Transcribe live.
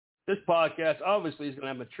This podcast obviously is going to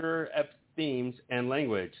have mature themes and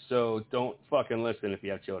language, so don't fucking listen if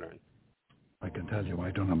you have children. I can tell you I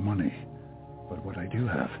don't have money, but what I do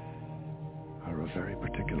have are a very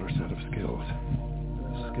particular set of skills.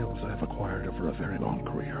 Skills I've acquired over a very long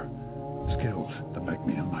career. Skills that make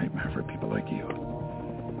me a nightmare for people like you.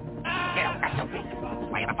 If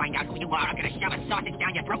I ever find out who you are, I'm gonna shove a sausage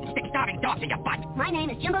down your throat and stick starving dogs in your butt. My name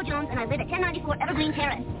is Jimbo Jones, and I live at 1094 Evergreen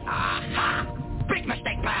Terrace. Aha! Big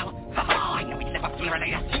mistake, pal. Oh, I knew we'd slip up sooner or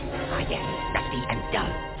later. I am Dusty and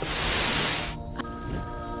Doug.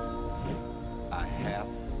 I have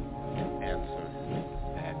to answer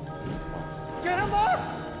that. Get him up!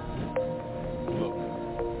 Look,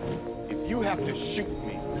 if you have to shoot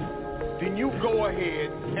me, then you go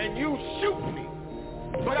ahead and you shoot me.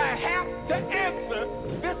 But I have to answer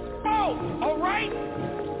this phone, all right?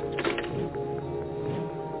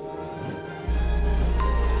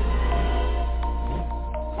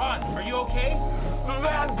 Ron, are you okay?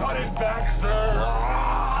 Van Buddy Baxter!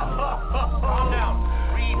 Calm down.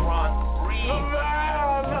 Breathe, Ron. Breathe.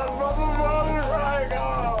 Van, that's what the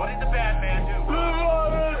motorcycle! What did the bad man do? The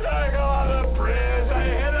motorcycle on the bridge! I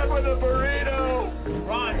hit him with a burrito!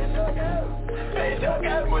 Ron. He took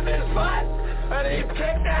him with his foot! And he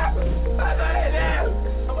kicked him! And I hit him!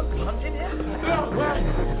 Someone punching him? No,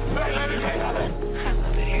 let me take it!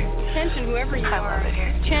 Attention, whoever you are.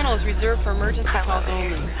 Channel is reserved for emergency calls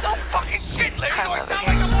only. No fucking shit, Larry! Do I sound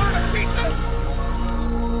like I'm ordering pizza?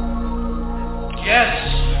 Yes.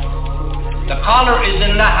 The caller is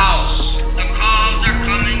in the house. The calls are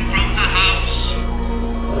coming from the house.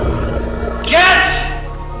 Yes!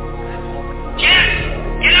 Yes!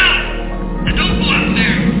 Get out! And don't go up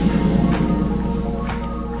there.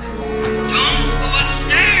 Don't go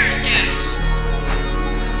upstairs, yes.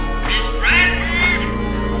 Miss Bradford!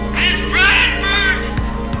 Miss Bradford!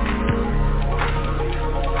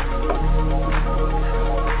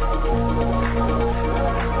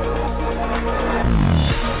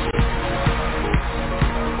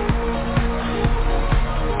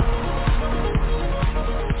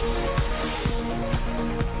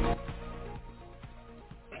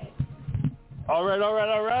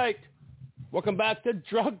 All right. Welcome back to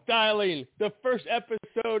Drug Dialing, the first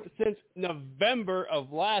episode since November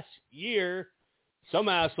of last year. Some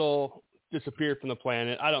asshole disappeared from the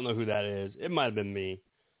planet. I don't know who that is. It might have been me.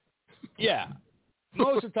 Yeah.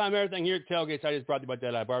 Most of the time, everything here at Tailgate Side is brought to you by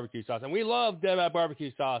Dead Eye Barbecue Sauce. And we love Dead Eye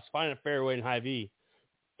Barbecue Sauce. Find it at Fairway and Hy-Vee.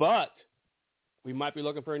 But we might be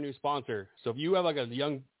looking for a new sponsor. So if you have like a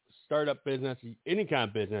young startup business, any kind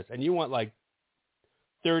of business, and you want like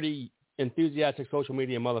 30 enthusiastic social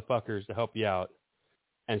media motherfuckers to help you out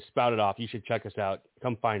and spout it off, you should check us out.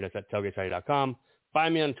 Come find us at tailgateside.com.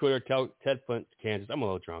 Find me on Twitter, Ted Flint, Kansas. I'm a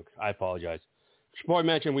little drunk. I apologize. Should probably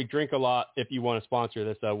mention we drink a lot if you want to sponsor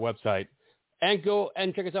this website. And go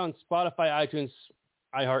and check us out on Spotify, iTunes,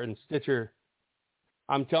 iHeart, and Stitcher.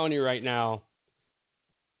 I'm telling you right now,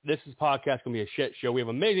 this podcast going to be a shit show. We have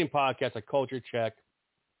amazing podcasts like Culture Check,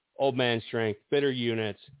 Old Man Strength, Bitter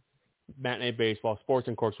Units, Matinee Baseball, Sports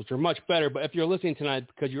and Corks, which are much better. But if you're listening tonight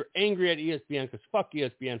because you're angry at ESPN, because fuck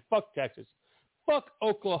ESPN, fuck Texas, fuck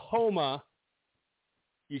Oklahoma,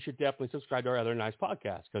 you should definitely subscribe to our other nice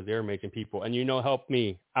podcasts because they're amazing people. And help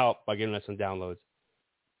me out by giving us some downloads.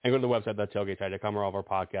 And go to the website, tailgateside.com, where all of our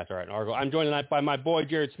podcasts are at an article. I'm joined tonight by my boy,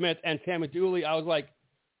 Jared Smith, and Tammy Dooley. I was like,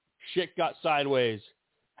 shit got sideways.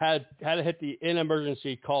 Had to hit the in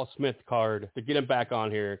emergency call Smith card to get him back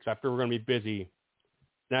on here, because after we're going to be busy.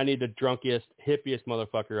 And I need the drunkest, hippiest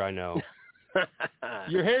motherfucker I know.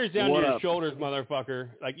 Your hair's down to your shoulders, motherfucker.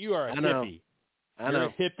 Like, you are a hippie. I You're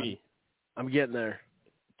know. a hippie. I'm getting there.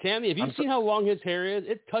 Tammy, have you seen how long his hair is?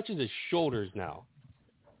 It touches his shoulders now.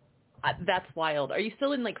 That's wild. Are you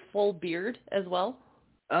still in, like, full beard as well?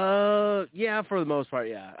 Yeah, for the most part,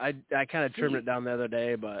 yeah. I kind of trimmed it down the other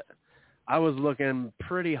day, but I was looking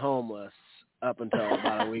pretty homeless up until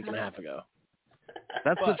about a week and a half ago.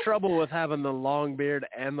 That's the trouble with having the long beard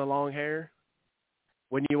and the long hair.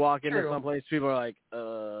 When you walk into someplace, people are like,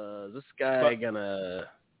 is this guy gonna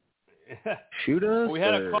shoot us? We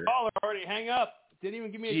had a caller already hang up. Didn't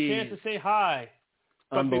even give me a chance to say hi.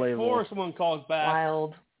 But Unbelievable. Before someone calls back,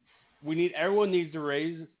 Wild. Everyone needs to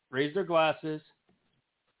raise their glasses,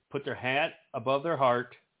 put their hat above their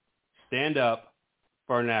heart, stand up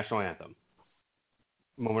for our national anthem.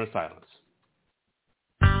 Moment of silence.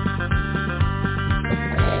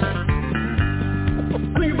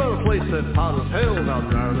 Think about a place that's hot as hell out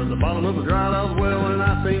there at the bottom of a dried out well, and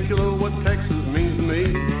I think you know what Texas means to me.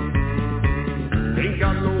 Ain't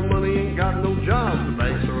got no money, ain't got no job, the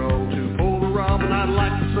banks are all too full to rob, and I'd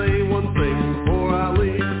like to say one thing before I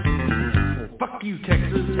leave. Well, fuck you,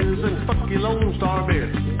 Texas, and fuck you, Lone Star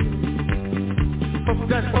Bear. Fuck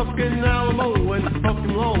that fucking Alamo and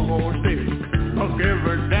fucking Longhorn State. Fuck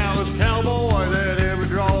every Dallas cowboy that ever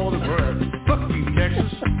draw the breath. Fuck you,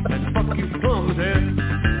 Texas, and fuck you, Plum's Head.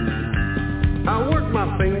 I worked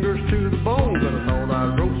my fingers to the bone, but I thought I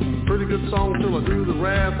wrote some pretty good songs till I drew the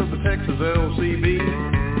wrath of the Texas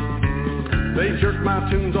LCB. They jerked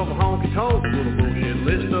my tunes off a honky-tonk with a bullshit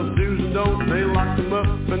list of do's and don'ts. They locked them up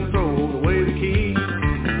and throw away the key.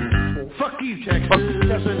 Well, fuck you, Texas.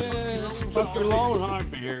 Fuck your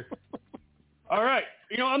Longhorn Beer. All right.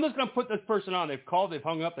 You know, I'm just going to put this person on. They've called, they've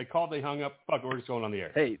hung up, they called, they hung up. Fuck it, we're just going on the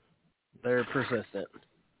air. Hey, they're persistent.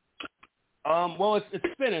 Well, it's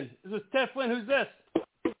spinning. Is this Ted Flynn? Who's this?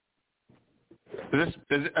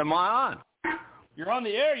 Am I on? You're on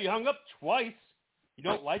the air. You hung up twice. You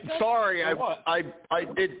don't like that? Sorry,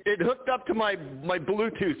 it hooked up to my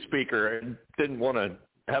Bluetooth speaker and didn't want to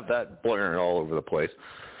have that blaring all over the place.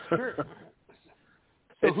 Sure.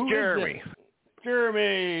 It's Jeremy.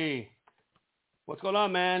 Jeremy. What's going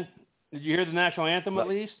on, man? Did you hear the national anthem at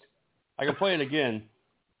least? I can play it again.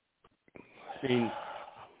 I mean,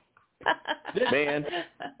 man,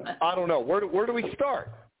 I don't know. Where do we start?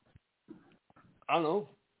 I don't know.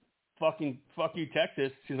 Fuck you,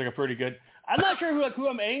 Texas. Seems like a pretty good. I'm not sure who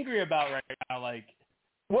I'm angry about right now.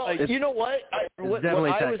 You know what?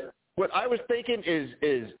 What I was thinking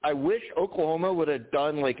is I wish Oklahoma would have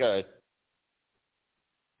done like a,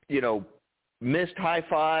 missed high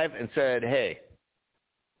five and said, "Hey,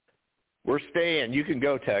 we're staying. You can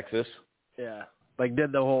go, Texas." Yeah, like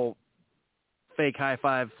did the whole fake high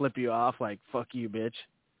five, flip you off, like fuck you, bitch.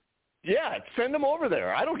 Yeah, send them over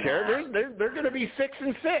there. I don't care. They're going to be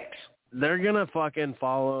 6-6. They're gonna fucking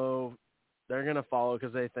follow. They're gonna follow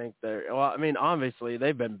because they think they're. Well, I mean, obviously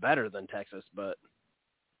they've been better than Texas, but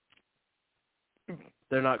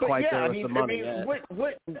they're not quite there with the money yet.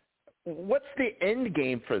 What's the end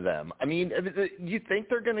game for them? I mean, you think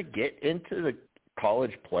they're going to get into the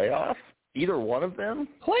college playoff? Either one of them?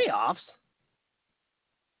 Playoffs?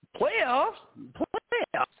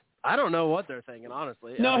 I don't know what they're thinking,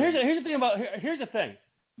 honestly. No, here's the thing here's the thing.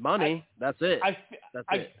 Money. That's it. I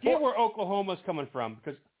get where Oklahoma's coming from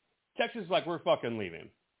because Texas is like, we're fucking leaving.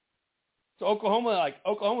 So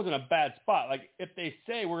Oklahoma's in a bad spot. Like, if they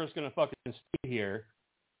say we're just going to fucking stay here,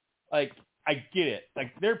 like, I get it.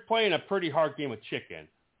 Like, they're playing a pretty hard game with chicken,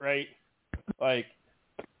 right?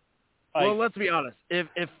 Well, let's be honest.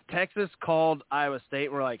 If Texas called Iowa State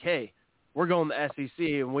and we're like, hey, we're going to the SEC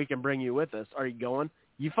and we can bring you with us, are you going?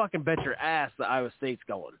 You fucking bet your ass that Iowa State's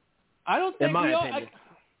going. I don't think in my opinion.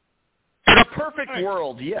 In a perfect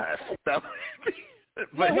world, yes. But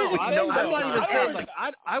no, I'm not even saying, like,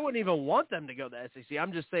 I wouldn't even want them to go to the SEC.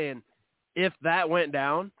 I'm just saying, if that went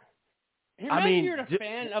down, you're a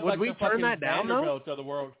fan of would we the turn that down, Vanderbilts of the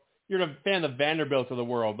world. You're a fan of the Vanderbilts of the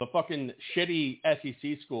world, the fucking shitty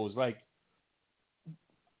SEC schools. Like,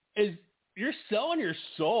 you're selling your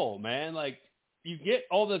soul, man. Like, you get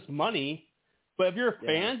all this money, but if you're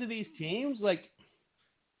fans of these teams, like,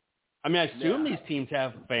 I mean, I assume these teams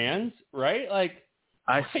have fans, right? Like,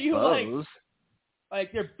 I suppose.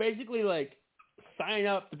 Like, they're basically, like, signing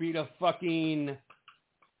up to be the fucking...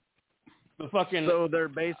 So they're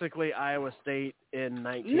basically Iowa State in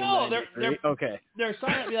 1993? No, they're okay. They're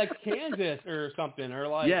signing up to be like Kansas or something, or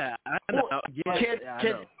like... Yeah, I know.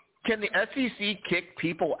 Can the SEC kick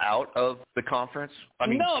people out of the conference? I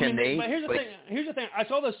mean, no, can they? But here's the thing. I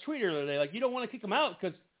saw this tweet earlier today. Like, you don't want to kick them out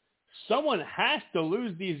because someone has to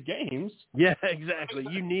lose these games. Yeah, exactly.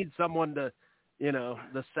 You need someone to...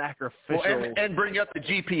 the sacrificial... Well, and bring up the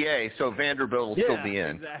GPA so Vanderbilt will still be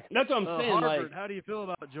in. Exactly. That's what I'm saying. Harvard, how do you feel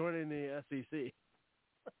about joining the SEC?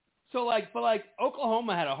 So,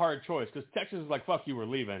 Oklahoma had a hard choice because Texas is like, fuck you, we're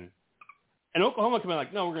leaving. And Oklahoma could be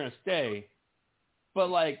like, no, we're going to stay. But,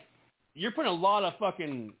 you're putting a lot of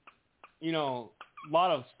fucking,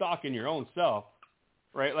 lot of stock in your own self,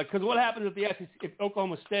 right? Because what happens if the SEC, if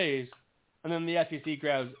Oklahoma stays and then the SEC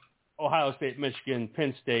grabs Ohio State, Michigan,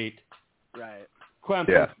 Penn State, right,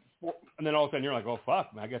 Clemson, and then all of a sudden you're like, oh,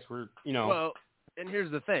 fuck, man, I guess we're, Well, and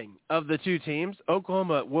here's the thing. Of the two teams,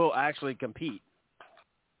 Oklahoma will actually compete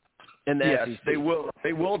in the SEC. They will.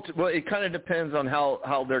 Well, it kind of depends on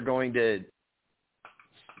how they're going to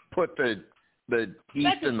put the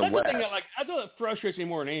East and the West. The thing I thought it frustrates me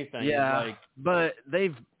more than anything. Yeah, but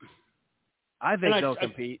I think they'll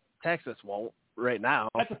compete. Texas won't right now.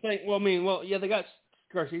 That's the thing. Well, they got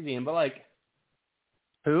Scarcesian, but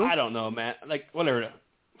who? I don't know, man. Whatever.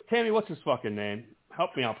 Tammy, what's his fucking name?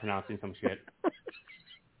 Help me out pronouncing some shit.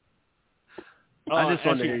 I just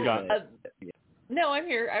wanted to hear No, I'm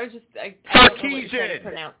here. I was just... Sarkisian.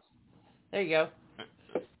 Pronounce. There you go.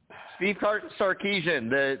 Steve Sarkisian,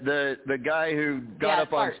 the guy who got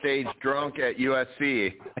up on stage drunk at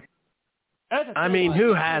USC. I mean,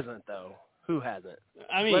 who hasn't though? Who hasn't?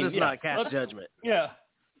 I mean, let us not cast judgment. Yeah,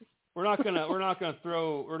 we're not gonna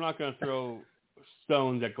throw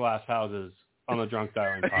stones at glass houses on the Drunk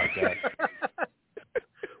Dialing podcast.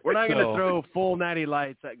 We're not gonna throw full natty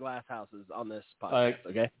lights at glass houses on this podcast.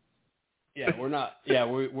 Okay? Yeah, we're not. Yeah,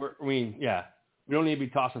 we don't need to be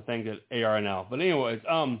tossing things at ARNL. But anyways.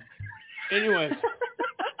 All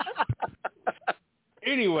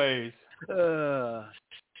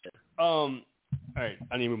right,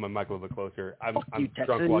 I need to move my mic a little bit closer. I'm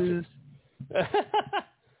drunk watching.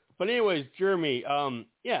 But anyways, Jeremy, where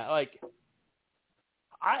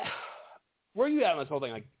are you at on this whole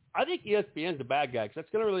thing? Like, I think ESPN's the bad guy because that's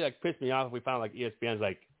gonna really piss me off if we found ESPN's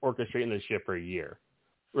orchestrating this shit for a year,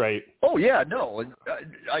 right? Oh yeah, no,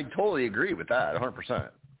 I totally agree with that, 100%.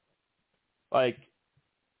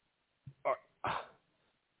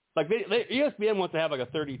 ESPN wants to have a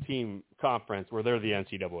 30-team conference where they're the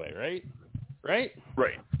NCAA, right?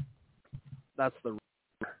 Right. That's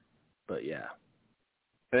but yeah.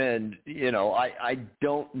 And I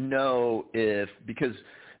don't know because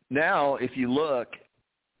now if you look,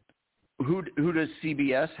 who does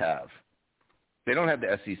CBS have? They don't have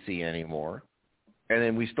the SEC anymore, and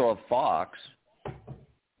then we still have Fox.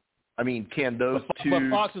 I mean, can those two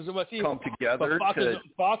come together?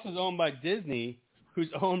 Fox is owned by Disney,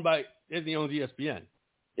 who's owned by Disney owns ESPN.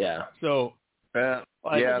 Yeah. So. Yeah,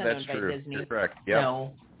 that's true. You're correct. Yeah.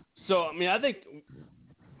 No. So I mean, I think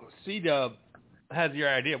C-Dub has your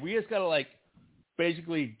idea. We just gotta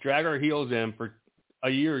basically drag our heels in for a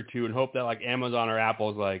year or two and hope that Amazon or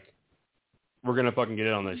Apple's we're gonna fucking get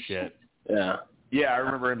in on this shit. Yeah. Yeah, I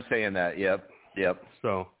remember him saying that. Yep.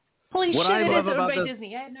 So. Holy what shit! I love it is about owned by this,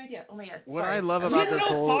 Disney. I had no idea. Oh my god. What Sorry. I love about this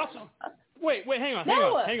whole. Wait, hang on.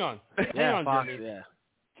 Yeah, Fox. Jeremy. Yeah.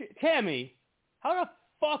 Tammy, how the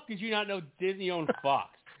fuck did you not know Disney owned Fox?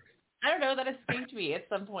 I don't know. That escaped me at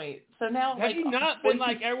some point. So now, have you not been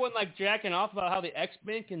everyone jacking off about how the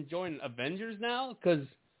X-Men can join Avengers now because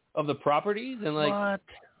of the properties and what?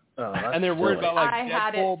 And they're worried about I Deadpool.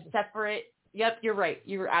 had it separate. Yep, you're right.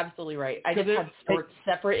 You're absolutely right. I just had sports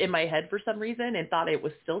separate in my head for some reason and thought it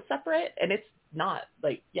was still separate, and it's not.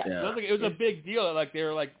 It was a big deal. They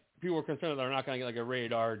were people were concerned that they're not going to get a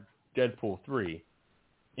rated R Deadpool 3,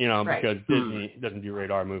 because Disney doesn't do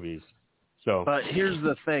rated R movies. So, but here's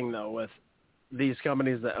the thing, though, with these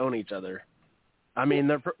companies that own each other. I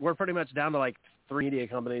mean, we're pretty much down to 3 media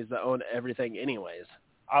companies that own everything, anyways.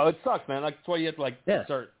 Oh, it sucks, man. That's why you have to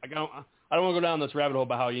start. I don't want to go down this rabbit hole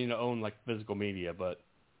about how you need to own physical media, but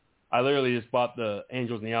I literally just bought the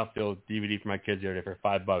Angels in the Outfield DVD for my kids the other day for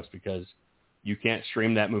 $5 because you can't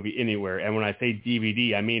stream that movie anywhere. And when I say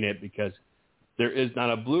DVD, I mean it because there is not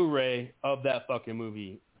a Blu-ray of that fucking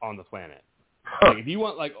movie on the planet. If you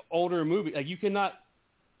want older movies, you cannot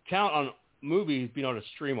count on movies being able to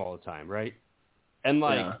stream all the time, right? And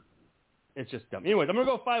it's just dumb. Anyways, I'm gonna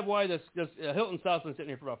go 5 wide. This Hilton South's been sitting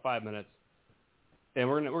here for about 5 minutes, and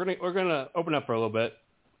we're gonna open up for a little bit.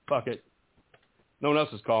 Fuck it. No one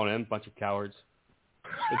else is calling in. Bunch of cowards.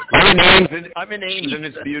 I'm in Ames, and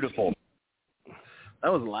it's beautiful.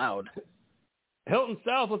 That was loud. Hilton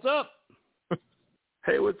South, what's up?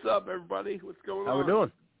 Hey, what's up, everybody? What's going on? How we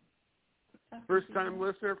doing? First-time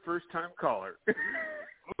listener, first-time caller.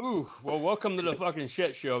 Ooh, well, welcome to the fucking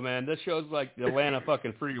shit show, man. This show's like the Atlanta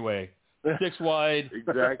fucking freeway. 6 wide.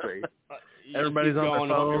 Exactly. Everybody's on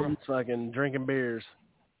their phones, fucking drinking beers.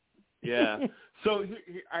 Yeah. So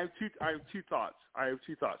I have two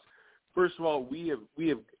thoughts. First of all, we have.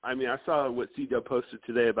 I mean, I saw what C-Dub posted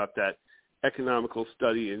today about that economical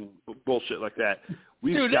study and bullshit like that.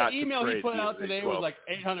 Dude, that email he put out today was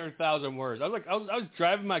 800,000 words. I was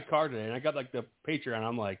driving my car today, and I got the Patreon.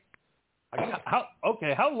 I'm like, how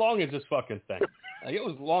long is this fucking thing? It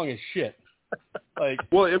was long as shit.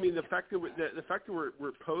 Well, I mean, the fact that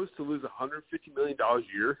we're posed to lose $150 million a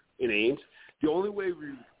year in Ames, the only way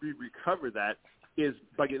we recover that is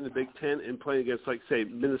by getting the Big Ten and playing against, say,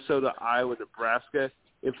 Minnesota, Iowa, Nebraska,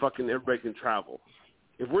 and fucking everybody can travel.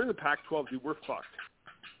 If we're in the Pac-12, dude, we're fucked.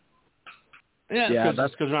 Yeah,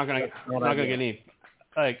 that's because we're not gonna get any.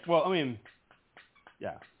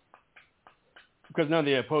 Yeah, because none of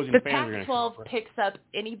the opposing fans are going to. The Pac-12 picks up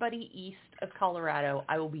anybody east of Colorado,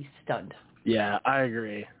 I will be stunned. Yeah, I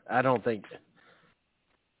agree. I don't think.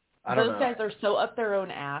 Those guys are so up their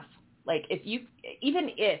own ass.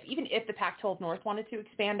 Even if the Pac-12 North wanted to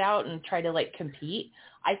expand out and try to compete,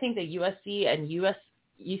 I think that USC and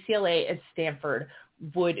UCLA and Stanford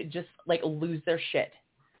would just lose their shit.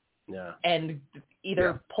 Yeah. And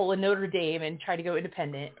either pull a Notre Dame and try to go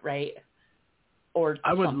independent, right? Or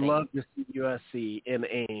I would something. love to see USC in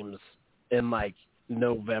Ames in like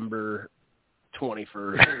November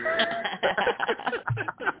 21st.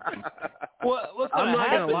 What's I'm going to not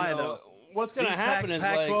happen, gonna lie though. What's going to happen is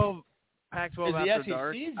Pac-12 is after the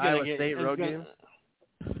dark, SEC's Iowa going to State get road game.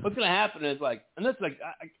 What's going to happen is and this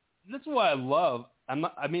is what I love.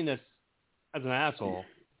 I mean this as an asshole.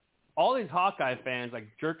 All these Hawkeye fans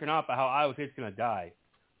jerking off at how Iowa State's going to die.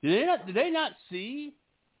 Did they not see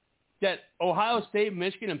that Ohio State,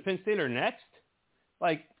 Michigan, and Penn State are next?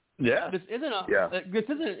 This isn't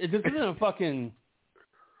a fucking.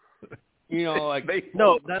 No,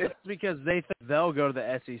 that's because they think they'll go to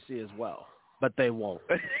the SEC as well, but they won't.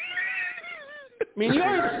 I mean, you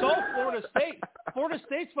already saw Florida State. Florida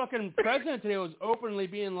State's fucking president today was openly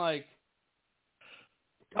being like,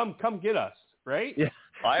 "Come get us," right? Yeah,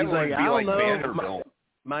 I would be like Vanderbilt.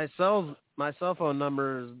 My cell phone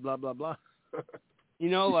number is blah blah blah.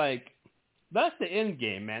 That's the end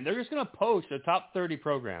game, man. They're just gonna post the top 30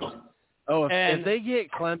 programs. Oh, if they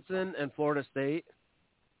get Clemson and Florida State,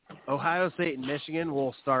 Ohio State and Michigan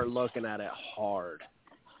will start looking at it hard.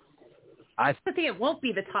 I think it won't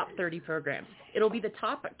be the top 30 programs. It'll be the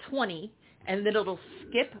top 20, and then it'll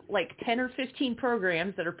skip 10 or 15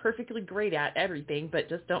 programs that are perfectly great at everything, but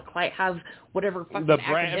just don't quite have whatever fucking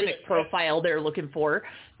academic profile they're looking for.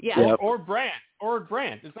 Yeah. Yep. Or Brant.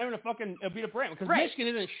 It's not even it'll be the Brant because Michigan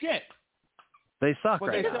isn't shit. They suck but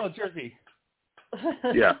right they now. sell a jersey.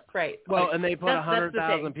 Yeah. Right. Well, and they put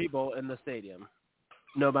 100,000 people in the stadium,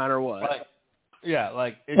 no matter what.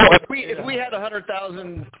 If we had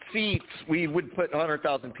 100,000 seats, we would put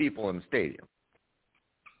 100,000 people in the stadium.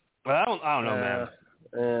 Well, I don't know,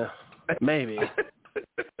 man. Maybe.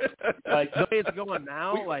 The way it's going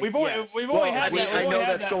now, we've only had that. I know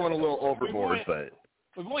that's going a little overboard, but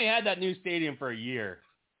we've only had that new stadium for a year,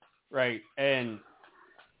 right? And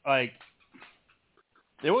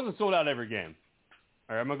it wasn't sold out every game.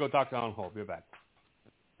 All right, I'm gonna go talk to Alan Holt. Be back.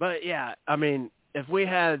 But yeah, I mean, if we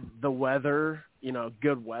had the weather,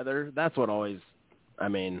 good weather, that's what always. I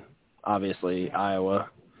mean, obviously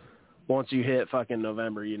Iowa. Once you hit fucking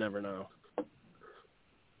November, you never know.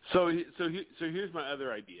 So here's my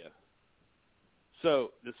other idea.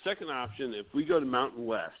 So the second option, if we go to Mountain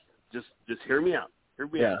West, just hear me out. Hear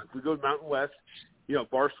me out. If we go to Mountain West,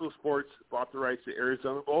 Barstool Sports bought the rights to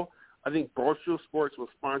Arizona Bowl. I think Barstool Sports will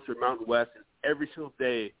sponsor Mountain West every single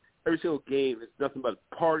day, every single game. It's nothing but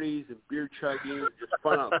parties and beer chugging, and just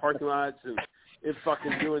fun out in parking lots and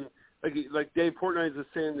fucking doing like Dave Portnoy is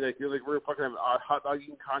saying we're gonna fucking have a hot dog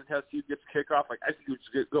eating contest. Who gets kickoff? I think we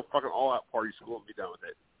just go fucking all out party school and be done with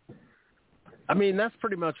it. I mean, that's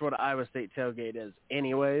pretty much what Iowa State tailgate is,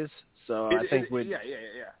 anyways. So I think we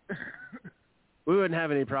wouldn't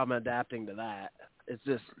have any problem adapting to that. It's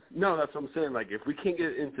just that's what I'm saying. If we can't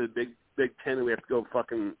get into the Big Ten, and we have to go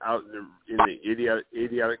fucking out in the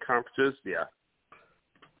idiotic conferences. Yeah.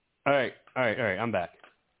 All right. I'm back.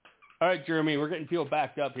 All right, Jeremy, we're getting people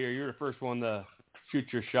backed up here. You're the first one to shoot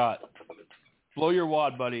your shot. Blow your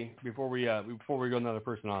wad, buddy, before we go another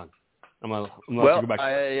person on. I'm gonna go back.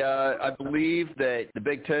 I believe that the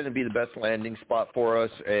Big Ten would be the best landing spot for us,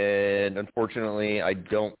 and unfortunately, I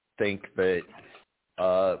don't think that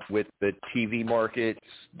with the TV markets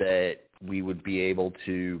that we would be able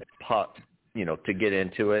to to get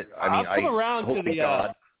into it. I mean, I'll come around hope to the.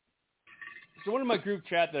 God. So one of my group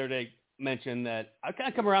chat the other day mentioned that I kind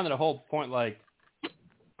of come around to the whole point,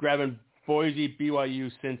 grabbing Boise,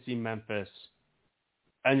 BYU, Cincy, Memphis,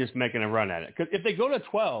 and just making a run at it. Because if they go to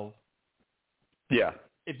 12,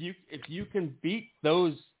 if you can beat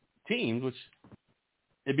those teams, which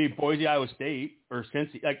it'd be Boise, Iowa State, or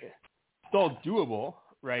Cincy, it's all doable,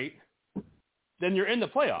 right? Then you're in the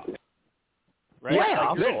playoff, right?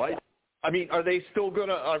 Yeah, I mean, are they still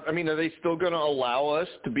gonna allow us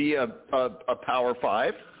to be a Power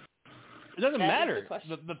 5? It doesn't matter.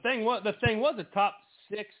 The thing was the top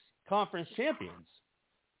 6 conference champions.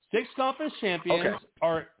 6 conference champions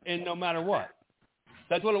are in no matter what.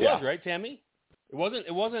 That's what it was, right, Tammy? It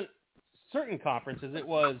wasn't certain conferences. It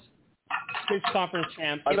was 6 conference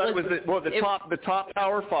champions. I thought it was the top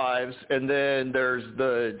Power 5s, and then there's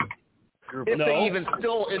the. If they even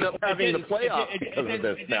still end up having the playoffs because of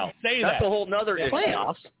this now. That's a whole nother issue.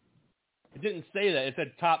 Playoffs? It didn't say that. It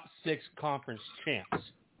said top 6 conference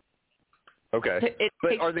champs. Okay.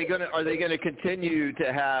 But are they gonna continue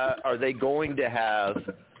to have? Are they going to have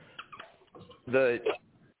the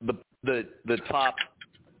top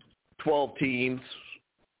 12 teams?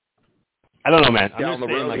 I don't know, man. Down the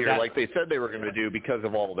road here, like they said they were going to do because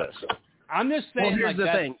of all this. I'm just saying. Well, here's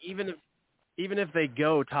the thing. Even if they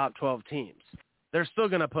go top 12 teams, they're still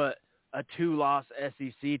going to put a 2-loss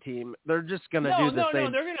SEC team. They're just going to do the same.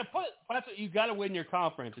 No, they're going to put. That's what you got to win your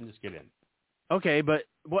conference and just get in. Okay, but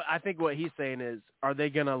I think what he's saying is, are they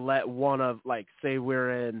going to let one of, like, say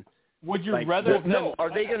we're in? Would you rather? Well, no.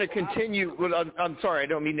 Are they going to continue? Well, I'm sorry, I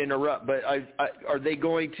don't mean to interrupt, but are they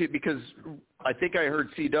going to? Because I think I heard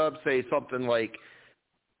C-Dub say something like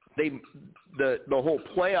the whole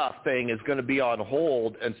playoff thing is going to be on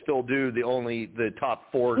hold and still do the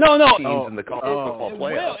top 4 teams in the college football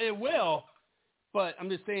playoff. It will. But I'm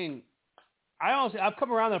just saying, I've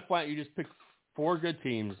come around to the point you just pick 4 good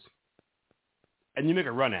teams and you make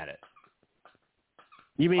a run at it.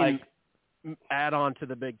 You mean add on to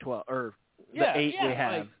the Big 12 or the 8 we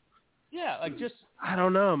have? Just. I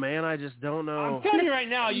don't know, man. I just don't know. I'm telling you right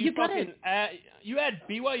now, you add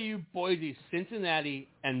BYU, Boise, Cincinnati,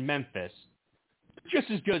 and Memphis,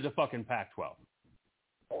 just as good as a fucking Pac-12.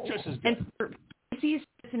 Just as good. And for Boise,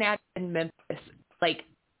 Cincinnati, and Memphis, like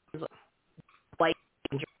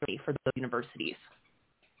Germany for those universities,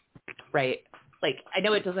 right? Like, I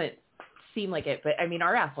know it doesn't seem like it, but I mean,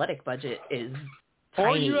 our athletic budget is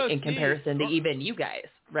tiny in comparison to even you guys,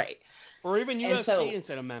 right? Or even USC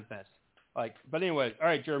instead of Memphis. But anyway, all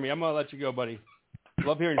right, Jeremy, I'm going to let you go, buddy.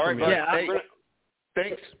 Love hearing from you. Yeah,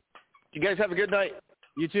 thanks. You guys have a good night.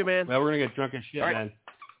 You too, man. Well, we're going to get drunk as shit, man.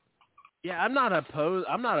 Yeah, I'm not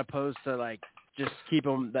opposed to, like, just keep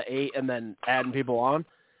them the 8 and then adding people on.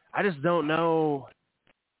 I just don't know.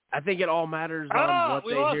 I think it all matters on what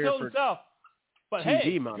they hear for But TV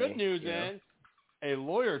hey, money. Good news, man. A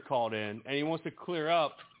lawyer called in, and he wants to clear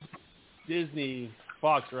up Disney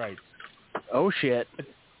Fox rights. Oh, shit.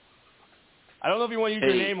 I don't know if you want to use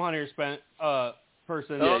your name on here,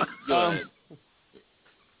 person. Yeah, go ahead.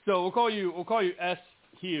 So we'll call you S.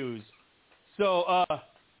 Hughes. So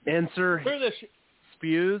answer clear this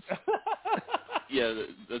spews. Yeah,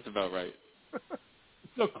 that's about right.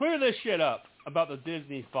 So clear this shit up about the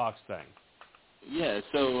Disney Fox thing. Yeah,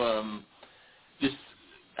 so just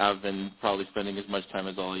I've been probably spending as much time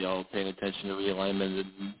as all y'all paying attention to realignment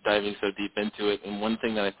and diving so deep into it. And one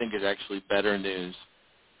thing that I think is actually better news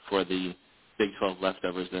for the Big 12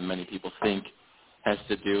 leftovers than many people think has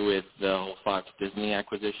to do with the whole Fox-Disney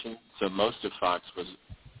acquisition. So most of Fox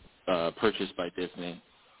was purchased by Disney,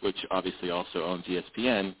 which obviously also owns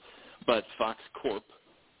ESPN, but Fox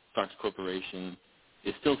Corporation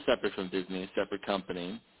is still separate from Disney, a separate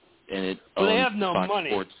company, and it owns they have no Fox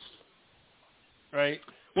money, Sports. Right?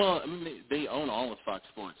 Well, I mean, they own all of Fox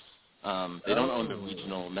Sports. They don't own the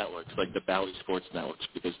regional networks like the Bally Sports networks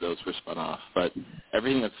because those were spun off. But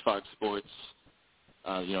everything that's Fox Sports,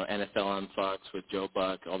 NFL on Fox with Joe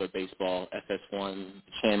Buck, all their baseball, FS1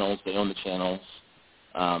 channels, they own the channels.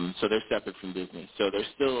 So they're separate from Disney. So they're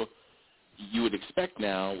still, you would expect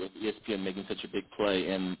now with ESPN making such a big play,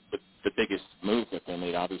 and the biggest move that they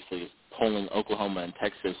made obviously is pulling Oklahoma and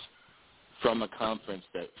Texas from a conference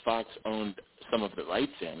that Fox owned some of the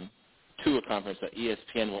rights in to a conference that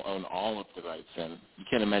ESPN will own all of the rights in. You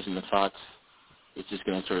can't imagine that Fox is just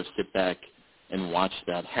going to sort of sit back and watch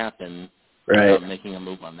that happen without making a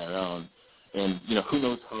move on their own. And, who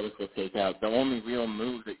knows how this will take out. The only real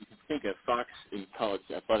move that you can think of, Fox in college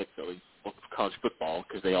athletics, at least, well, college football,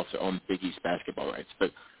 because they also own Big East basketball rights.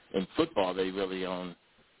 But in football, they really own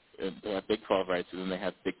they have Big 12 rights, and then they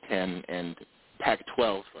have Big 10 and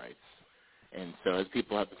Pac-12 rights. And so as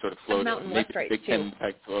people have to sort of float maybe Big 10,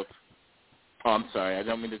 Pac-12. Oh, I'm sorry. I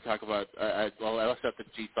don't mean to talk about I also have the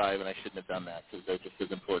G5, and I shouldn't have done that because they're just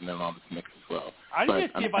as important in all this mix as well. I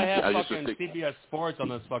need to see if I have fucking CBS Sports on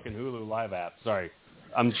this fucking Hulu Live app. Sorry.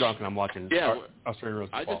 I'm drunk and I'm watching Australia Rose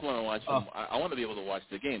I just want to watch them. I want to be able to watch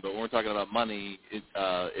the game, but when we're talking about money,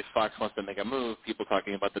 if Fox wants to make a move, people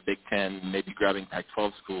talking about the Big 10, maybe grabbing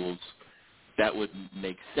Pac-12 schools, that would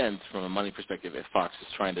make sense from a money perspective if Fox is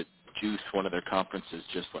trying to juice one of their conferences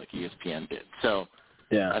just like ESPN did. So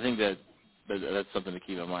I think that's something to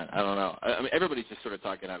keep in mind. I don't know. I mean, everybody's just sort of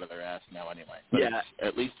talking out of their ass now anyway. But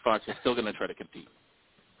at least Fox is still going to try to compete.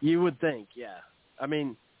 You would think, yeah. I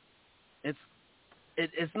mean, it's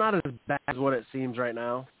not as bad as what it seems right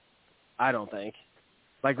now. I don't think.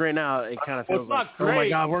 Like right now, it kind of feels like, oh my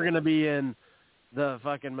God, we're going to be in the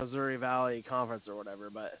fucking Missouri Valley Conference or whatever.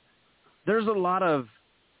 But there's a lot of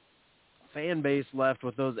fan base left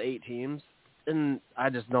with those 8 teams, and I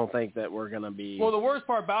just don't think that we're going to be. Well, the worst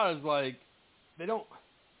part about it is like they don't.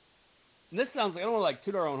 And this sounds like I don't want to like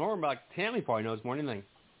toot our own horn, but like Tammy probably knows more than anything.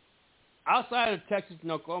 Outside of Texas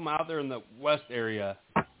and Oklahoma, out there in the West area,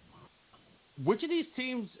 which of these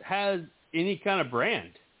teams has any kind of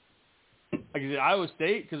brand? Like, is it Iowa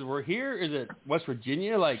State because we're here? Is it West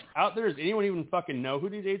Virginia? Like, out there, does anyone even fucking know who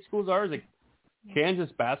these 8 schools are? Is it Kansas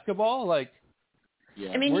basketball? Like,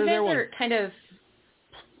 Yeah. I mean, you guys are kind of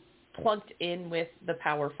plugged in with the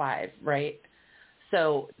Power 5, right?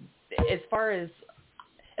 So as far as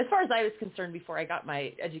I was concerned before I got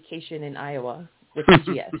my education in Iowa with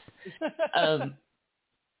CBS,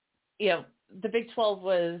 the Big 12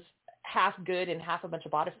 was half good and half a bunch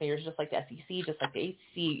of bottom feeders, just like the SEC, just like the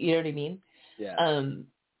ACC, you know what I mean? Yeah.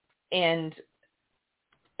 And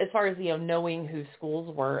as far as, knowing who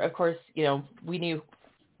schools were, of course, we knew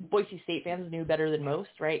Boise State fans knew better than most,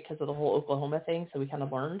 right? Because of the whole Oklahoma thing. So we kind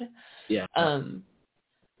of learned. Yeah.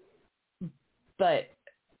 But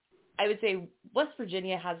I would say West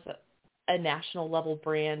Virginia has a national level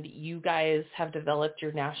brand. You guys have developed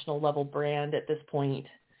your national level brand at this point.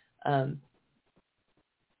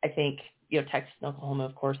 I think, Texas and Oklahoma,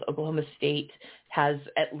 of course. Oklahoma State has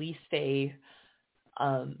at least a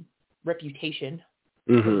reputation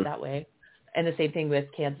that way. And the same thing with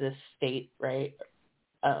Kansas State, right?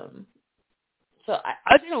 So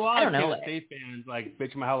I think a lot of Kansas State fans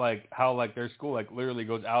bitch about how their school literally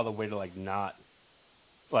goes out of the way to not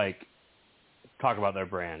talk about their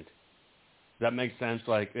brand. Does that make sense?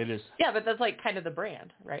 It is. Yeah, but that's kind of the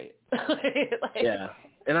brand, right? Yeah,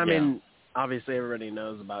 and I mean, obviously everybody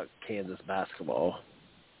knows about Kansas basketball.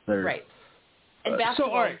 Right. And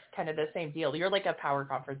basketball is kind of the same deal. You're like a power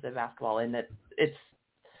conference in basketball, in that it's.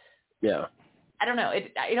 Yeah. I don't know.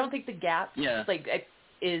 I don't think the gap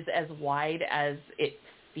is as wide as it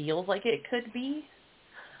feels like it could be.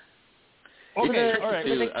 Okay, all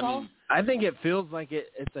right. I think it feels like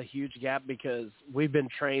it's a huge gap because we've been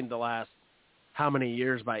trained the last how many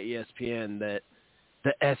years by ESPN that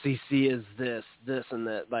the SEC is this, and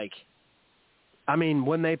that. I mean,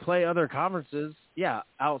 when they play other conferences,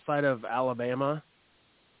 outside of Alabama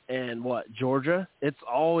and Georgia, it's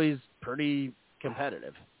always pretty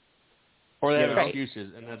competitive. Or they have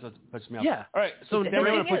excuses, and that's what puts me off. Yeah. All right, so Tammy, I'm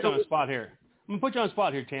going to put you on the spot here. I'm going to put you on the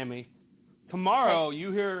spot here, Tammy. Tomorrow,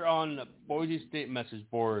 you hear on the Boise State message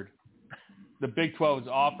board, the Big 12 is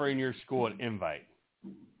offering your school an invite.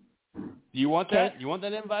 Do you want that? You want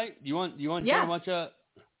that invite? You want a bunch of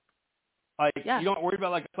you don't worry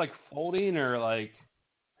about folding or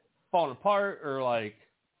falling apart or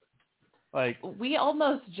we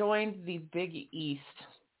almost joined the Big East.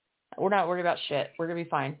 We're not worried about shit. We're gonna be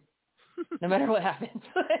fine, no matter what happens.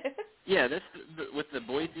 Yeah, with the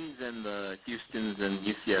Boise's and the Houstons and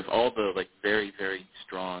UCF, all the very, very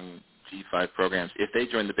strong G5 programs. If they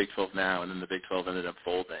joined the Big 12 now and then the Big 12 ended up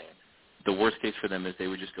folding, the worst case for them is they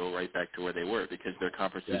would just go right back to where they were because their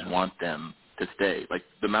conferences want them to stay.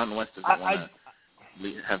 The Mountain West doesn't want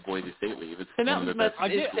to have Boise State leave. It's the Mountain West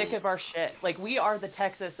is sick of our shit. We are the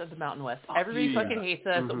Texas of the Mountain West. Everybody fucking hates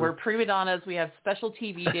us. Mm-hmm. We're prima donnas. We have special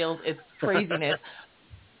TV deals. It's craziness.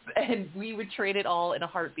 And we would trade it all in a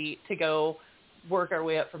heartbeat to go work our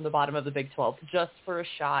way up from the bottom of the Big 12 just for a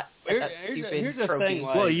shot at that stupid trophy. Thing,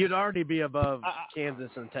 well, you'd already be above Kansas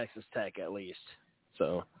and Texas Tech at least.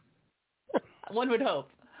 So one would hope.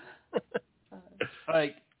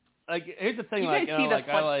 Here's the thing. Go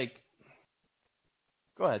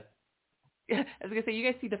ahead. I was gonna say, you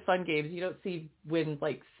guys see the fun games. You don't see when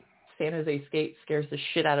San Jose State scares the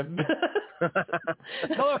shit out of them.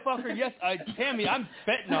 Motherfucker, yes, Tammy, I'm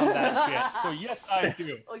betting on that shit. So yes, I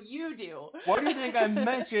do. Well, you do. What do you think I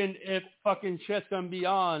mentioned if fucking shit's gonna be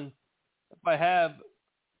on if I have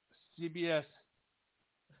CBS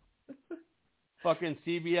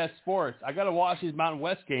Sports? I gotta watch these Mountain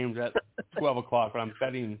West games at 12 o'clock, but I'm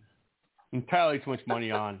betting entirely too much money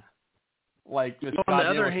on this on the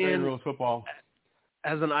other hand, rules football.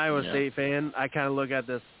 As an Iowa State fan, I kind of look at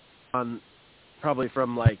this on probably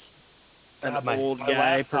from an old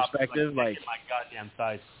guy perspective. My goddamn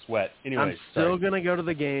size sweat. Anyways, I'm still gonna go to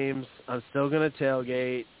the games. I'm still gonna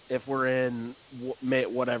tailgate if we're in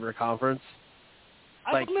whatever conference.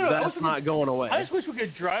 That's not going away. I just wish we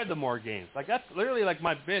could drive to more games. That's literally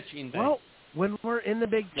my bitching thing. Well, when we're in the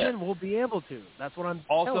Big Ten, we'll be able to. That's what I'm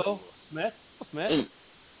also Smith.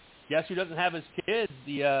 Guess who doesn't have his kids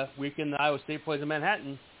the weekend that Iowa State plays in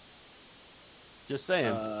Manhattan? Just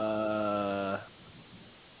saying. I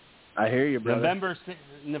hear you, brother.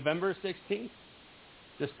 November 16th.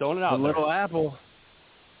 Just throwing it out there. Little Apple.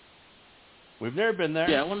 We've never been there.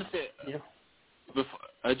 Yeah, I want to say.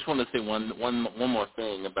 I just want to say one more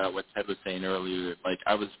thing about what Ted was saying earlier.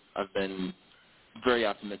 I've been very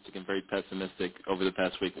optimistic and very pessimistic over the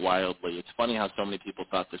past week. Wildly, it's funny how so many people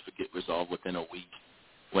thought this would get resolved within a week.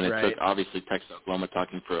 When it took, obviously, Texas and Oklahoma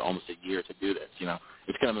talking for almost a year to do this.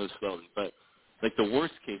 It's going to move slowly. But, the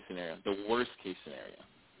worst case scenario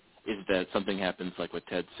is that something happens like what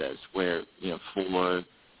Ted says, where, 4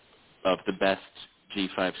 of the best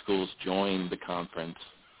G5 schools join the conference,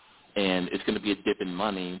 and it's going to be a dip in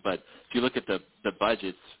money. But if you look at the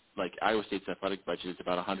budgets, like Iowa State's athletic budget is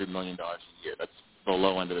about $100 million a year. That's the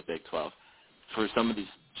low end of the Big 12. For some of these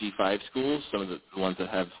G5 schools, some of the ones that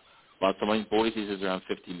have lots of money, Boise's is around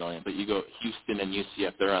 $50 million. But you go Houston and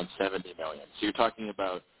UCF, they're around $70 million. So you're talking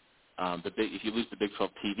about if you lose the Big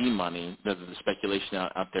 12 TV money, the speculation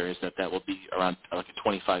out there is that will be around like a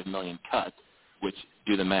 $25 million cut, which,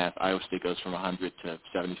 do the math, Iowa State goes from 100 to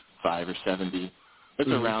 75 or 70. That's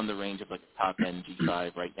around the range of like top end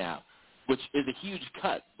G5 right now, which is a huge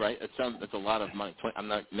cut, right? That's a lot of money. I'm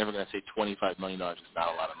never going to say $25 million is not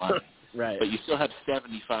a lot of money. Right. But you still have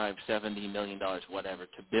 $70 million, whatever,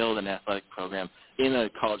 to build an athletic program in a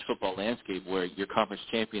college football landscape where your conference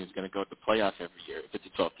champion is going to go to the playoff every year if it's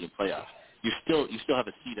a 12-team playoff. You still have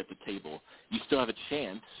a seat at the table. You still have a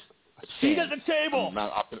chance. Seat at the table.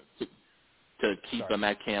 To keep a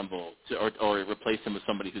Matt Campbell or replace him with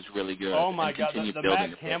somebody who's really good. Oh my God, the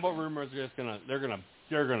Matt Campbell program. rumors are just they're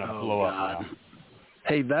gonna blow up.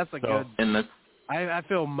 Hey, that's a good. And I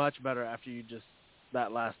feel much better after you just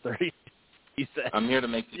that last 30. He said. I'm here to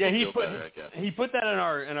make people feel better, I guess. He put that in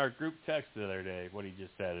our group text the other day. What he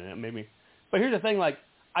just said, and it made me. But here's the thing: like,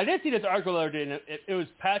 I did see this article the other day, and it was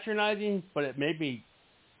patronizing, but it made me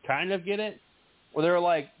kind of get it. Where they were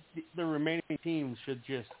like, the remaining teams should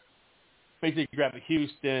just basically grab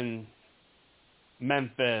Houston,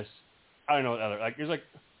 Memphis. I don't know what other. Like, there's like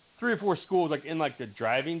 3 or 4 schools like in like the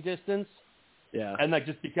driving distance. Yeah. And like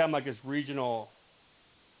just become like this regional,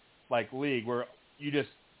 like league where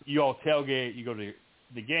you all tailgate, you go to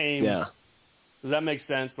the games. Yeah. Does that make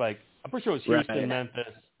sense? Like, I'm pretty sure it was Houston, Memphis,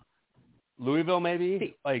 Louisville,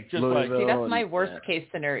 maybe. Like just Louisville, see, that's my worst case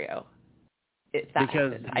scenario. If that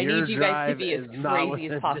because happens, I need you guys to be as crazy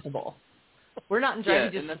as possible. We're not in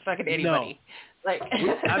driving distance with fucking anybody. No. Like,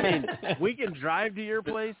 I mean, we can drive to your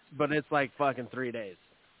place, but it's like fucking 3 days.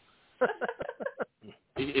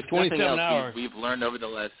 If 27 nothing else, hours. we've learned over the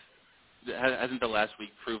last week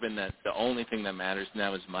proven that the only thing that matters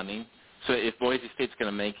now is money. So if Boise State's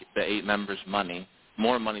going to make the 8 members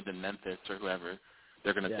more money than Memphis or whoever,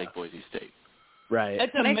 they're going to take Boise State. Right.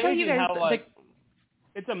 It's amazing how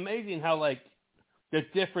it's amazing how like the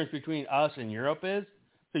difference between us and Europe is.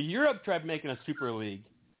 So Europe tried making a super league,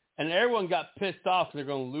 and everyone got pissed off because they're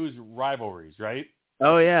going to lose rivalries, right?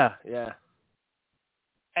 Oh yeah, yeah.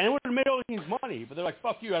 And it would have made all the teams money, but they're like,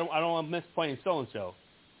 "Fuck you! I don't want to miss playing so and so."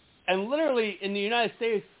 And literally in the United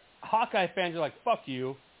States, Hawkeye fans are like, "Fuck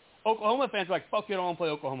you." Oklahoma fans are like, "Fuck you! I don't want to play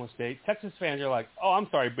Oklahoma State." Texas fans are like, "Oh, I'm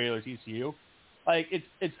sorry, Baylor's ECU." Like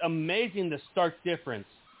it's amazing the stark difference.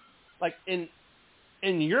 Like in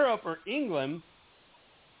Europe or England,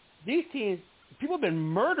 these teams. People have been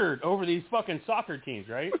murdered over these fucking soccer teams,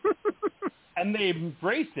 right? And they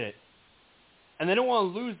embraced it. And they don't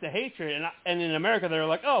want to lose the hatred. And in America, they're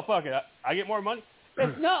like, oh, fuck it. I get more money.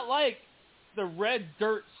 It's not like the red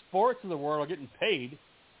dirt sports of the world are getting paid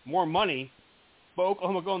more money, but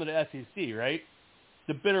Oklahoma going to the SEC, right?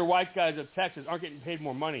 The bitter white guys of Texas aren't getting paid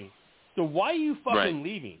more money. So why are you fucking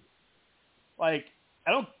leaving? Like,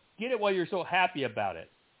 I don't get it why you're so happy about it.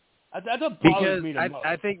 That's what bothers me the most.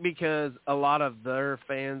 I think because a lot of their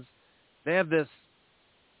fans, they have this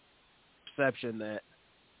perception that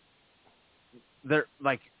they're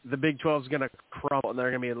like the Big 12 is going to crumble and they're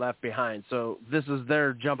going to be left behind. So this is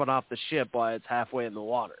their jumping off the ship while it's halfway in the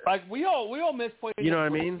water. Like we all miss playing. You know what I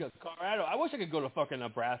mean? Colorado. I wish I could go to fucking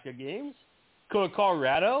Nebraska games. Go to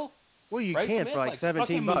Colorado. Well, you right, can't man? for like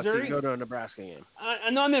 $17. Missouri. You can go to a Nebraska game. I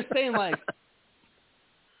know. I'm just saying, like,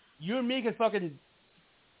 you and me can fucking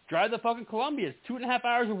drive to fucking Columbia. It's 2.5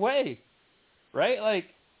 hours away, right? Like,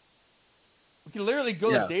 we can literally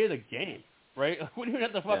go the day of the game, right? Like, we don't even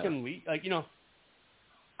have to fucking leave. Like, you know,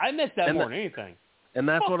 I miss that more than anything. And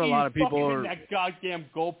that's what a lot of people are. That goddamn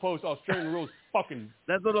goalpost Australian rules fucking.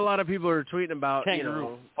 That's what a lot of people are tweeting about. Kangaroo, you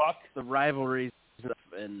know, fuck the rivalries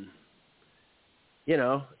and. You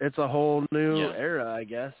know, it's a whole new era, I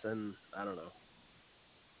guess, and I don't know.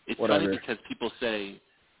 It's funny because people say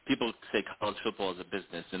college football is a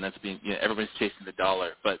business, and that's being everybody's chasing the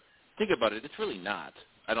dollar. But think about it; it's really not.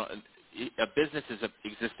 A business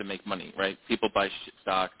exists to make money, right? People buy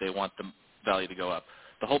stock; they want the value to go up.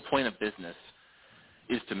 The whole point of business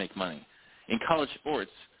is to make money. In college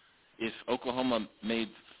sports, if Oklahoma made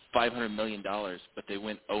 $500 million, but they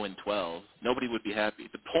went 0-12, nobody would be happy.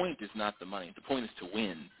 The point is not the money. The point is to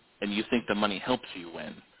win, and you think the money helps you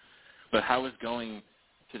win. But how is going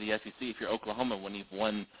to the SEC if you're Oklahoma when you've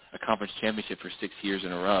won a conference championship for 6 years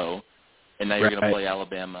in a row, and now you're going to play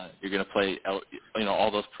Alabama, you're going to play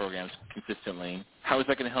all those programs consistently? How is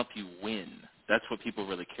that going to help you win? That's what people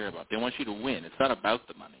really care about. They want you to win. It's not about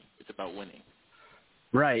the money. It's about winning.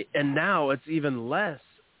 Right, and now it's even less.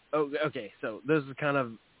 Oh, okay, so this is kind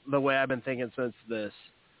of the way I've been thinking since this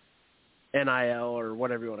NIL or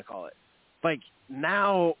whatever you want to call it. Like,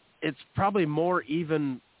 now it's probably more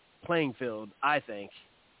even playing field, I think,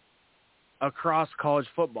 across college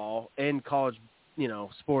football and college,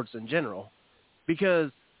 sports in general.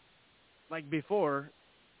 Because, like before,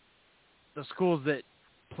 the schools that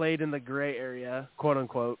played in the gray area, quote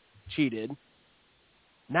unquote, cheated.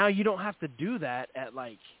 Now you don't have to do that at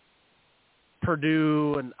like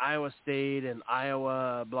Purdue and Iowa State and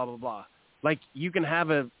Iowa, blah blah blah. Like you can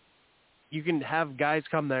have guys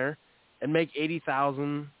come there and make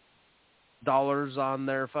 $80,000 on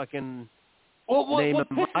their fucking name. What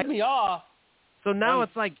pisses me off? So now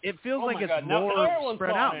it's like it feels like it's more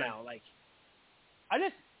spread out now. Like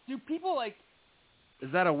do people like?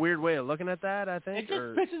 Is that a weird way of looking at that? I think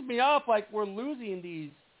it just pisses me off. Like we're losing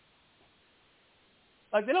these.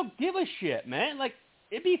 Like they don't give a shit, man. Like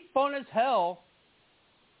it'd be fun as hell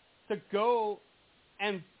to go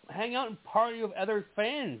and hang out and party with other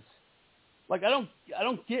fans. Like I don't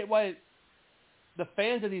get why the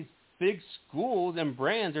fans of these big schools and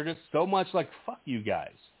brands are just so much like fuck you guys.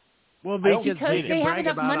 Well, because they have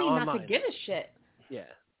enough money not to give a shit. Yeah.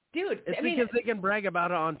 Dude, it's because they can brag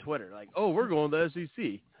about it on Twitter. Like, oh, we're going to the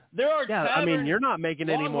SEC. There are you're not making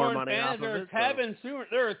any more money off of it.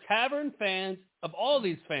 There are tavern fans of all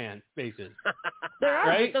these fan bases. There are,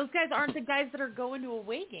 right? but those guys aren't the guys that are going to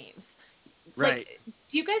away games. Right. Like,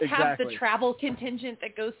 do you guys have the travel contingent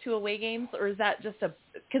that goes to away games, or is that just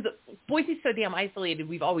because Boise's so damn isolated?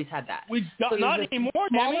 We've always had that. Not anymore,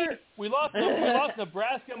 Tammy. We lost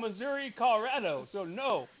Nebraska, Missouri, Colorado. So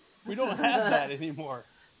no, we don't have that anymore.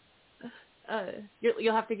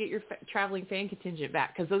 You'll have to get your traveling fan contingent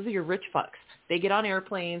back because those are your rich fucks. They get on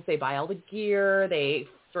airplanes, they buy all the gear, they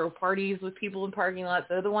throw parties with people in parking lots.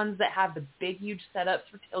 They're the ones that have the big, huge setups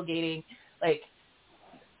for tailgating. Like,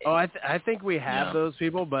 I think we have those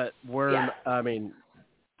people, but I'm not in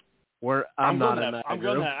that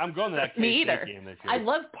group. I'm going to that Me either. Game this year. I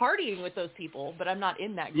love partying with those people, but I'm not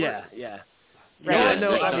in that group. Yeah. Right. I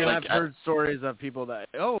know. I've heard stories of people that,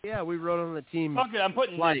 we rode on the team. Okay, I'm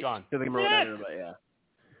putting Nick on. To the Road, but yeah.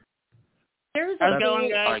 There's How's it going,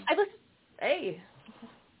 guys? Hey.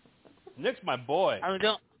 Nick's my boy. How's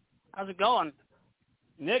it going?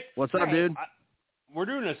 Nick. What's up, dude? We're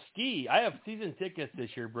doing a ski. I have season tickets this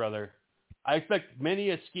year, brother. I expect many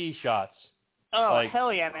a ski shots. Oh,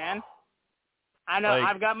 hell yeah, man. I know.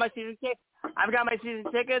 I've got my season tickets.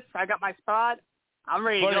 I got my spot. I'm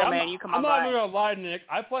ready to go, man. You come on by. I'm not even going to lie, Nick.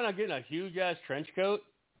 I plan on getting a huge-ass trench coat,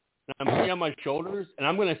 and I'm putting it on my shoulders, and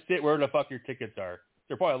I'm going to sit where the fuck your tickets are.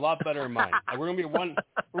 They're probably a lot better than mine. Like, we're going to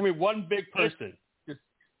be one big person.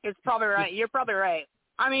 It's probably right. You're probably right.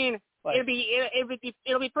 I mean, it'll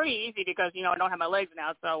be pretty easy because I don't have my legs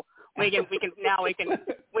now, so we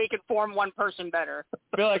can form one person better.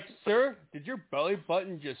 Be like, sir, did your belly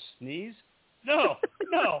button just sneeze? No,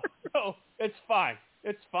 it's fine.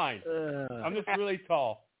 It's fine. I'm just really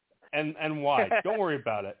tall and wide. Don't worry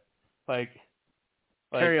about it. Like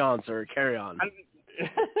carry on, sir. Carry on.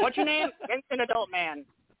 What's your name? Instant Adult Man.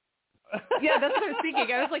 Yeah, that's what I was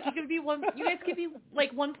thinking. I was like, you guys could be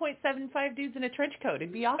like 1.75 dudes in a trench coat.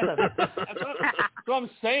 It'd be awesome. That's what I'm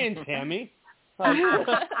saying, Tammy. That's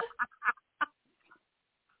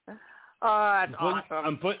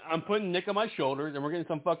awesome. I'm putting Nick on my shoulders, and we're getting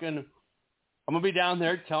some fucking. I'm gonna be down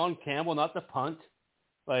there telling Campbell not to punt.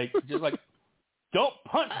 Like, just like, don't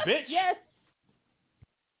punt, bitch. Yes.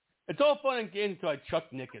 It's all fun and games until I chuck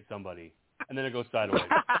Nick at somebody, and then it goes sideways.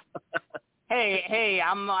 Hey,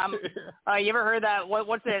 I'm. You ever heard that?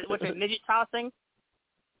 What's it? Midget tossing?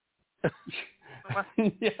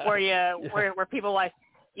 Yeah. Where people like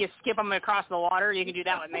you skip them across the water. You can do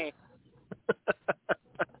that with me.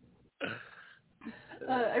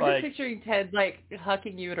 I'm just picturing Ted like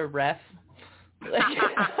hucking you at a ref.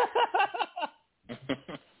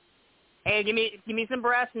 Hey, give me some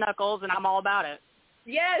brass knuckles, and I'm all about it.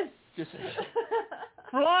 Yes. Just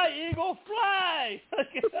fly, eagle, fly.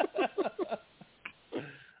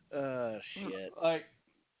 Shit. Like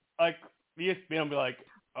ESPN will be like,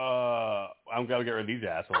 I'm gonna get rid of these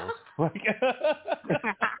assholes.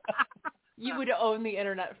 You would own the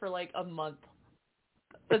internet for like a month.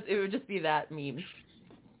 It would just be that meme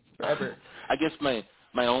forever. I guess my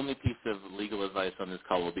only piece of legal advice on this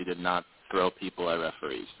call will be to not throw people at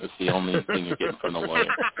referees. That's the only thing you're getting from the lawyer.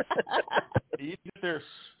 Even if they're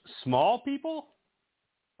small people?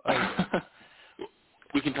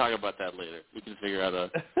 We can talk about that later. We can figure out a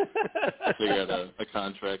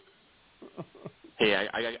contract. Hey,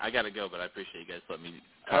 I got to go, but I appreciate you guys letting me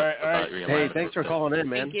talk about your Hey, thanks for calling in,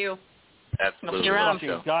 man. Thank you. Absolutely.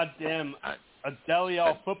 Fucking goddamn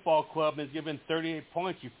Adelial Football Club is given 38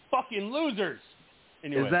 points. You fucking losers.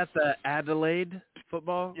 Anyway. Is that the Adelaide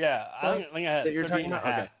football? Yeah, I think I had that you're 38 talking and a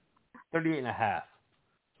about? half. Okay. 38 and a half.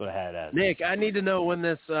 That's what I had as. Nick, I need to know when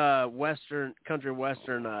this country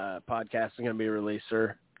western podcast is going to be released,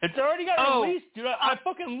 sir. It's already got released, dude. I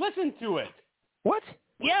fucking listened to it. What?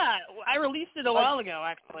 Yeah, I released it a while ago,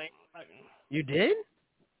 actually. You did?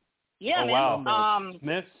 Yeah, man. Wow.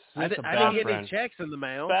 Smith's I didn't get any checks in the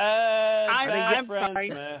mail. I'm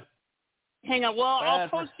sorry. Hang on. Well, I'll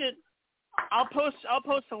post it. I'll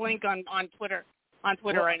post a link on Twitter. On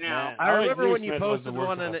Twitter right now. I remember when you posted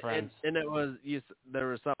one and it was there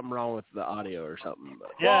was something wrong with the audio or something.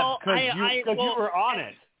 But. Yeah, because you were on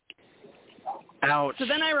it. Ouch. So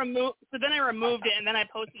then I removed it and then I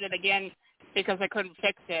posted it again because I couldn't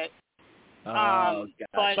fix it. Oh,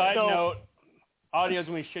 but Side note, audio's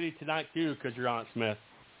going to be shitty tonight, too, because you're on it, Smith.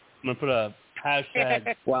 I'm going to put a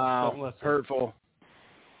hashtag. Wow, hurtful.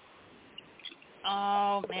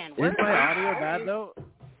 Oh, man. Is my audio bad, though?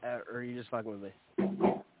 Or are you just fucking with me?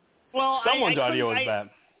 Well, someone's audio was bad.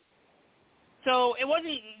 So it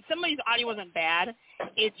wasn't. Somebody's audio wasn't bad.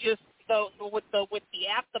 It's just with the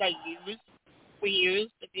app that we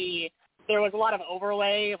used there was a lot of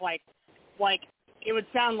overlay of like it would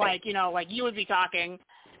sound like like you would be talking,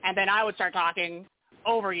 and then I would start talking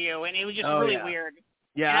over you, and it was just really weird.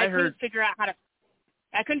 Yeah, and I heard. couldn't figure out how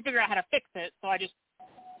to fix it, so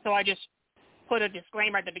I just put a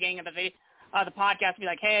disclaimer at the beginning of the podcast to be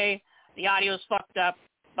like, hey, the audio's fucked up,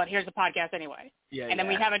 but here's the podcast anyway. Yeah, and then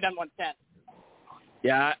we haven't done one since.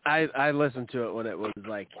 Yeah, I listened to it when it was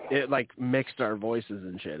it mixed our voices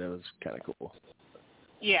and shit. It was kind of cool.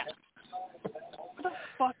 Yeah. What the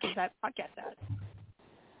fuck is that podcast at?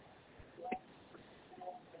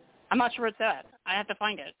 I'm not sure where it's at. I have to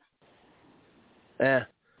find it. I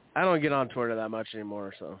don't get on Twitter that much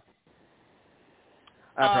anymore, so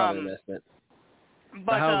I probably missed it.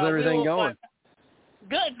 But how's everything going?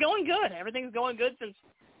 Good. It's going good. Everything's going good since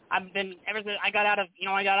I got out of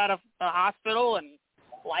the hospital, and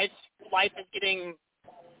life is getting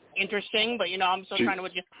interesting, but I'm still trying to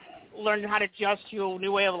just learn how to adjust to a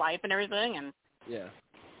new way of life and everything, and yeah.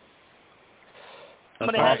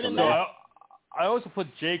 But awesome. So I also put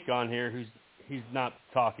Jake on here, he's not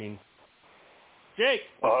talking. Jake.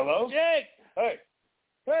 Hello. Jake.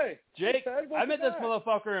 Hey. Jake. I met this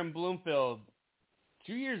motherfucker in Bloomfield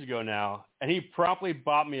 2 years ago now, and he promptly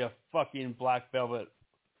bought me a fucking Black Velvet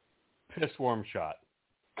piss worm shot.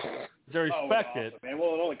 I respect it. Man.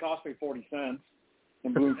 Well, it only cost me 40 cents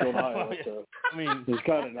in Bloomfield, Iowa. So I mean, it's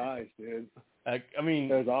kind of nice, dude. I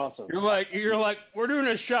mean, it was awesome. You're like, we're doing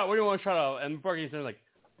a shot. What do you want to shot out? And Parky said like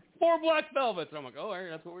 4 Black Velvets. And I'm like, oh, all right,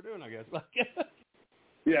 that's what we're doing, I guess.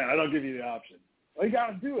 Yeah, I don't give you the option. Well, you got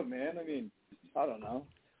to do it, man. I mean, I don't know.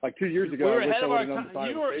 Like 2 years ago, we were ahead of our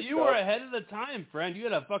time. You were ahead of the time, friend. You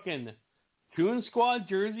had a fucking Toon Squad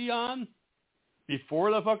jersey on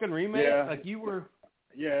before the fucking remake. Yeah. Like you were.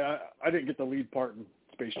 Yeah, I didn't get the lead part in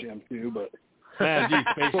Space Jam 2, but man, dude,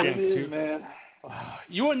 Space Jam 2, man.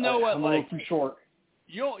 You wouldn't know what I'm like. a little too short.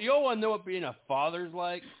 You don't want to know what being a father's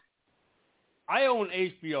like. I own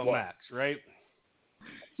HBO Max, right?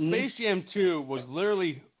 Mm-hmm. Space Jam 2 was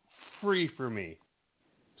literally free for me,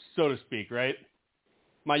 so to speak, right?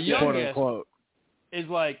 My youngest is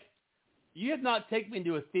like, you have not taken me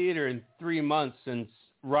to a theater in 3 months since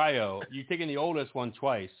Rio. You've taken the oldest one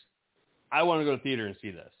twice. I want to go to theater and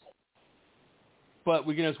see this. But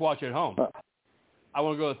we can just watch it at home. I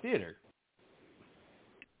want to go to theater.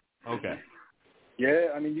 Okay.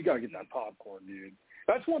 Yeah, I mean, you got to get that popcorn, dude.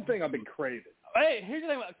 That's one thing I've been craving. Hey, here's the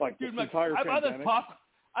thing. Like dude, this entire I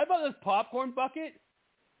bought this popcorn bucket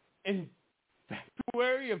in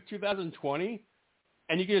February of 2020,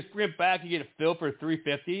 and you can just bring it back. You get it filled for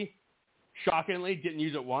 $3.50. Shockingly, didn't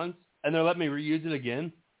use it once, and they're letting me reuse it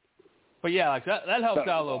again. But yeah, like that helps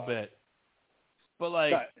out a little bit. But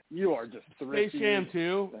like, you are just Space Jam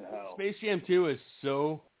 2. Space Jam 2 is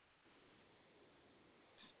so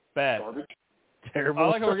bad. Garbage. Terrible. I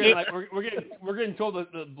like we're getting told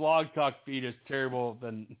that the blog talk feed is terrible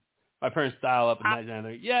than my parents dial up and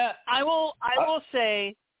that. Yeah, I will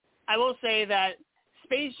say that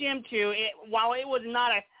Space Jam 2, while it was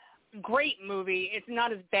not a great movie, it's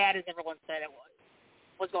not as bad as everyone said it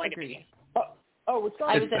was going to be. It's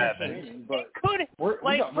not as bad, but none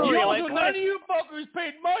of you fuckers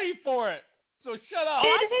paid money for it, so shut up. Yeah,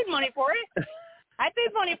 I paid money for it. I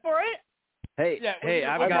paid money for it. Hey,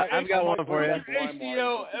 I've got one for you.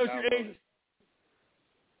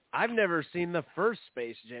 I've never seen the first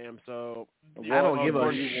Space Jam, so Yeah, I don't give a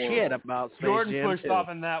Jordan- shit about Space Jordan Jam pushed 2. off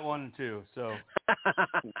in that one too. So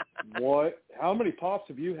What? How many pops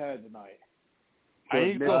have you had tonight? I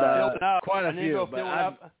need to go fill it up. Quite a I need to few, go but fill it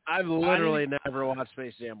up. I've literally never watched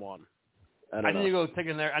Space Jam 1. I need to go take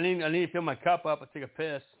in there. I need to fill my cup up and take a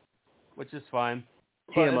piss, which is fine.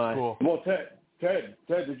 But TMI. it's cool. Well, Ted,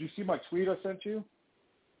 did you see my tweet I sent you?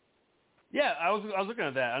 Yeah, I was looking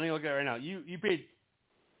at that. I need to look at it right now. You paid.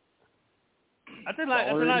 That's a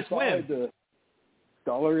nice win.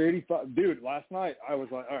 $1.85. Dude, last night I was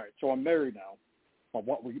like, all right, so I'm married now.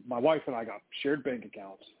 My wife and I got shared bank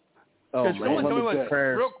accounts. Oh, man.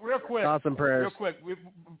 Real quick. Thoughts and prayers. Real quick.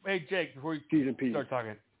 Hey, Jake, before you start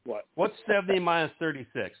talking. What? What's 70 minus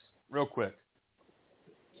 36? Real quick.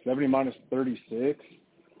 70 minus 36?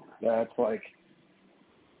 That's like,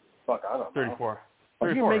 fuck, I don't know. 34.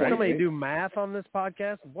 You can make somebody do math on this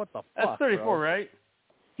podcast? What the fuck, That's 34, bro? right?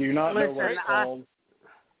 Do you not know what Listen, it's called?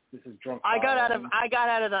 This is drunk. I got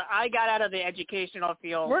out of the educational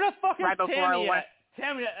field. Where the fuck is right before Tammy I went. at?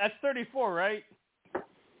 Tammy, that's 34, right?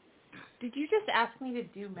 Did you just ask me to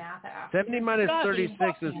do math after? 70 minus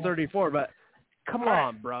 36 is 34, but come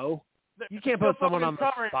on, bro. You can't put someone on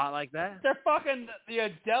the spot like that. They're fucking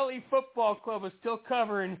the Delhi Football Club is still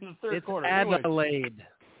covering in the third quarter. It's Adelaide.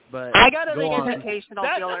 But I got out of go the on. educational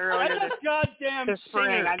field earlier That's a goddamn this spring.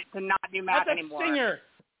 singer. I to not do math That's anymore. a singer.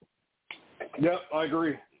 Yep, I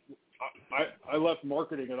agree. I left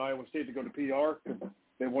marketing at Iowa State to go to PR because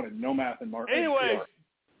they wanted no math in marketing. Anyways,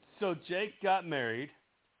 so Jake got married.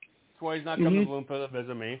 That's why he's not coming to Bloomfield to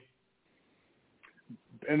visit me.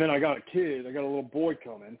 And then I got a kid. I got a little boy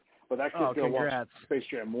coming, but that kid's going to watch Space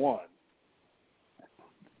Jam 1.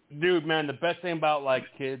 Dude, man, the best thing about, like,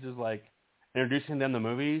 kids is, like, introducing them to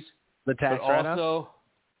movies. The tax write-off?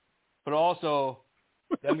 But also,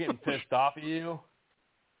 them getting pissed off at you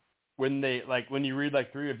when they, like, when you read,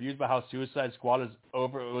 like, 3 reviews about how Suicide Squad is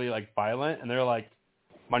overly, like, violent, and they're like,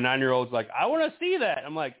 my 9-year-old's like, I want to see that.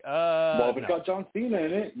 I'm like, Well, if it's no. got John Cena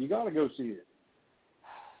in it, you got to go see it.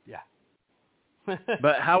 Yeah.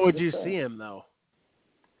 But how would you see him, though?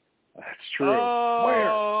 That's true.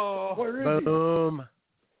 Oh. Where is Boom.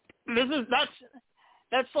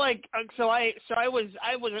 That's like so I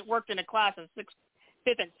worked in a class of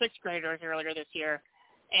 5th and 6th graders earlier this year,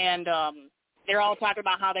 and they're all talking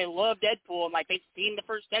about how they love Deadpool and like they've seen the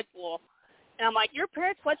first Deadpool, and I'm like, your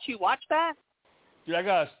parents let you watch that? Dude, I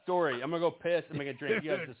got a story. I'm going to go piss and make a drink.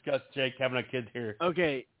 You guys discuss Jake having a kid here.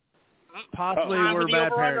 Okay. Possibly Time we're for the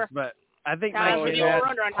bad over-under. parents, but I think Time my for kid the had...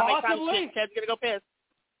 over-under on how many times Possibly? Ted's going to go piss.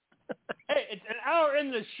 Hey, it's an hour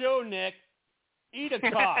in the show, Nick. Eat a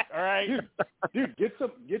cock, all right? Dude, get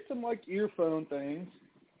some like earphone things.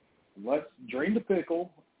 Let's drain the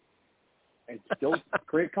pickle and still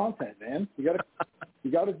create content, man. You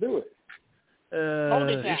gotta do it.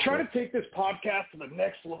 He's trying to take this podcast to the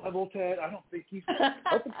next level, Ted. I don't think he's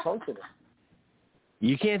open confident.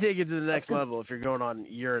 You can't take it to the next level if you're going on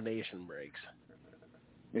urination breaks.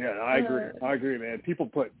 Yeah, I agree, man. People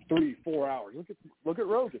put 3-4 hours. Look at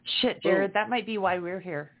Rogan. Shit, Jared, that might be why we're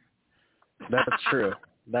here. That's true.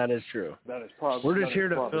 That is true. That is probably. We're just here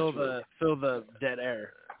to fill true. the dead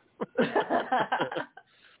air.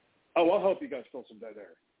 Oh, I'll help you guys fill some dead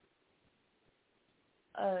air.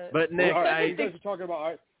 But Nick, all right, you guys are talking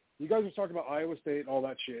about Iowa State and all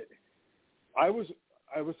that shit. I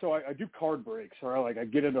do card breaks, or I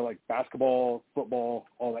get into like basketball, football,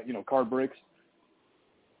 all that, card breaks.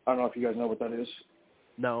 I don't know if you guys know what that is.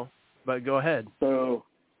 No, but go ahead. So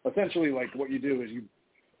essentially, like what you do is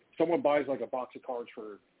someone buys like a box of cards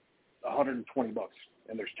for $120,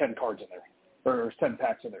 and there's 10 cards in there, or there's 10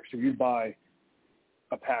 packs in there. So you buy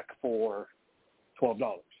a pack for $12.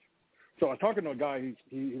 So I was talking to a guy.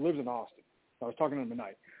 He lives in Austin. I was talking to him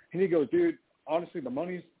tonight, and he goes, "Dude, honestly, the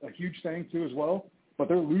money's a huge thing too as well. But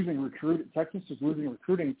they're losing Texas is losing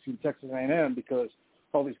recruiting to Texas A&M because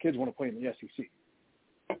all these kids want to play in the SEC."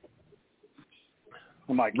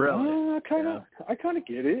 I'm like, really? I kind of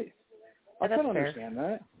get it. I kind of understand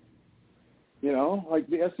that. Like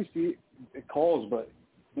the SEC, it calls, but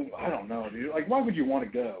I don't know, dude. Like, why would you want to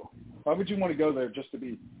go? Why would you want to go there just to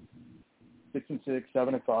be 6-6,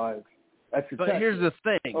 7-5? But here's the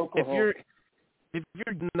thing: Oklahoma. if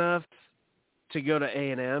you're good enough to go to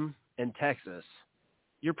A&M in Texas,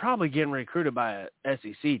 you're probably getting recruited by a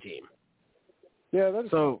SEC team. Yeah, that's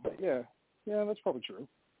probably true.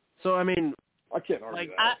 So I mean, I can't argue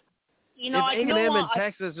Like, that. if A&M and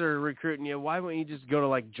Texas are recruiting you, why wouldn't you just go to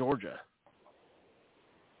like Georgia?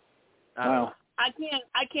 I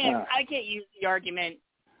can't use the argument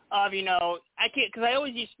of, I can't, because I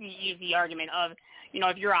always used to use the argument of,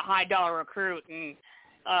 if you're a high dollar recruit and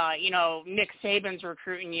Nick Saban's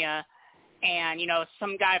recruiting you, and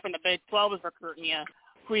some guy from the Big 12 is recruiting you,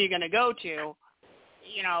 who are you going to go to?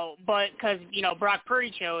 But because Brock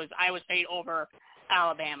Purdy chose Iowa State over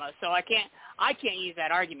Alabama, so I can't use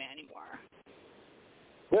that argument anymore.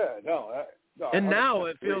 Yeah, no. And now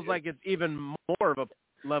it feels like it's even more of a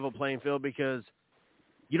level playing field because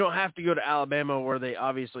you don't have to go to Alabama where they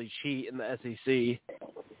obviously cheat in the SEC.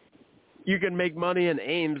 You can make money in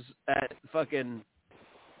Ames at fucking,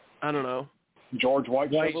 I don't know, George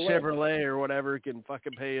White Chevrolet or whatever can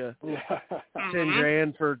fucking pay you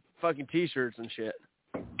 $10,000 for fucking T-shirts and shit.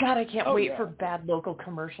 God, I can't wait for bad local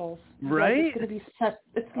commercials. Right? Like, it's gonna be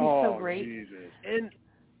so great. Jesus.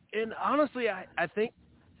 And honestly, I think.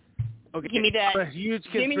 Okay, give me that. A huge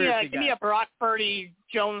give me conspiracy a Brock Purdy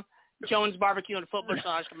Jones Barbecue and Foot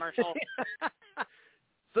Massage commercial.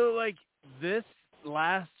 So like this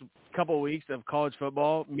last couple of weeks of college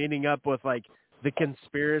football, meeting up with like the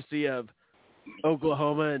conspiracy of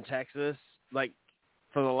Oklahoma and Texas, like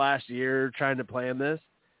for the last year trying to plan this,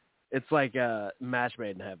 it's like a match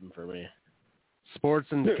made in heaven for me.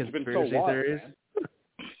 Sports and conspiracy theories. Man.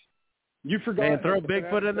 You forgot. Man, throw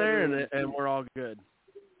Bigfoot in there and we're all good.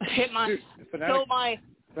 Hit my Go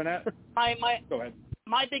ahead.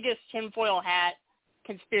 My biggest tinfoil hat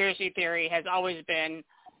conspiracy theory has always been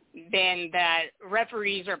that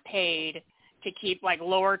referees are paid to keep like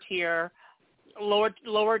lower tier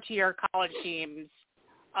college teams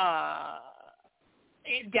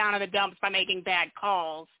down in the dumps by making bad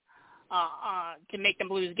calls to make them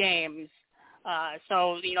lose games.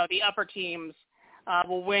 So the upper teams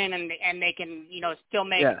will win and they can still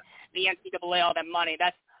make the NCAA all that money.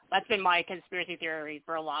 That's been my conspiracy theory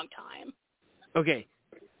for a long time. Okay.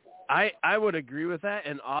 I would agree with that.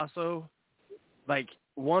 And also, like,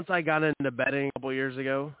 once I got into betting a couple years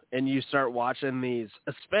ago and you start watching these,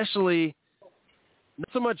 especially not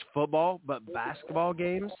so much football, but basketball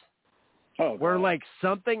games where, like,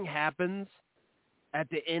 something happens at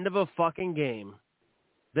the end of a fucking game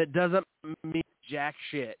that doesn't mean jack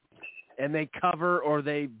shit and they cover or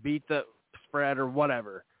they beat the spread or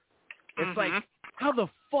whatever. It's like, how the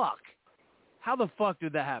fuck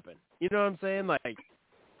did that happen? You know what I'm saying? Like,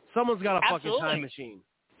 someone's got a fucking time machine.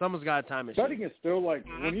 Someone's got a time machine. Betting is still like,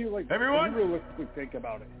 when you Everyone? when you realistically think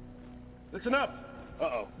about it. Listen up.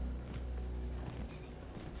 Uh-oh.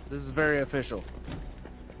 This is very official.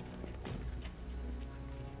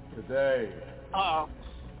 Today. Uh-oh.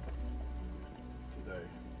 Today.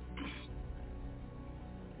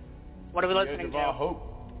 What are we At listening the end of our to? hope.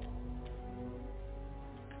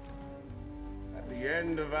 At the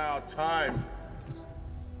end of our time.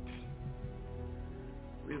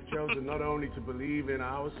 We have chosen not only to believe in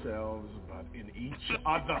ourselves, but in each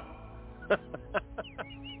other.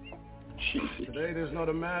 Today there's not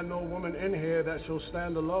a man nor woman in here that shall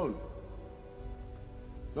stand alone.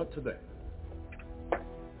 Not today.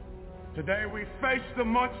 Today we face the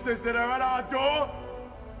monsters that are at our door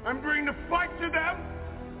and bring the fight to them.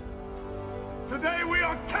 Today we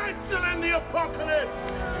are canceling the apocalypse.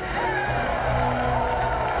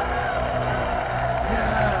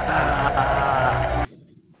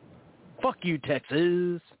 Fuck you,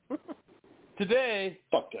 Texas. Today,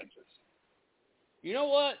 fuck Texas. You know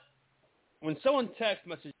what? When someone text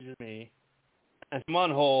messages me and I'm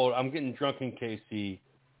on hold, I'm getting drunk in KC,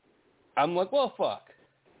 I'm like, well, fuck.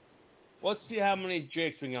 Let's see how many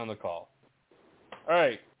Jakes we get on the call. All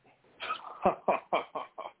right.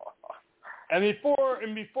 And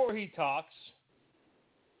before he talks,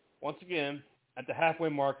 once again, at the halfway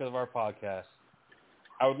mark of our podcast,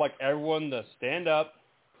 I would like everyone to stand up,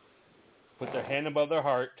 put their hand above their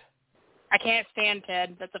heart. I can't stand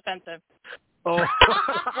Ted. That's offensive. Oh.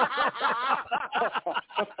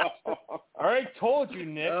 I already told you,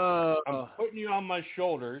 Nick. I'm putting you on my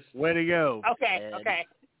shoulders. Way to go. Okay, Ted. okay.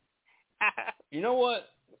 You know what?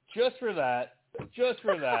 Just for that. Think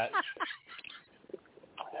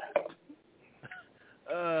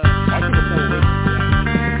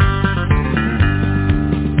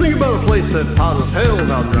about a place that's hot as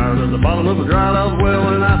hell out there at the bottom of a dried out well,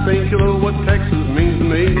 and I think you know what Texas means to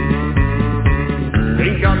me.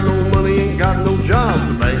 Ain't got no money, ain't got no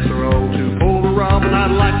job, the banks are all too full to rob, and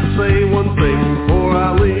I'd like to say one thing before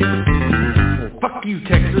I leave. Fuck you,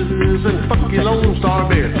 Texas, and fuck you, Lone Star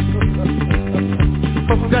Beer.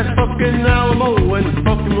 Fuck that fucking Alamo and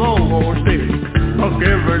fucking Longhorn State. Fuck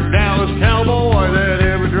every Dallas cowboy that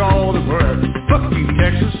ever drawed a breath. Fuck you,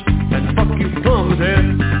 Texas, and fuck you,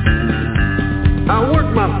 Plumhead. I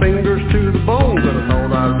worked my fingers to the bone, but I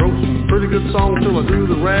thought I wrote some pretty good songs till I drew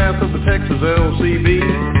the wrath of the Texas LCB.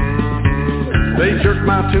 They jerked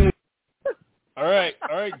my tune. All right,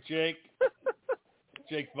 Jake.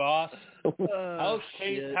 Jake Voss. How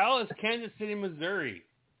is Kansas City, Missouri?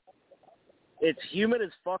 It's humid as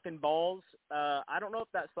fucking balls. I don't know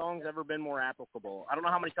if that song's ever been more applicable. I don't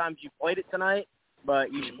know how many times you played it tonight,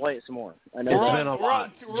 but you should play it some more. I know it's been a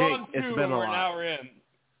lot. We're on Jake, it's been a lot. An hour in,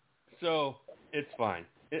 so it's fine.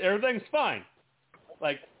 Everything's fine.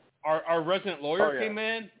 Like, our resident lawyer came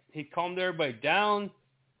in. He calmed everybody down.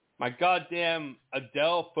 My goddamn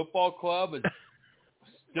Adele football club is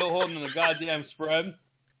still holding the goddamn spread.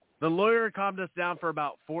 The lawyer calmed us down for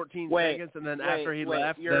about 14 seconds, and then after he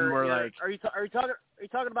left, then we're like, Are you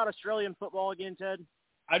talking about Australian football again, Ted?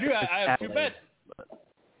 I do. I have 2 bets.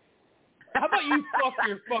 How about you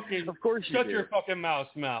shut your fucking mouth,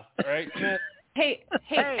 right, Smith? Hey,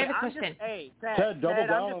 I have a question. Ted, double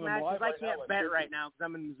down I'm just mad because I can't bet right now because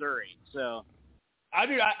I'm in Missouri. So I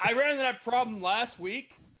ran into that problem last week,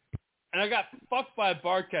 and I got fucked by a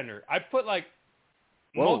bartender. I put like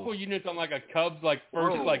multiple units on like a Cubs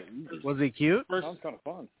Was he cute? Sounds kind of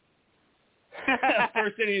fun.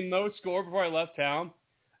 First inning, no score before I left town.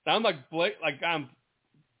 And I'm I'm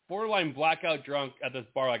borderline blackout drunk at this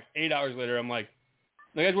bar. Like 8 hours later, I'm like,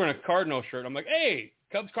 the guy's wearing a Cardinal shirt. I'm like, hey,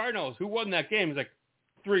 Cubs Cardinals, who won that game? He's like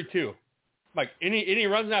 3-2. I'm like, any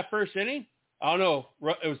runs in that first inning? I don't know.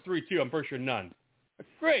 It was 3-2. I'm pretty sure none. Like,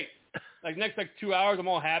 great. Like next 2 hours, I'm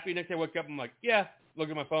all happy. Next day I wake up, I'm like, yeah. Look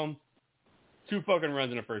at my phone. 2 fucking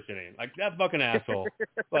runs in the first inning. Like that fucking asshole.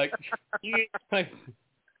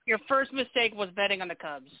 Your first mistake was betting on the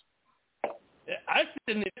Cubs. I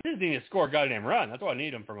didn't need to score a goddamn run. That's all I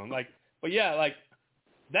need him from him. But yeah,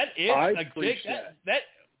 that itch,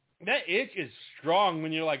 that itch is strong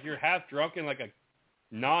when you're half drunk in like a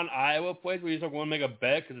non-Iowa place where you just want to make a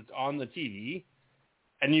bet because it's on the TV,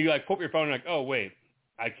 and you pull up your phone and oh wait,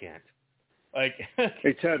 I can't.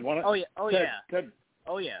 Hey Ted, why don't? Ted,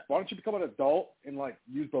 why don't you become an adult and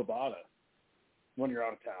use Bovada when you're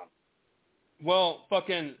out of town? Well,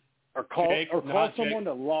 fucking. Or call someone Jake.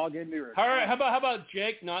 to log into your account. All right, how about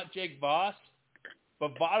Jake, not Jake Voss?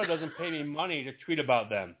 But Bovada doesn't pay me money to tweet about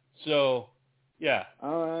them. So, yeah.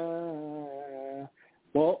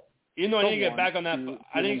 Well, even though I need to get back on that,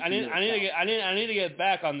 I need to get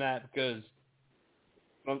back on that because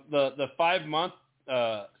the 5-month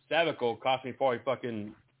sabbatical cost me probably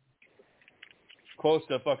fucking close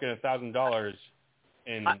to fucking $1,000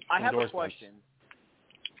 in I have a question.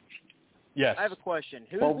 Yes. I have a question.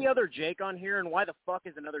 Who's the other Jake on here, and why the fuck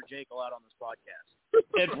is another Jake allowed on this podcast?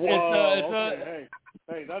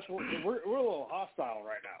 Hey, that's we're a little hostile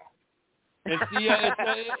right now. It's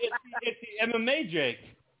the MMA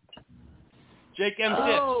Jake. Jake M.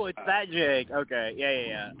 Oh, it's that Jake. Okay,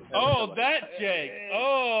 yeah. Oh, that Jake.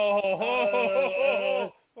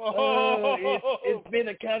 It's been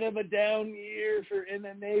a kind of a down year for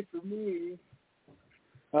MMA for me.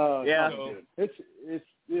 Yeah.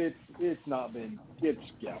 It's not been.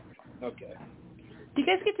 Okay. Do you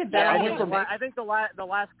guys get to bet? I think the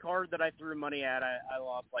last card that I threw money at, I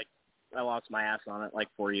lost my ass on it,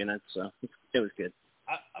 4 units. So it was good.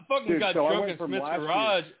 I fucking got drunk in Smith's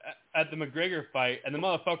garage at the McGregor fight, and the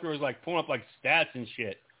motherfucker was pulling up stats and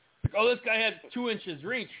shit. This guy had 2 inches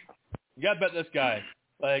reach. You gotta bet this guy.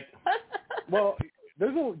 Well,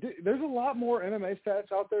 there's a lot more MMA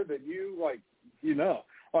stats out there that you know.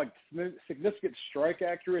 Significant strike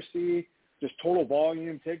accuracy, just total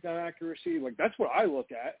volume, takedown accuracy. That's what I look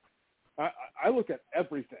at. I look at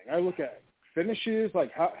everything. I look at finishes,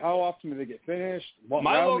 how often do they get finished?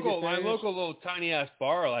 My local little tiny ass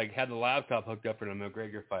bar had the laptop hooked up for the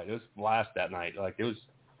McGregor fight. It was blast that night. It was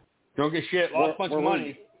drunk as shit, lost a bunch of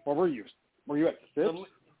money. Where were you? Were you at the Sips?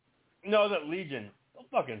 No, the Legion. Don't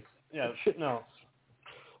fucking no. Sips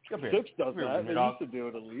does that. They used to do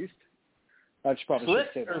it at least. I should probably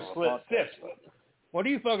Slips say that or slips? Sips. What are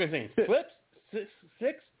you focusing? Slips? Six?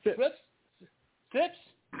 Slips? Sips?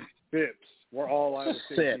 Sips. We're all Iowa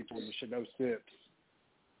State people. You should know Sips.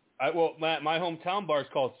 My hometown bar is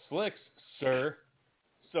called Slicks, sir.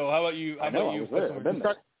 So how about you? I was there. I've been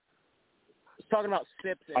there. Talking about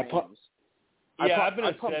Sips and names. I've been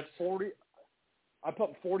at Sips. I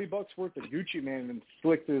put $40 worth of Gucci Man and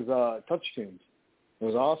slicked his touch tunes. It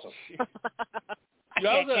was awesome.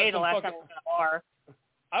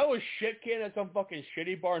 I was shit canned at some fucking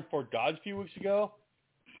shitty bar in Fort Dodge a few weeks ago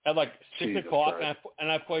at 6 o'clock,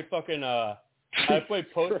 and I played fucking I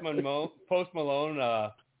played Post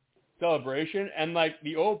Malone Celebration, and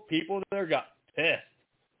the old people there got pissed.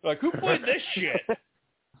 They're who played this shit?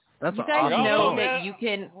 That's you guys know that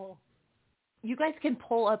you guys can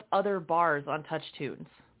pull up other bars on Touch Tunes.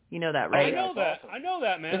 You know that, right? I know that. Awesome. I know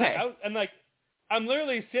that, man. Okay. I'm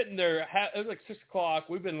literally sitting there. It was 6 o'clock.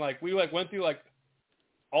 We've been we went through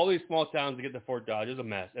all these small towns to get to Fort Dodge. It was a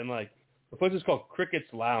mess. And, like, the place is called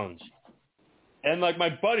Cricket's Lounge. And, like, my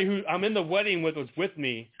buddy who I'm in the wedding with was with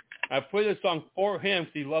me. I played this song for him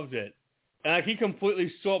because he loves it. And, like, he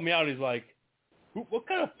completely sold me out. He's like, what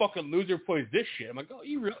kind of fucking loser plays this shit? I'm like, oh,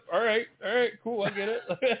 you real? All right, cool, I get it.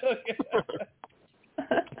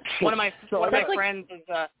 One of my friends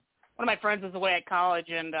is away at college,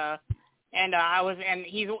 and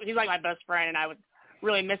he's like my best friend, and I was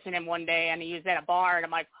really missing him one day, and he was at a bar, and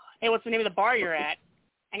I'm like, hey, what's the name of the bar you're at?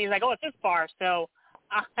 And he's like, oh, it's this bar. So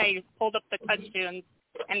I pulled up the touch tunes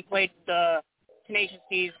and played the Tenacious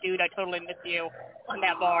D's "Dude, I Totally Miss You" on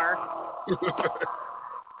that bar.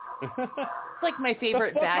 It's like my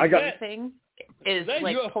favorite bad guy thing is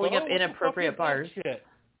like pulling up inappropriate bars. That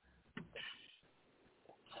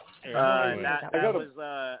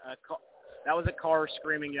was a car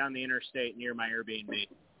screaming down the interstate near my Airbnb.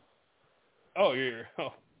 Oh,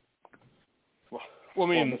 well, I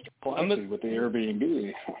mean, I'm with the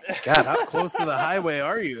Airbnb. God, how close to the highway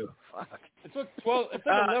are you? Fuck. It's like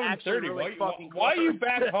 11:30. Really why are you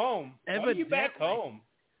back home? Why are you back home?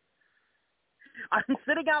 I'm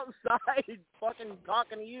sitting outside fucking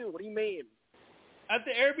talking to you. What do you mean? At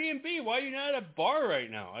the Airbnb. Why are you not at a bar right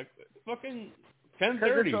now? Like, fucking 10:30.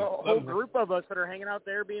 There's a whole group of us that are hanging out at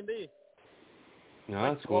the Airbnb. No,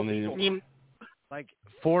 that's cool. Like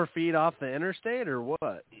 4 feet off the interstate or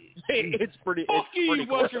what? It's pretty. Fuck you, pretty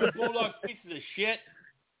Western Bulldog pieces of shit.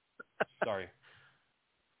 Sorry.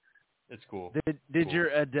 It's cool. Did your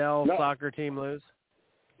Adele soccer team lose?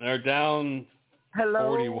 They're down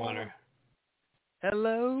 41.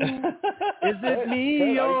 Hello? Is it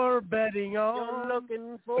me you're betting on? You're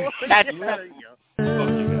looking for. That's I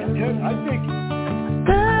think.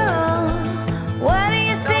 Girl, where do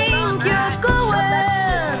you think you're going?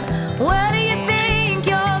 Where do you think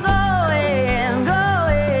you're going,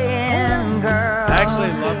 girl? I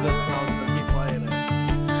actually love this song, so keep playing it.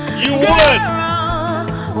 You would!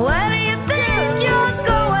 Where do you think you're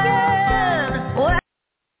going?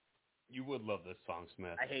 You would love this song,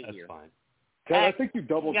 Smith. I hate That's you. fine. God, I think you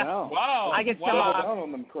doubled down. Wow. I get some down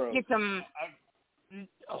on them crows. get some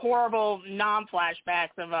horrible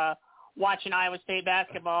non-flashbacks of watching Iowa State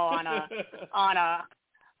basketball on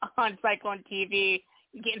Cyclone TV.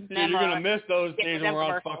 Getting Dude, them, you're gonna miss those days when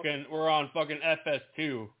commercials. we're on fucking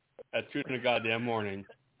FS2 at 2 in the goddamn morning.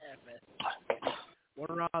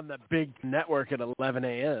 We're on the big network at 11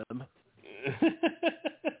 a.m.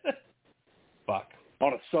 Fuck.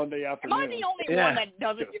 On a Sunday afternoon. Am I the only one that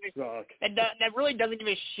doesn't give a that really doesn't give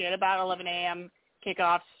a shit about 11 a.m.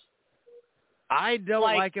 kickoffs? I don't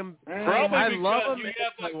like them. Probably I because love them. you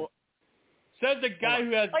have, says the guy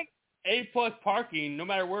who has A+ parking no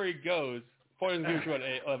matter where he goes. Poison gives you at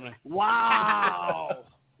 11 a.m. Wow.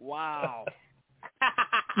 Wow.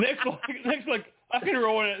 Next, I can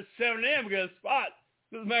roll in at 7 a.m. because spot.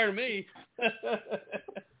 Doesn't matter to me.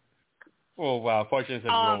 Oh, wow. Fortunately, it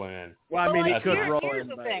says rolling in. Well, I mean, he could roll here's in,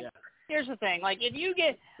 the but thing. yeah. Here's the thing. Like, if you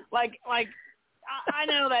get, I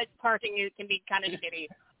know that parking can be kind of shitty.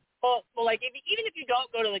 But like, even if you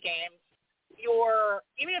don't go to the game,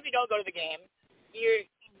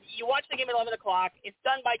 you watch the game at 11 o'clock. It's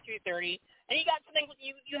done by 2:30, and you got something.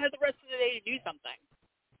 You have the rest of the day to do something.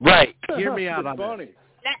 Right. Hear me out on this.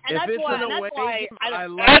 And that's why I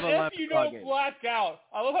love As 11 if you o'clock don't games. black out.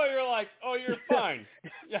 I love how you're like, oh, you're fine.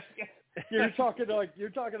 You're talking to a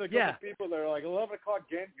couple people that are like 11 o'clock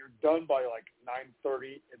game. You're done by like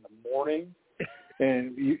 9:30 in the morning,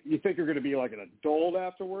 and you think you're going to be like an adult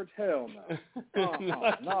afterwards? Hell no.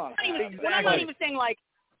 No. I'm not even saying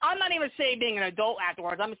I'm not even saying being an adult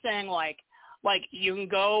afterwards. I'm saying like you can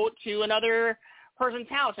go to another person's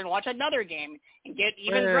house and watch another game and get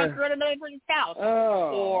even drunker at another person's house,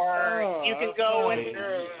 or you can go and.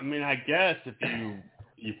 I mean, I guess if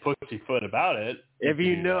you pussyfoot about it. If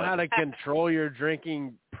you know how to control your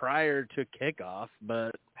drinking prior to kickoff,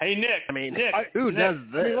 but hey, Nick. I mean, Nick, who does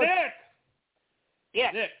this? Nick.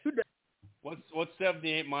 Yeah. Nick. What's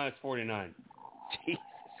 78 minus 49?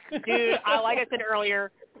 Dude, like I said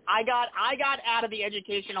earlier, I got out of the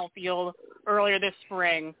educational field earlier this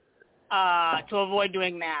spring to avoid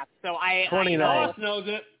doing math. So 29. Boss knows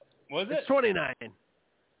it. Was it? It's 29.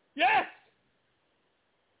 Yes.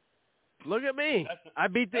 Look at me. I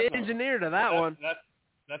beat the engineer to that one.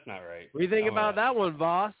 That's not right. What do you think about that one,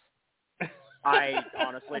 boss? I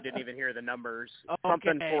honestly didn't even hear the numbers.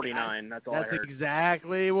 Something 49. That's all I heard. That's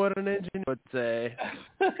exactly what an engineer would say.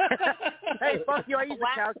 Hey, fuck you. I use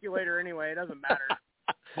a calculator anyway. It doesn't matter.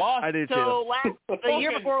 Voss. I do too. So the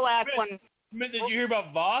year before last one. Did you hear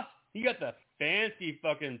about Voss? He got the fancy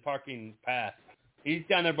fucking parking pass. He's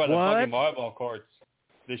down there by the fucking volleyball courts.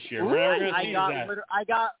 this year. We're never going to see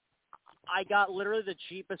that. I got literally the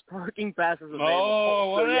cheapest parking passes available.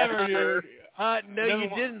 Oh, whatever, dude. No, you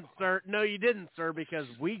didn't, sir. No, you didn't, sir, because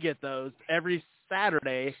we get those every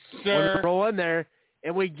Saturday. Sir. We roll in there,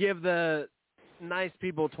 and we give the nice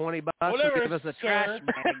people $20 Whatever, to give us a trash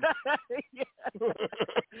bag.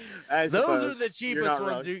 Those are the cheapest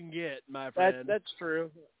ones you can get, my friend. That's true.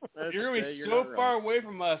 You're going to be so far away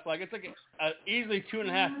from us. Like, it's like a easily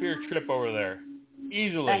 2.5 beer trip over there.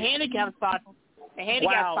 Easily. The handicap spot.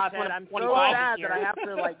 Wow, Ted, I'm so sad that I have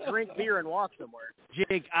to like drink beer and walk somewhere.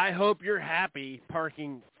 Jake, I hope you're happy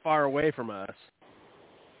parking far away from us.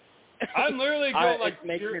 I'm literally going like it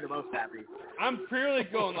makes me the most happy. I'm purely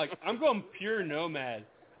going like I'm going pure nomad.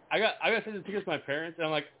 I got sent the tickets to my parents, and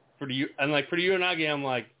I'm like for you and Aggie, I'm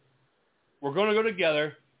like we're going to go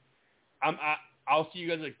together. I'll see you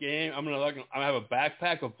guys at the game. I'm gonna have a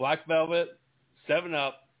backpack of Black Velvet,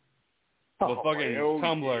 7-Up, with fucking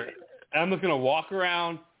tumbler. And I'm just gonna walk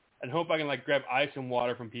around and hope I can like grab ice and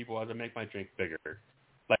water from people as I make my drink bigger.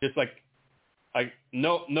 Like just like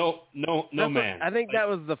no man. I think that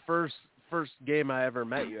was the first game I ever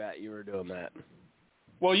met you at. You were doing that.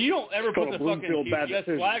 Well, you don't ever put the fucking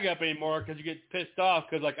TBS flag up anymore because you get pissed off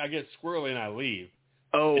because like I get squirrely and I leave.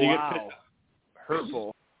 Oh and wow,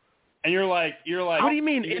 hurtful. And you're like. What do you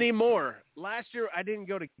mean anymore? Last year I didn't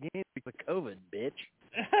go to games because of COVID, bitch.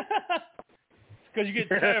 Because you get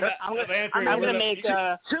tired of answering. I'm going to make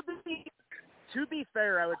To be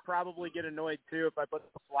fair, I would probably get annoyed too if I put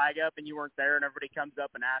the flag up and you weren't there, and everybody comes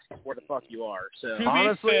up and asks where the fuck you are. So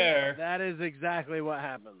honestly, fair, that is exactly what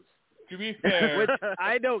happens. To be fair, which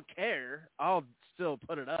I don't care. I'll still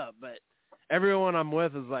put it up, but everyone I'm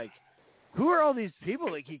with is like, "Who are all these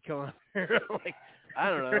people that keep coming here?" Like, I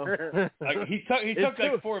don't know. Like, he took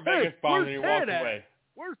like 4 Vegas bombs and he walked away.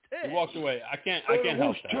 Where's Ted? He walked away. I can't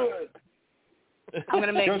help that. I'm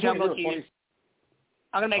gonna make jungle juice.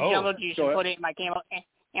 I'm gonna make jungle juice and put it in my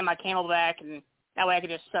Camelback, and that way I can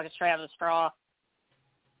just suck it straight out of the straw.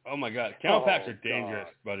 Oh my God, Camelbacks are dangerous,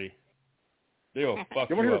 buddy. They will fuck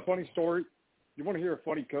you want to hear up. a funny story? You want to hear a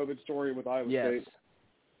funny COVID story with Iowa State?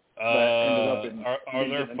 Are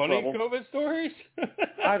there funny COVID stories?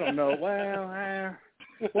 I don't know.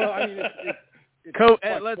 Well, I mean,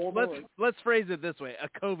 let's phrase it this way: a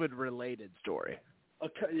COVID-related story.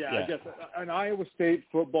 Yeah, I guess an Iowa State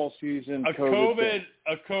football season. A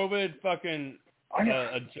COVID fucking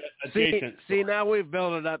adjacent. See, now we've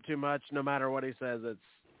built it up too much. No matter what he says,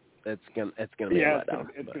 it's gonna be a letdown.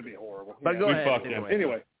 It's gonna be horrible. But go ahead.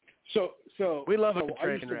 Anyway, so we love a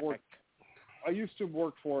train wreck. I used to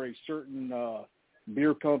work for a certain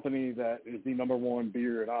beer company that is the #1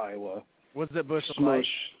 beer in Iowa. Was it Busch Light?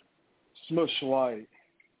 Smush Light.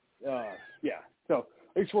 Yeah. So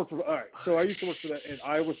I used to work for that, and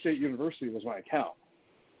Iowa State University was my account.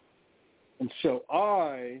 And so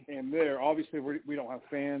I am there. Obviously, we don't have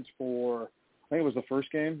fans for, I think it was the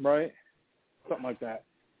first game, right? Something like that.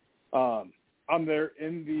 I'm there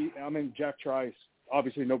I'm in Jack Trice.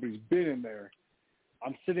 Obviously, nobody's been in there.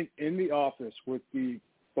 I'm sitting in the office with the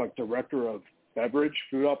director of beverage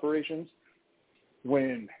food operations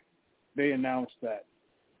when they announced that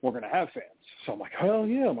we're going to have fans. So I'm like, hell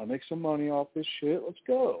yeah, I'm going to make some money off this shit. Let's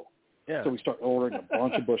go. Yeah. So we start ordering a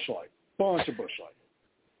bunch of Busch Light.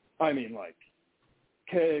 I mean, like,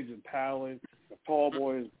 kegs and pallets, tall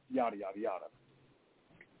boys, yada, yada, yada.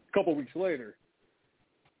 A couple weeks later,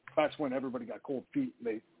 that's when everybody got cold feet.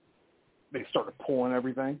 And they started pulling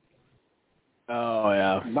everything. Oh,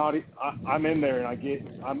 yeah. I'm in there, and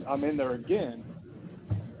I'm in there again.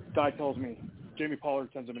 Guy tells me, Jamie Pollard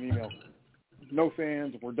sends him an email. No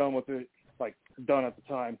fans. We're done with it. Like, done at the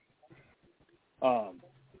time.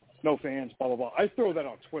 No fans, blah, blah, blah. I throw that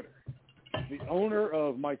on Twitter. The owner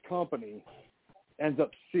of my company ends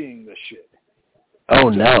up seeing this shit. Oh,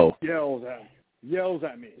 no. Yells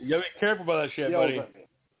at me. You gotta be careful about that shit, buddy.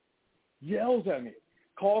 Yells at me.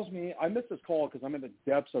 Calls me. I missed this call because I'm in the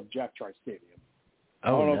depths of Jack Trice Stadium.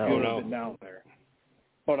 Oh, I don't know if you've been down there.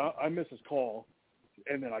 But I missed his call,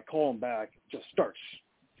 and then I call him back, just starts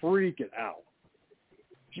freaking out.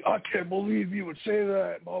 I can't believe you would say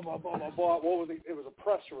that, blah, blah, blah, blah, blah. What was it? It was a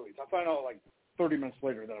press release. I found out like 30 minutes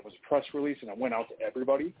later that it was a press release, and I went out to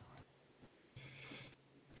everybody.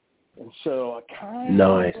 And so I kind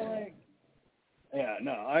of like,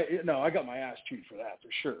 I got my ass chewed for that for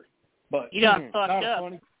sure. But you got fucked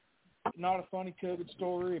up. Not a funny COVID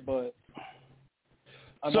story, but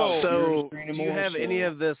so do you have any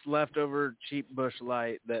of this leftover cheap Busch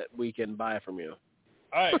Light that we can buy from you?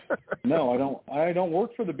 All right. No, I don't. I don't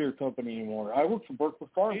work for the beer company anymore. I work for Berkwood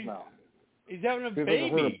Farms now. He's having a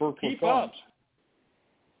baby. Keep up.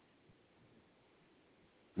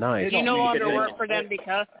 Nice. Do you no longer work for them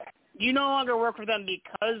because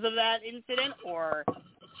of that incident, or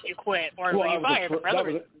you quit, or were you fired for other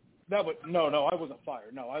reasons? No, I wasn't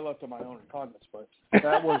fired. No, I left on my own recognizance, but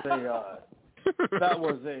that was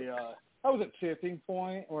a tipping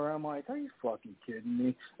point where I'm like, are you fucking kidding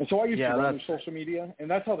me? And so I used to run their social media, and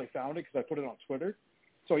that's how they found it, because I put it on Twitter.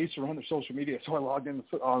 So I used to run their social media, so I logged in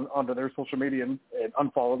onto their social media and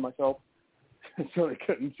unfollowed myself so they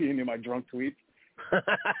couldn't see any of my drunk tweets.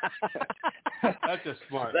 That's a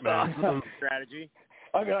smart man. Strategy.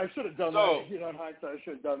 I mean, I should have done that. In hindsight, I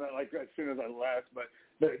should have done that like as soon as I left. But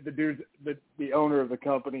the dude, the owner of the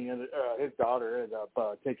company and his daughter ended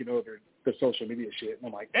up taking over the social media shit. And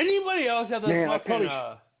I'm like, anybody else have this fucking?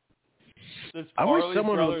 This I wish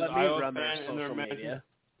someone would Brothers let me Iowa run their fan in social media.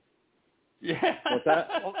 Yeah. What's that?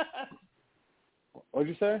 What'd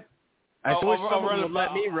you say? I wish someone would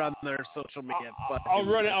let me run their social media. I'll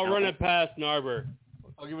run it past Narber.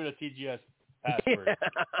 I'll give it a TGS password.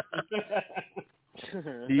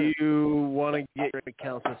 Do you want to get your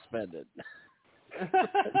account suspended?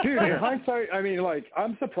 Dude, in hindsight, I mean, like,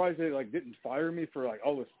 I'm surprised they didn't fire me for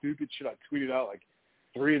all the stupid shit I tweeted out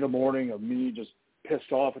 3 a.m. of me just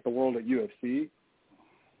pissed off at the world at UFC.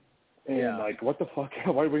 And what the fuck?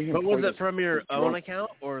 Why were you? But was it from your own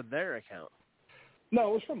account or their account? No,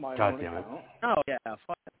 it was from my own account. Oh yeah,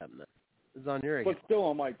 fuck them then. It's on your account. But still,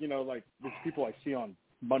 I'm like, these people I see on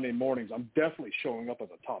Monday mornings, I'm definitely showing up as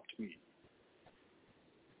a top tweet.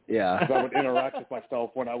 Yeah. I would interact with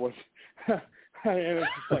myself when I was, and it's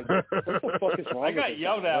just like, what the fuck is wrong? I got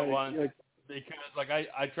yelled at once because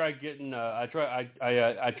I tried getting I tried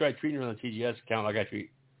tweeting on the TGS account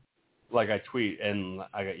like I tweet and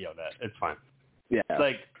I got yelled at. It's fine. Yeah.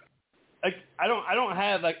 Like I don't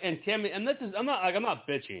have and Tammy, and this is I'm not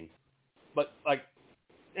bitching, but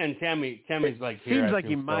and Tammy's here. Seems like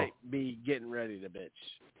you might be getting ready to bitch.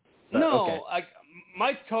 But, no, okay.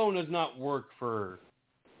 My tone does not work for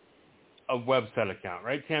a website account,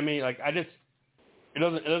 right, Tammy? It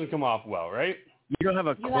doesn't come off well, right? You don't have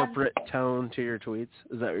a corporate tone to your tweets.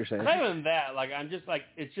 Is that what you're saying? Not even that. I'm just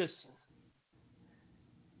it's just.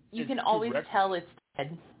 You can always tell it's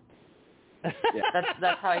Ted. Yeah.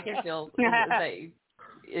 That's how I can feel.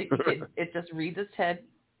 It just reads as Ted.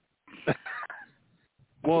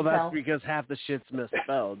 Well, that's because half the shit's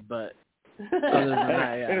misspelled, but other than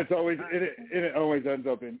that, yeah. And it always ends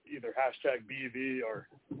up in either #BV or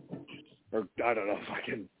I don't know if I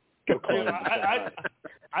can go close.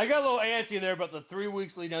 I got a little antsy there, but the 3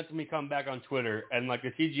 weeks leading up to me coming back on Twitter and the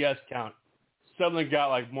TGS count suddenly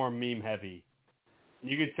got more meme heavy.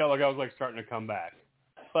 You could tell I was starting to come back.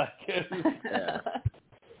 Yeah.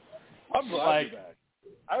 I'm glad you're back.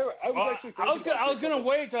 I was gonna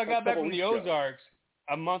wait till I got back from the Ozarks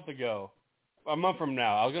a month from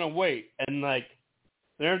now. I was gonna wait and then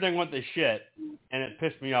everything went to shit and it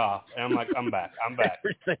pissed me off and I'm like, I'm back.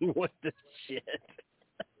 Everything went to shit.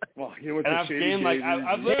 Well, you know what? And I've gained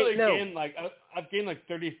I've gained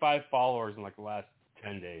 35 followers in the last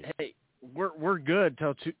 10 days. Hey, we're good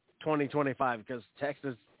till 2025 because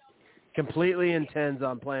Texas completely intends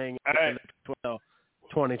on playing in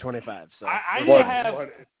 2025 So I need to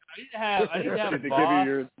have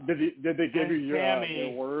Did they give you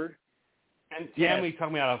your word? And Tammy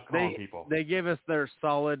told me how to call people. They gave us their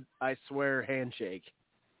solid, I swear, handshake.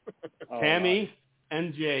 Tammy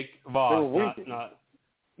and Jake Voss,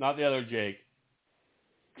 not the other Jake.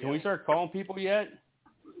 Can we start calling people yet?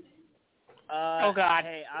 Oh God!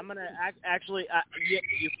 Hey, I'm gonna actually.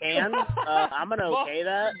 You can. I'm gonna okay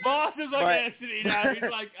that. Boss is Anthony now. He's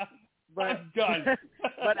I'm done.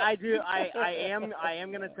 But I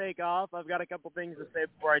am gonna take off. I've got a couple things to say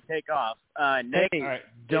before I take off. Nick, hey,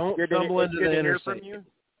 don't stumble into the interstate.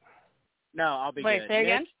 No, I'll be good. Wait, say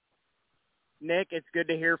again. Nick, it's good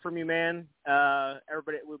to hear from you, man.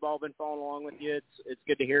 Everybody, we've all been following along with you. It's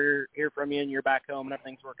good to hear from you, and you're back home and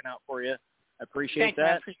everything's working out for you. I appreciate that.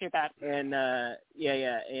 Man, appreciate that. And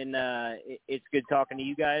it's good talking to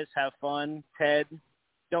you guys. Have fun, Ted.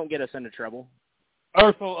 Don't get us into trouble.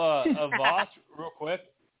 Also, Voss, real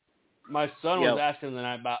quick. My son was asking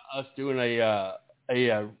tonight about us doing a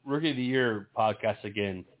Rookie of the Year podcast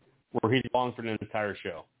again, where he's along for the entire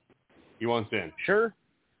show. He wants in. Sure.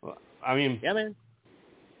 I mean, yeah, man.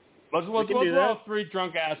 Let's roll 3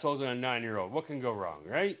 drunk assholes and a 9-year-old. What can go wrong,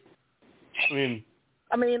 right? I mean,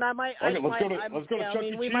 I might. Let's go to Chuck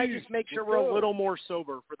E. We Cheese. might just make sure we're a little more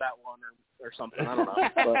sober for that one, or something. I don't know.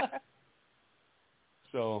 But.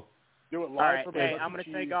 So. Do it live. All right, for hey, I'm gonna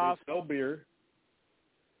take off. Sell beer.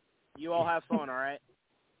 You all have fun, all right?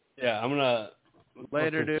 Yeah, I'm gonna.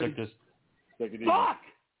 Later, dude. Take it easy. Fuck!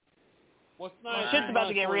 What's nice? Shit's about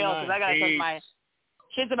to get real because I gotta take my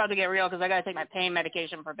Shit's about to get real because I got to take my pain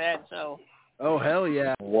medication for bed. So. Oh hell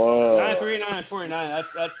yeah! Whoa. 93949.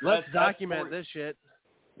 Let's document 40, this shit.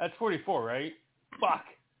 That's 44, right? Fuck.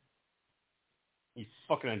 You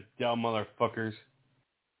fucking dumb motherfuckers.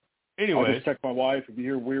 I Anyways. just text my wife. If you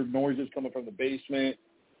hear weird noises coming from the basement,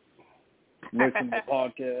 listen to the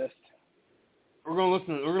podcast. We're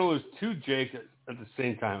gonna lose two Jakes at the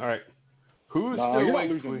same time. All right. Who's No, still you're not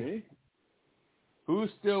awake? losing me. Who's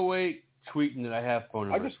still awake tweeting that I have phone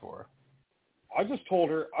numbers for? I just told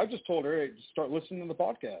her, hey, just start listening to the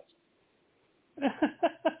podcast.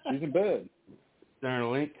 She's in bed. Darn a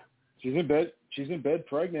link. She's in bed,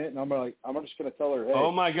 pregnant, and I'm just gonna tell her, hey. Oh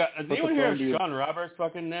my God! Does put the anyone hear phone to your- Sean Roberts'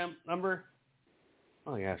 fucking number?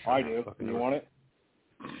 Oh yeah, Sean I do. Roberts' fucking You number. want it?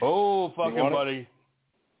 Oh fucking want it? buddy,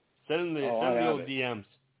 send him the old DMs.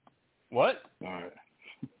 What? All right.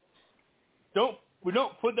 We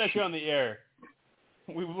don't put that shit on the air.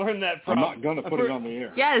 We've learned that from. I'm not gonna put it on the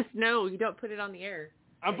air. Yes, no, you don't put it on the air.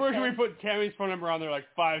 I'm pretty sure we put Tammy's phone number on there like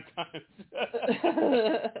 5 times.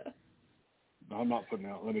 I'm not putting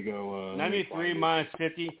out. Let me go. 93 minus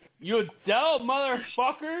 50. You adult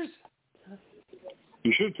motherfuckers!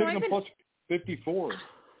 You should have taken a plus 54.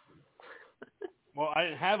 Well, I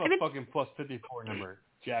didn't have a fucking plus 54 number,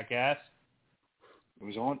 jackass. It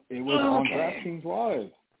was on DraftKings Live.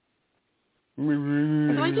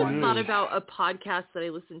 So I just thought about a podcast that I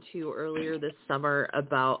listened to earlier this summer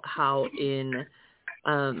about how in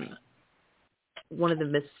one of the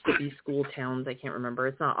Mississippi school towns, I can't remember.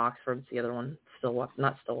 It's not Oxford. It's the other one.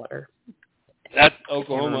 Not Stillwater. That's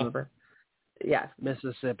Oklahoma. Yeah.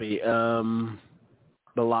 Mississippi.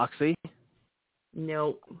 Biloxi?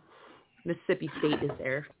 No. Mississippi State is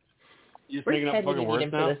there. You're Where's making up Ted fucking when you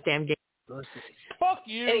need words him now? for this damn game? Fuck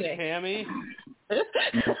you, Anyway. Tammy.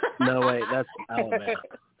 No, wait, that's Alabama.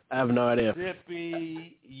 I have no idea.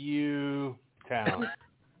 Mississippi U town.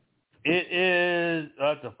 It is.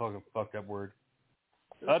 That's a fucking fucked up word.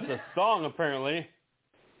 That's a song, apparently.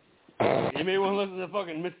 You may want to listen to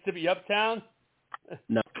fucking Mississippi Uptown.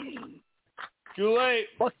 No. Too late.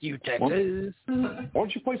 Fuck you, Texas. Why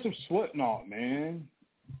don't you play some Slipknot, man?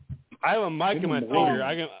 I have a mic in my finger.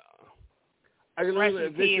 I can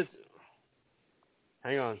literally.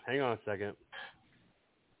 Hang on a second.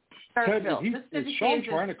 Starkville. Is Sean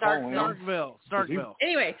trying to call in? Starkville.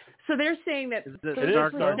 Anyway, so they're saying that It is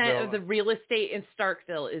 30% Starkville. of the real estate in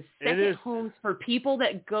Starkville is It second is. homes for people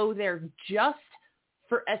that go there just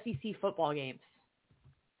for SEC football games.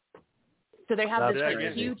 So they have this That's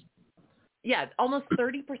like, crazy. huge, almost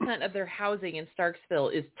 30% of their housing in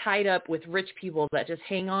Starkville is tied up with rich people that just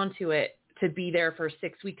hang on to it to be there for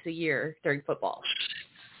 6 weeks a year during football.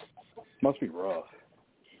 Must be rough.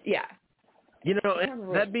 Yeah. You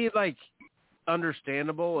know, that'd be like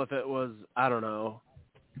understandable if it was, I don't know,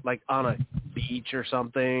 like on a beach or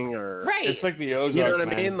something, or Right. It's like the Ozarks. you know what I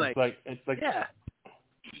man. mean? It's like yeah.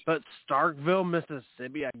 But Starkville,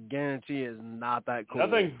 Mississippi, I guarantee is not that cool.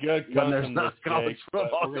 nothing good when comes there's from not this, college Jake, but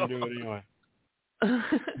football we're gonna do going it anyway.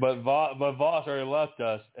 But Voss already left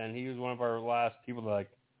us, and he was one of our last people to like.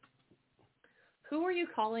 Who are you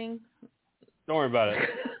calling? Don't worry about it.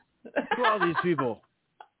 Who are all these people?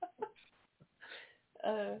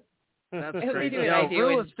 That's I hope they crazy. do what No, I do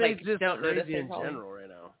real and, estate's like, just don't notice crazy they're in calling. general right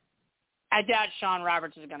now. I doubt Sean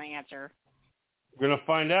Roberts is going to answer. We're gonna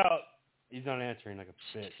find out. He's not answering like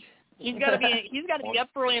a bitch. He's got to be. He's got to be up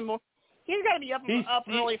early. He's got to be up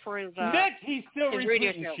early for his. Nick, he's still his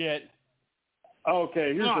radio retweeting show. shit.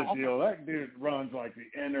 Okay, here's No. the deal. That dude runs like the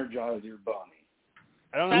Energizer Bunny.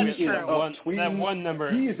 I don't That's know true. that one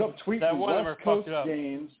number. He is up tweeting that one number West Coast fucked it up.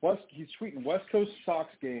 games. He's tweeting West Coast Sox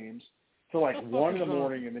games till like What the fuck 1 in is the going on?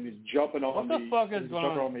 morning, and then he's jumping on What the fuck is going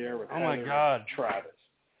jumping on? the air with Oh my Heather God. and Travis.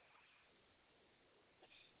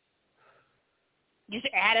 Just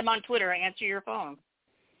add him on Twitter. Answer your phone.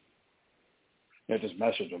 Yeah, just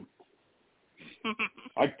message him.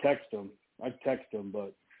 I text him,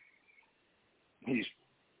 but he's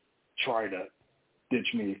trying to ditch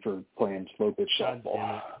me for playing slow pitch God softball.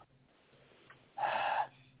 damn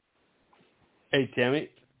it. Hey, Tammy.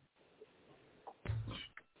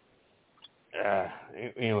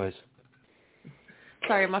 Anyways.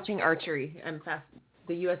 Sorry, I'm watching archery. I'm fast.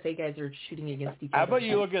 The USA guys are shooting against each other. How about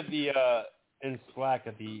you look at the in Slack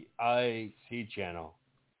at the IC channel?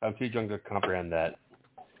 I'm too drunk to comprehend that.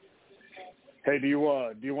 Hey, do you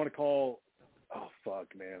want to call? Oh fuck,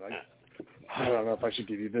 man! I don't know if I should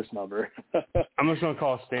give you this number. I'm just gonna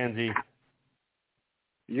call Stanzi.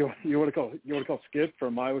 You want to call Skip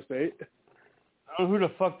from Iowa State? I don't know who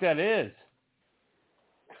the fuck that is.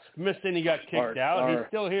 Smith said he got kicked out. He's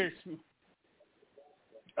still here.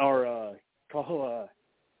 Or call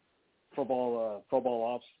football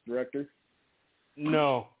ops director?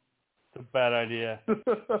 No, it's a bad idea.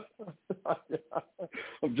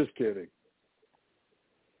 I'm just kidding.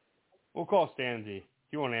 We'll call Stanzi.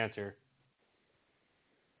 He won't answer.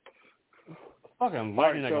 Fucking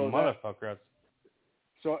Right, lightning like so a motherfucker.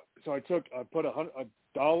 So I put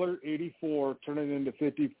 $1.84, turn it into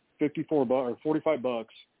 54 bucks or $45.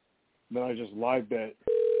 Then I just live bet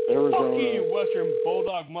Arizona. Fuck you, Western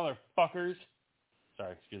Bulldog motherfuckers.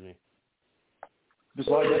 Sorry, excuse me. Just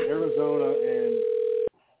live bet Arizona and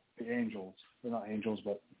the Angels. They're not Angels,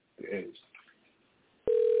 but the A's.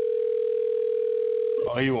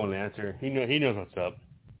 Oh, he won't answer. He knows what's up.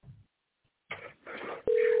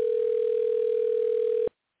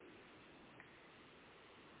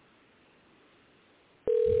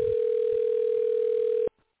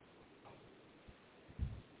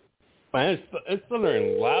 Man, it's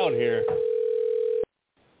thundering loud here.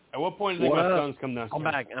 At what point do you think my sons come downstairs?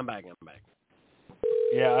 I'm back.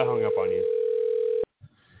 Yeah, I hung up on you.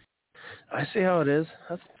 I see how it is.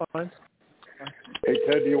 That's fine. Hey,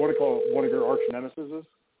 Ted, do you want to call one of your arch nemesis?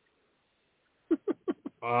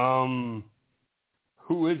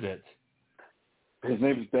 Who is it? His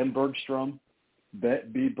name is Ben Bergstrom.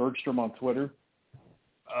 B. Bergstrom on Twitter.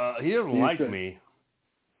 He doesn't like me.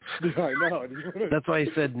 I know. That's why he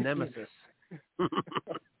said nemesis.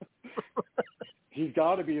 He's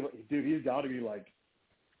got to be, dude. He's got to be like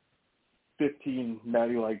 15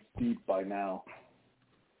 Maddie likes deep by now.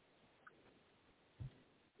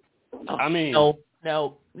 I mean, nope.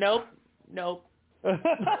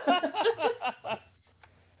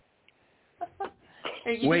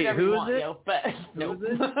 Wait, who is it? Yo, but nope.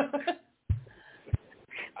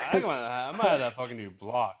 I might have that fucking dude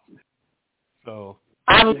blocked. So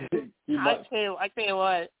I tell you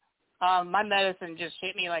what, my medicine just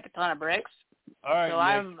hit me like a ton of bricks. All right, so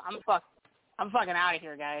Nick. I'm fucking out of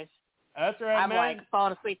here, guys. That's all right, I'm man. like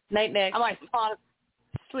falling asleep. Night, Nick. I'm like falling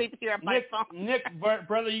asleep here on my phone. Nick,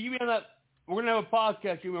 brother, you be on that. We're gonna have a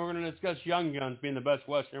podcast. We're gonna discuss Young Guns being the best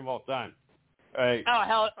Western of all time. All right.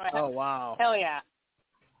 Oh wow. Hell yeah.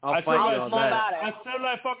 I'll fight you on that. I said what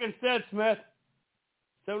I fucking said, Smith.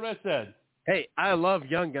 Said what I said. Hey, I love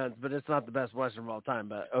Young Guns, but it's not the best Western of all time.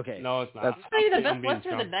 But okay. No, it's not. It's not even the best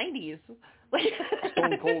Western of the 90s.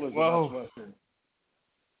 Stone Cold is the best Western.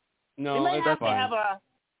 No, we might have fine.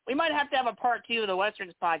 to have a part 2 of the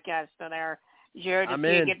Westerns podcast there, Jared, to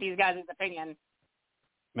get these guys' opinion.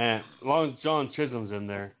 Man, as long as John Chisholm's in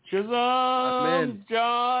there. in.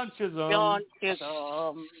 John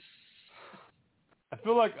Chisholm. I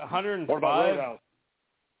feel like 105. What about Roadhouse?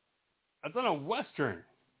 That's not a Western.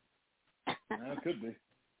 It could be.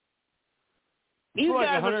 These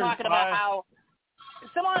guys were talking about how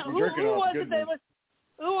who was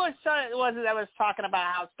it that was talking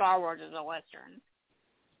about how Star Wars is a Western?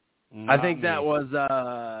 I think that was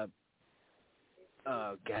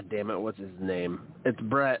God damn it, what's his name? It's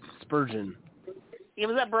Brett Spurgeon. Yeah,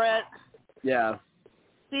 was that Brett? Yeah.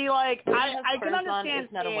 See, like I can understand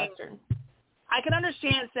it's not a Western. I can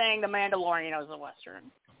understand saying The Mandalorian is a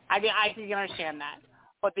Western. I can understand that.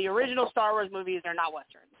 But the original Star Wars movies are not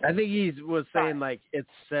Westerns. I think he was saying like it's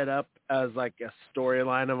set up as like a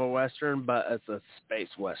storyline of a Western, but it's a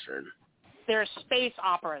space Western. They're space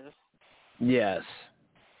operas. Yes.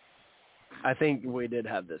 I think we did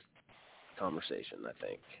have this conversation, I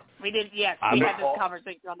think. We did, yes. We had this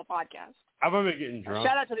conversation on the podcast. I'm going to be getting drunk.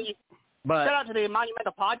 Shout out to the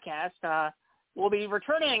Monumental Podcast. We'll be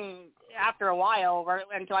returning after a while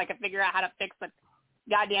until I can figure out how to fix the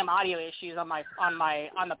goddamn audio issues on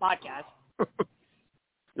the podcast.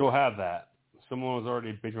 You'll have that. Someone was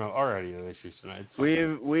already bitching about our audio issues tonight.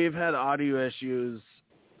 So. We've had audio issues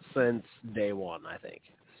since day one, I think.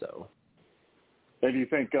 So. Hey, do you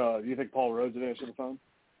think Paul Rhodes would answer the phone?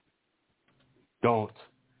 Don't.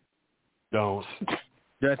 Do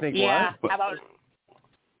I think yeah, what? How about?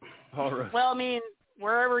 Paul Rhodes. Well, I mean,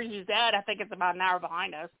 wherever he's at, I think it's about an hour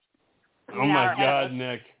behind us. Oh my God,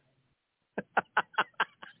 Nick.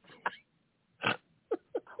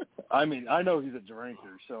 I mean, I know he's a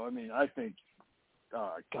drinker, so I mean, I think,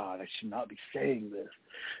 oh God, I should not be saying this.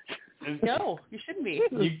 No, you shouldn't be.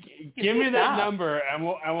 Give me that number, and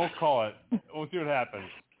we'll call it. We'll see what happens.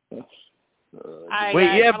 Wait,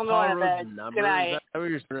 guys, you have I'm Paul going to Rhodes' bed. number? Good night. Is that what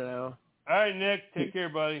you're saying now? All right, Nick. Take care,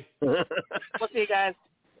 buddy. We'll see you guys.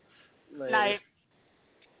 Later. Night.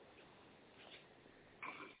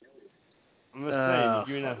 I'm just saying,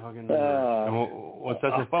 give me that fucking number. And we'll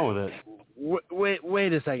touch the phone with it.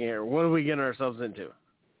 Wait a second here. What are we getting ourselves into?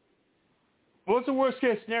 What's the worst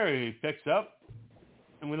case scenario? He picks up,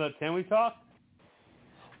 and we let Tammy talk?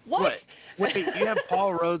 What? Wait, you have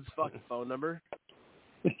Paul Rhodes' fucking phone number?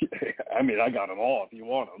 I mean, I got them all if you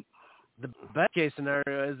want them. The best case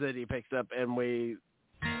scenario is that he picks up and we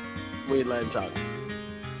let him talk.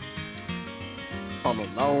 On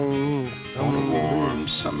a warm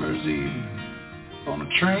summer's evening, on a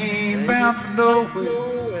train bound for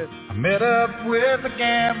nowhere, I met up with a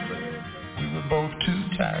gambler. We were both too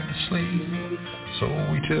tired to sleep, so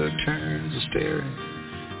we took turns of staring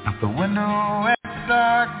out the window at the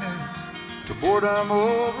darkness till boredom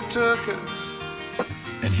overtook us,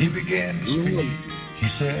 and he began to speak. He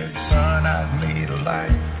said, son, I've made a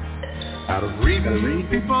life out of reading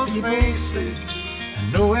people's faces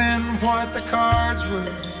and knowing what the cards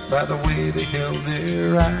were by the way they held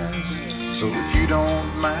their eyes. So if you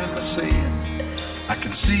don't mind my saying, I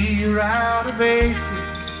can see you're out of aces.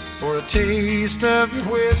 For a taste of your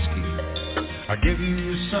whiskey, I'll give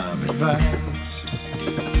you some advice.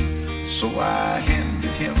 So I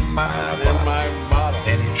handed him my bottle,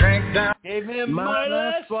 and he drank down. Gave him my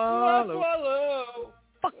last swallow.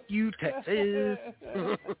 Fuck you, Texas.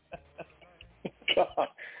 God,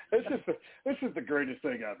 this is the greatest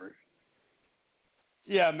thing ever.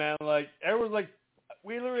 Yeah, man. Like everyone's like,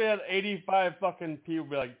 we literally had 85 fucking people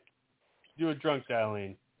be like, do a drunk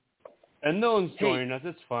dialing, and no one's joining us.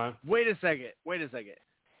 It's fun. Wait a second.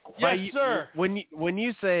 Yes, sir. When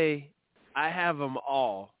you say I have them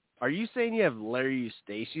all, are you saying you have Larry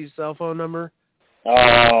Eustace's cell phone number? Oh,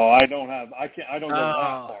 I don't go that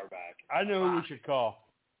far back. I know who we should call.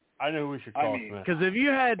 Because if you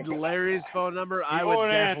had Larry's phone number, I would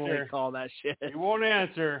definitely call that shit. He won't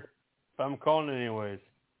answer, but I'm calling anyways.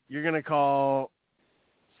 You're going to call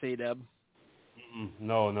C-Dub?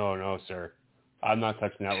 No, sir. I'm not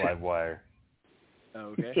touching that live wire.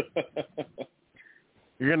 Okay.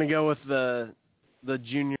 You're going to go with the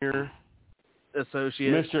junior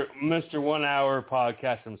associate? Mr. 1 Hour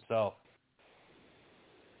Podcast himself.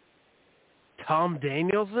 Tom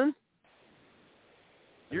Danielson?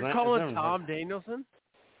 You're calling Tom Danielson?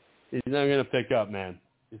 He's not going to pick up, man.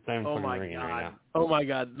 He's not even fucking ringing right now. Oh, my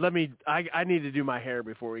God. I need to do my hair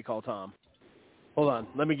before we call Tom. Hold on.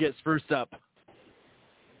 Let me get spruced up.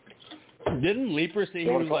 Didn't Leaper say he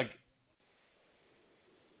was like...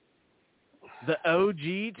 The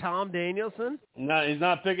OG Tom Danielson? No, he's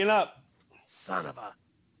not picking up. Son of a...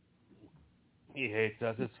 He hates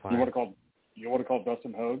us. It's fine. You want to call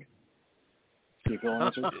Dustin Hogue? See if he'll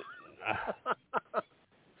answer.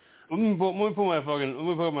 Let me put my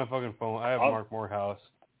fucking phone. I have Mark Morehouse.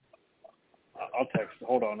 I'll text.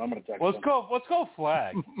 Hold on, I'm gonna text. Let's go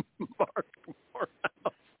flag. Mark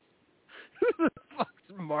Morehouse. Who the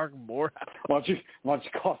fuck's Mark Morehouse? Why don't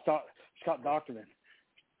you call Scott Doctorman?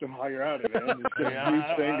 While you're at it, man. There's a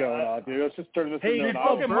huge thing going on, dude. Let's just turn this into an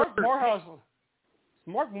hour.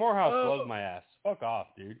 Mark Morehouse loves my ass. Fuck off,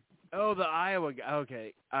 dude. Oh, the Iowa guy.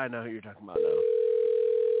 Okay, I know who you're talking about now.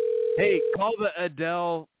 Hey, call the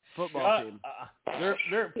Adele football team.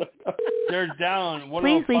 They're down.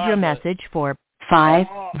 Please leave your message for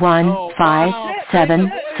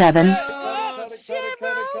 51577. Cut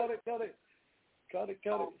it.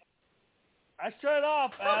 I shut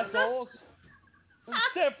off, assholes.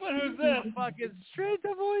 Stefan, who's this? Fucking straight to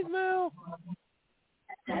voicemail.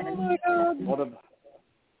 Oh my God.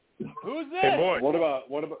 Who's this? Hey, boy. What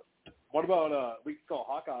about we can call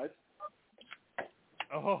Hawkeyes?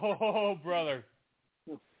 Oh, brother.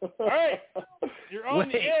 All right. You're on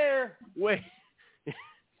the air. Wait.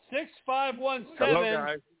 6517. Hello,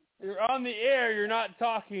 guys. You're on the air. You're not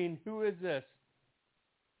talking. Who is this?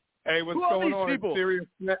 Hey, what's going on? It's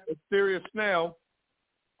Serious Snail.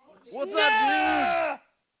 What's up, dude?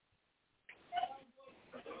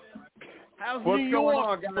 How's What's New going York?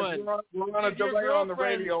 on, guys? We're on a delay on the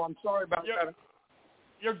radio. I'm sorry about that.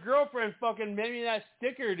 Your girlfriend fucking made me that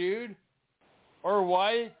sticker, dude. Or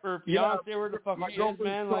wife, or fiance, where the fuck my she is,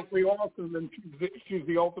 man. Like, awesome, and she's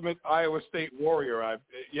the ultimate Iowa State warrior.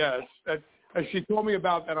 Yes, and she told me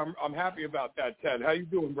about that. I'm happy about that, Ted. How you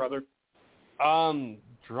doing, brother?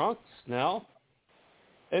 Drunk, Snell.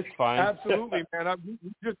 It's fine. Absolutely, man.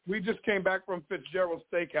 We just came back from Fitzgerald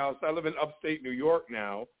Steakhouse. I live in upstate New York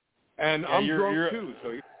now, and I'm drunk too. So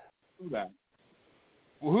you do that.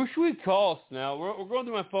 Well, who should we call, Snell? We're going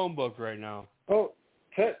through my phone book right now. Oh.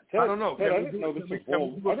 Ted, I don't know. Ted, I didn't know this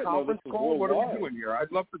was conference call. What are we doing here?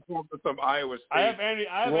 I'd love to talk to some Iowa State. I have Andy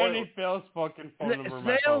Phil's fucking phone number in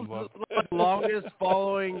my phone book. The longest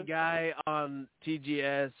following guy on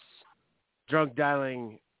TGS, drunk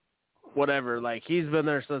dialing, whatever. Like, he's been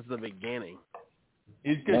there since the beginning.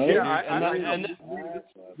 He's good. We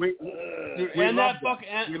love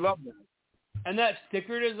that. And that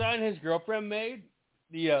sticker design his girlfriend made,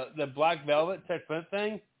 the black velvet type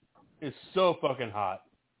thing, is so fucking hot.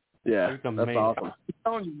 Yeah, that's awesome.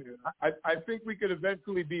 telling you, man, I think we could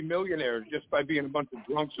eventually be millionaires just by being a bunch of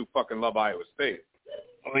drunks who fucking love Iowa State.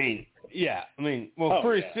 I mean, yeah. I mean,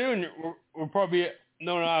 pretty soon we'll probably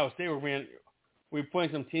known Iowa State. We're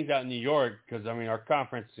playing some teams out in New York because I mean our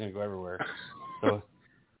conference is gonna go everywhere. So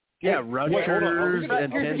yeah, Rutgers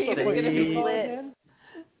and Penn State.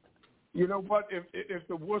 You know what? If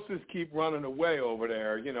the wusses keep running away over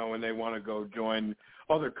there, you know, and they want to go join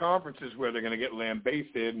other conferences where they're going to get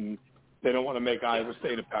lambasted and they don't want to make Iowa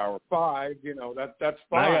State a Power 5, you know, that's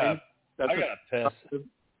fine. I got pissed.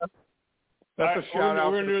 That's a shout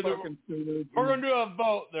out to the fucking students. We're going to do a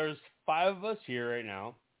vote. There's 5 of us here right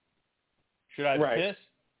now. Should I piss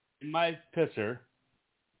in my pisser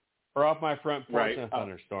or off my front porch in a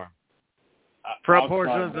thunderstorm? Front porch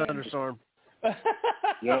in a thunderstorm.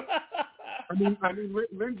 Yep. I mean,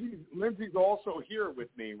 Lindsay's also here with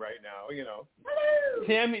me right now. You know,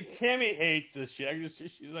 Tammy hates this shit.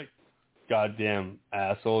 She's like, goddamn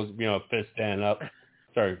assholes, you know, piss stand up.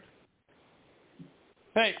 Sorry.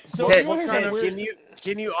 Hey, so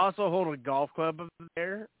can you also hold a golf club up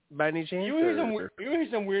there by any chance? You hear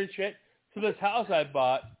some weird shit. So this house I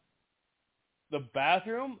bought, the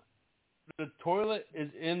bathroom, the toilet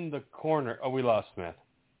is in the corner. Oh, we lost Smith.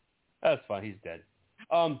 That's fine. He's dead.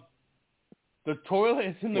 The toilet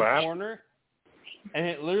is in the corner, and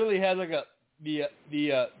it literally has like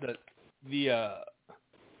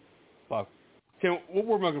fuck. Tim, what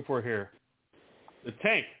we're looking for here? The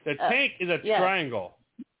tank. The tank is a triangle.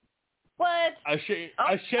 What? I shit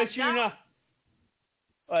you not.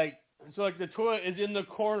 Like, so like the toilet is in the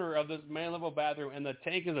corner of this man level bathroom, and the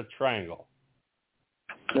tank is a triangle.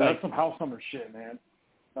 Yeah, that's some house number shit, man.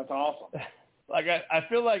 That's awesome. Like, I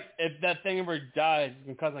feel like if that thing ever dies, it's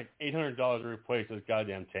going to cost like $800 to replace this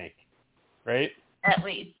goddamn tank. Right? At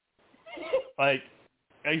least. Like,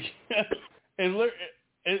 it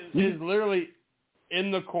is literally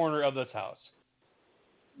in the corner of this house.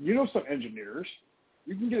 You know some engineers.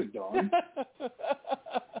 You can get it done.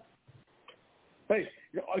 Hey,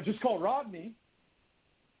 just call Rodney.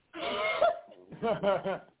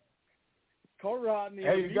 Call Rodney.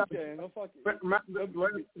 Hey, you guys,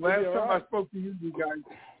 last time I spoke to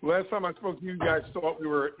you guys thought we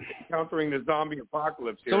were encountering the zombie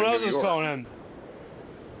apocalypse here. Someone else in New is York. calling in.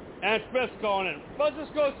 And Smith's calling in. Let's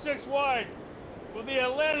just go 6 wide with the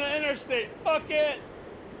Atlanta Interstate. Fuck it.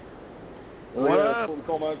 What up? That's what we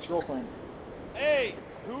call my ex-girlfriend. Hey,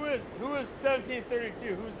 who is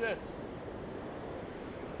 1732? Who's this?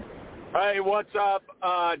 Hey, what's up?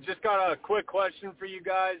 Just got a quick question for you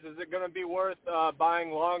guys. Is it going to be worth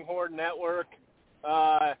buying Longhorn Network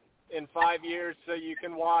in 5 years so you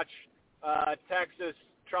can watch Texas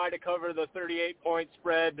try to cover the 38-point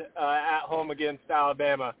spread at home against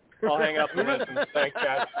Alabama? I'll hang up and listen. Thanks,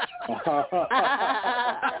 guys.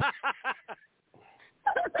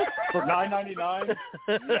 For $9.99?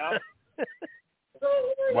 Yeah.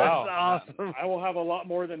 Wow. That's awesome. I will have a lot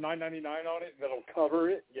more than $9.99 on it that'll cover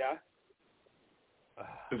it. Yeah.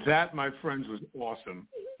 That, my friends, was awesome.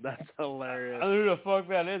 That's hilarious. I don't know who the fuck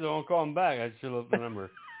that is. I won't call him back. I should have the number.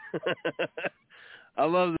 I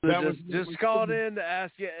love this. Just call it in to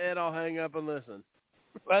ask you, and I'll hang up and listen.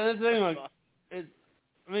 But the thing, like,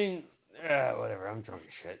 whatever. I'm drunk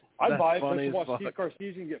as shit. I'd buy it just to watch Steve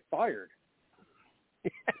Sarkisian get fired.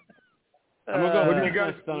 I'm gonna go. What are you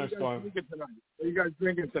guys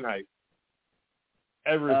drinking tonight?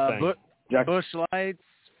 Everything. Bush Lights,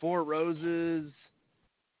 Four Roses.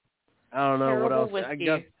 I don't know terrible what else. Whiskey. I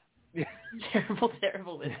guess.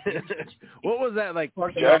 Terrible whiskey. What was that like?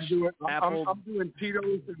 I'm doing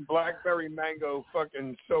Tito's and blackberry mango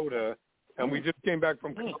fucking soda, and we just came back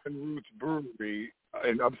from Common Roots Brewery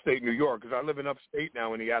in upstate New York because I live in upstate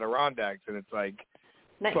now in the Adirondacks, and it's like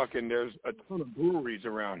fucking there's a ton of breweries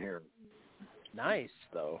around here. Nice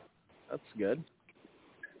though, that's good.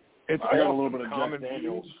 It's I got a little bit of Common Jack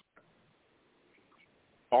Daniels. Roots,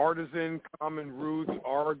 Artisan, Common Roots,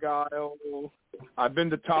 Argyle. I've been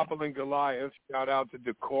to Toppling Goliath. Shout out to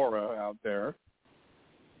Decorah out there.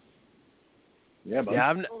 Yeah, buddy.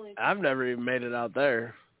 Yeah, I've never even made it out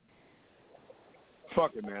there.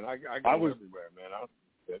 Fuck it, man. I go everywhere, man.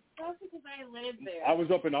 That's because I live there. I was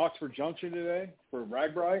up in Oxford Junction today for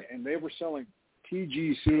Ragbri, and they were selling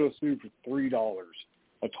TG Pseudo Soup for $3,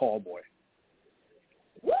 a tall boy.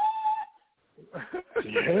 What?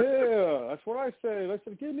 Yeah, that's what I said. I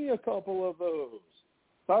said, give me a couple of those.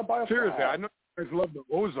 So I'll buy a Seriously, pack. I know you guys love the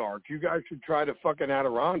Ozarks. You guys should try the fucking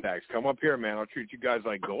Adirondacks. Come up here, man. I'll treat you guys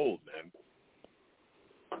like gold,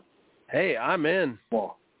 man. Hey, I'm in.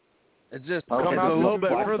 Well, it's just Come it's out a to little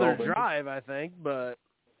bit Black further Velvet. drive, I think, but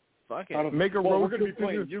fuck it. Make a well, road we're going to be trip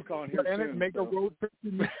playing to UConn here soon. Make a road trip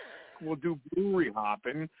to We'll do brewery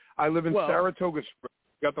hopping. I live in Saratoga Springs.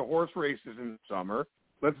 Got the horse races in the summer.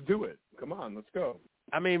 Let's do it. Come on, let's go.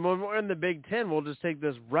 I mean, when we're in the Big Ten, we'll just take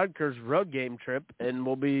this Rutgers road game trip, and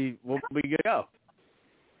we'll be good to go.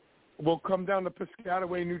 We'll come down to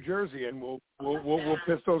Piscataway, New Jersey, and we'll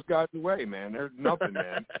piss those guys away, man. They're nothing,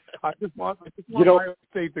 man. I just want Ohio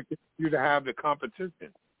State to continue to have the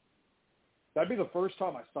competition. That'd be the first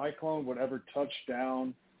time a Cyclone would ever touch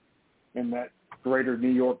down in that greater New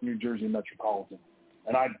York, New Jersey metropolitan.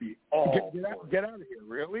 And I'd be all get out of here.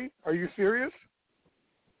 Really? Are you serious?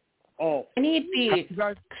 Oh. I need the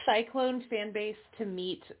Cyclone fan base to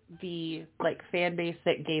meet the fan base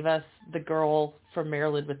that gave us the girl from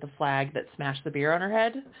Maryland with the flag that smashed the beer on her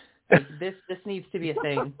head. This needs to be a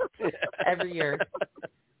thing every year.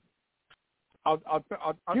 I'll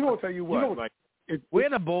tell you what. We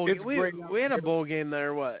had a bowl. We had a bowl game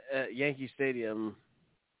there. At Yankee Stadium?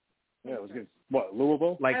 Yeah, it was good. What,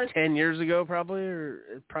 Louisville? 10 years ago, probably,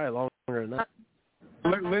 or probably longer than that.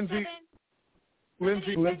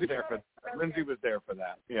 Lindsay there for that. Lindsay was there for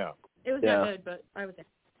that. Yeah. It was not good, but I was there.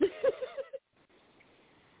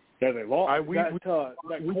 Yeah, they lost.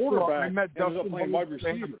 That quarterback I met ended up playing wide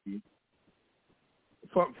receiver.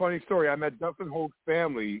 Funny story. I met Dustin Holt's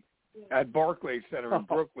family at Barclays Center in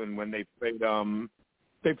Brooklyn when they played.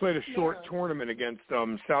 They played a short tournament against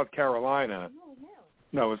South Carolina.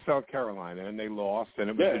 No, it was South Carolina, and they lost. And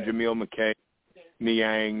it was the Jameel McKay,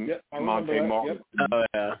 Niang, Monte Martin. Yep. Oh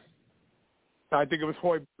yeah. I think it was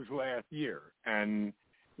Hoiberg's last year, and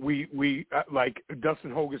we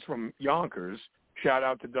Dustin Hogue is from Yonkers. Shout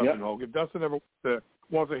out to Dustin Hogue. If Dustin ever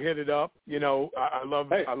wants to hit it up, I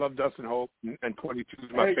love Dustin Hogue, and 22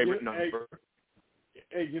 is my favorite number.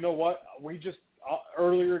 Hey, you know what? We just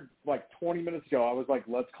earlier, 20 minutes ago, I was like,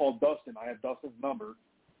 let's call Dustin. I have Dustin's number.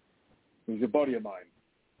 He's a buddy of mine.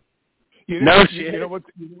 You know what's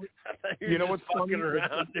funny?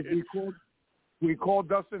 Around, we called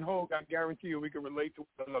Dustin Hogue. I guarantee you we can relate to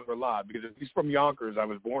one another a lot because if he's from Yonkers, I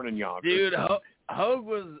was born in Yonkers. Dude, Hogue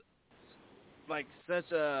was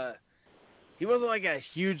he wasn't a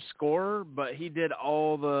huge scorer, but he did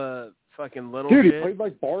all the fucking little shit. Dude, he played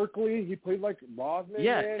like Barkley. He played like Rodman.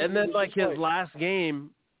 Yeah, man. and then his last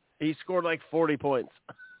game, he scored 40 points.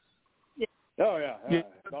 Oh yeah.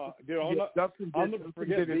 Dude, I'll never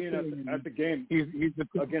forget being at the game. He's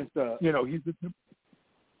against he's the.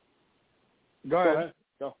 Go ahead.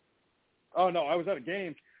 Go. Oh no, I was at a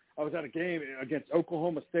game against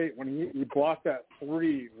Oklahoma State when he blocked that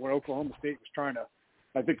 3 when Oklahoma State was trying to.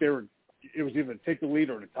 I think it was either to take the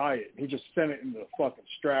lead or to tie it. He just sent it into the fucking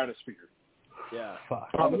stratosphere. Yeah.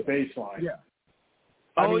 On the baseline. Yeah.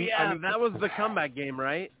 That was the comeback game,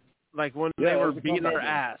 right? When they were beating our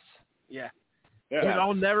ass. Yeah. Dude,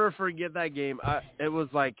 I'll never forget that game. It was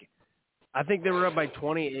I think they were up by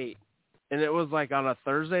 28, and it was on a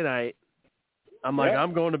Thursday night. I'm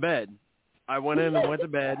I'm going to bed. I went in and went to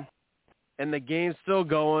bed, and the game's still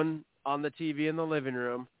going on the TV in the living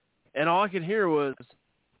room, and all I could hear was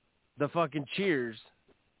the fucking cheers.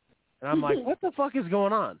 And I'm like, what the fuck is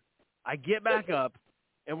going on? I get back up,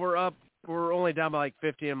 and we're only down by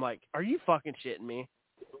 50. I'm like, are you fucking shitting me?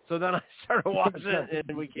 So then I started watching it,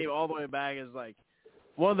 and we came all the way back. It's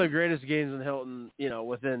one of the greatest games in Hilton,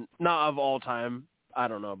 within, not of all time. I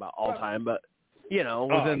don't know about all time, but,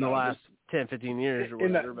 within the last 10, 15 years or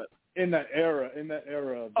whatever. In that era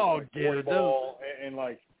of dude, ball and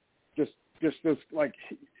just this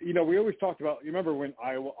we always talked about. You remember when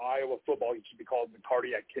Iowa football used to be called the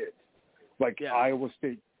Cardiac Kids? Iowa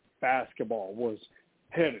State basketball was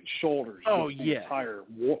head and shoulders. Oh yeah,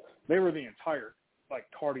 they were the entire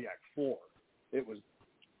cardiac floor. It was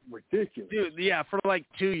ridiculous. Dude, yeah, for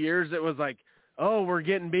 2 years it was we're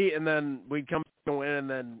getting beat, and then we'd come and win, and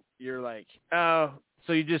then you're oh,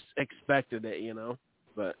 so you just expected it,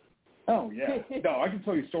 But oh yeah, no, I can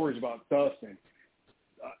tell you stories about Dustin.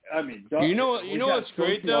 Dustin, you know what's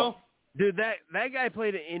great though, dude. That guy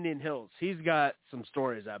played at Indian Hills. He's got some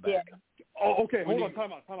stories I bet. Yeah. Oh, okay. Hold on.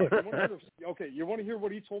 Time out. You want to hear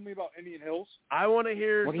what he told me about Indian Hills? I want to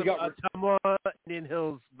hear some Ottumwa Indian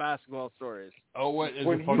Hills basketball stories. Oh, what is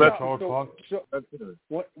when it?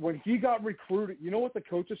 When he got recruited, you know what the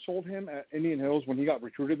coaches told him at Indian Hills when he got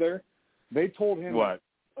recruited there? They told him what?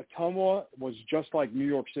 Ottumwa was just like New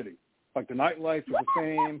York City. The nightlife was the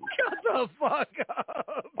same. Shut the fuck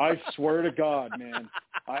up. I swear to God, man.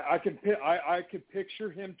 I could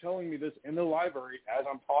picture him telling me this in the library as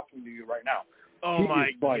I'm talking to you right now. Oh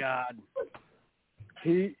my God.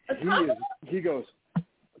 He goes,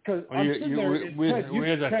 because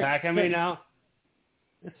we're attacking me now.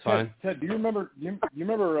 It's fine. Ted, do you remember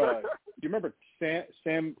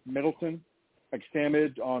Sam Middleton? like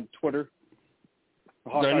Samid on Twitter. I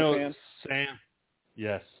Hawkeye know fan. Sam.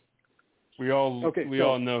 Yes. We all know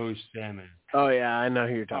who Sam is. Oh yeah, I know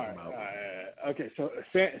who you're talking about. Okay, so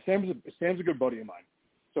Sam's a good buddy of mine.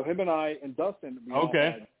 So him and I and Dustin,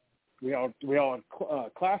 we all had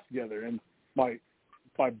class together, and my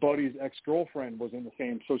buddy's ex-girlfriend was in the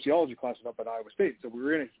same sociology class up at Iowa State. So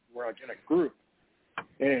we're in a group,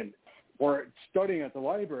 and we're studying at the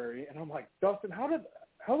library. And I'm like, Dustin, how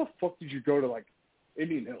the fuck did you go to like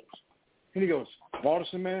Indian Hills? And he goes,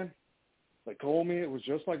 Waterson, man. They told me it was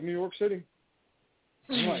just like New York City.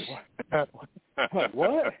 I'm like, what? I'm like,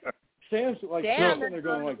 what? Sam's like sitting there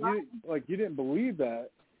going like you didn't believe that.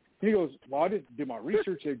 And he goes, well, I didn't do my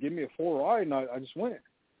research. They gave me a full ride, and I just went.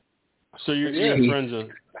 So you're friends of.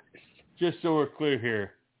 Just so we're clear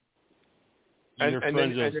here. Then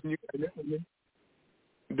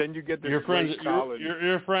you get this. You're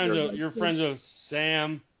friends of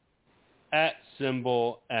Sam at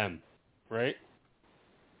symbol M, right?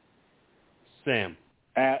 Sam.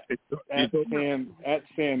 At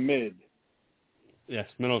Sam Mid. Yes,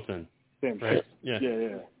 Middleton. Sam. Right.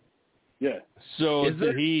 Yeah. So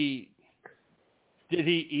did he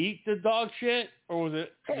eat the dog shit, or did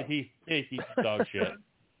he fake eat the dog shit?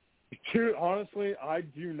 Dude, honestly, I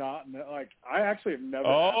do not know. Like, I actually have never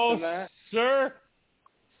asked him that. Sir.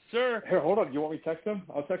 Here, hold on. You want me to text him?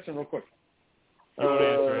 I'll text him real quick.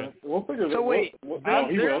 We'll figure this out. So wait,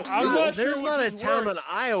 there's not a town in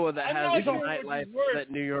Iowa that has the nightlife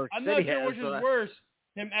that New York I'm City not sure has. which is worse,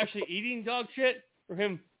 him actually eating dog shit or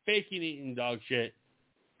him faking eating dog shit.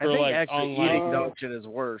 I think like actually online. eating dog shit is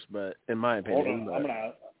worse, but in my opinion. Hold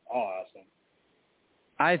on. I'll ask him.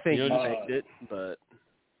 I think he faked it, but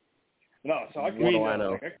no. So I can, I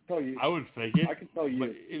know? I can tell you. I would fake it. I can tell you. But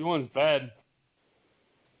it wasn't bad.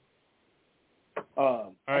 I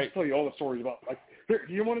can tell you all the stories about. Like, here,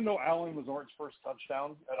 do you want to know Allen Lazard's first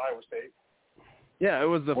touchdown at Iowa State? Yeah, it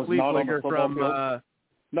was the flea flicker from.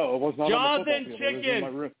 No, it was not. Jonathan on the Chicken.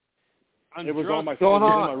 It was in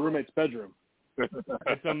my roommate's bedroom.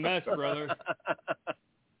 It's a mess, brother.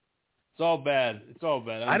 It's all bad.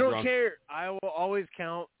 I don't care. I will always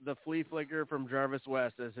count the flea flicker from Jarvis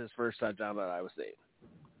West as his first touchdown at Iowa State.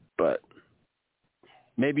 But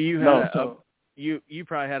maybe you had you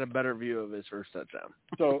probably had a better view of his first touchdown.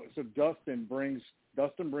 So Dustin brings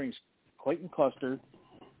Clayton Custer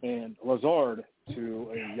and Lazard to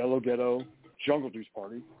a Yellow Ghetto Jungle Juice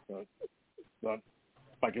party. Like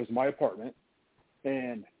it was my apartment,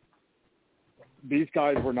 and these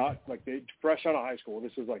guys were not like they fresh out of high school.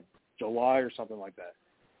 This was like July or something like that,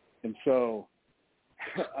 and so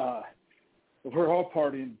we're all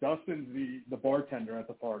partying. Dustin's the bartender at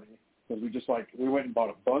the party because we went and bought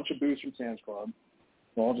a bunch of booze from Sam's Club.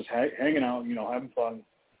 We're all just hanging out, having fun.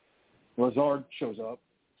 Lazard shows up,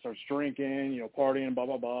 starts drinking, partying, blah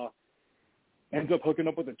blah blah. Ends up hooking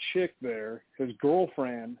up with a chick there. His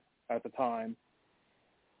girlfriend at the time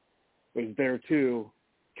was there too.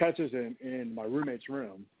 Catches him in my roommate's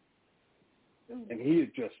room, and he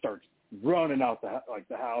just starts running out the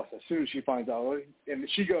house as soon as she finds out. And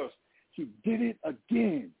she goes, "He did it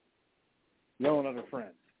again," yelling at her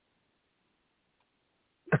friends.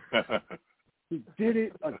 He did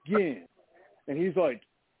it again, and he's like,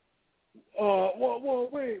 "Whoa,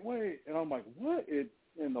 wait!" And I'm like, "What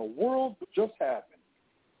in the world just happened?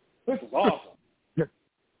 This is awesome."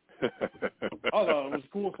 I thought it was the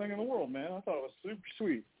coolest thing in the world, man. I thought it was super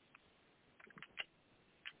sweet.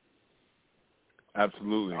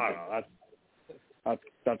 Absolutely. I don't know.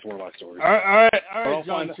 That's one of my stories. All right,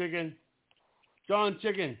 John Chicken. John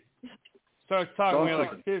Chicken. Start talking. We have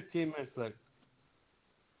like 15 minutes left.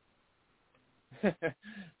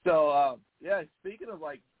 So, speaking of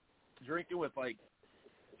like drinking with like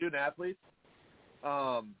student athletes,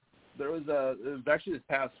 it was actually this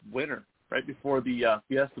past winter, right before the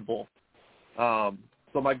Fiesta Bowl.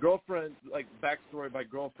 So my girlfriend, like backstory, my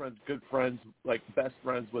girlfriend's good friends, like best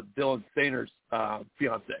friends with Dylan Stainer's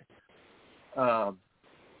fiance. And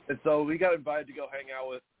so we got invited to go hang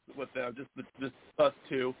out with them, just us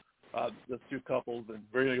two, the two couples, and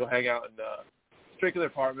we're gonna go hang out and drink in their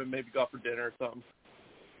apartment, maybe go out for dinner or something.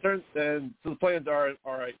 And so the plans are,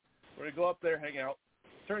 all right, we're gonna go up there, hang out.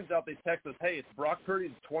 Turns out they text us, hey, it's Brock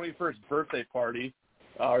Purdy's 21st birthday party.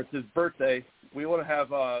 It's his birthday. We want to have,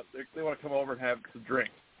 they want to come over and have some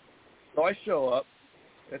drinks. So I show up.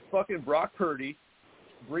 It's fucking Brock Purdy,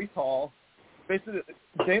 Breece Hall. Basically,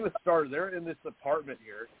 the game has started. They're in this apartment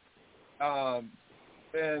here.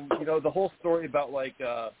 And, the whole story about, like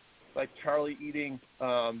Charlie eating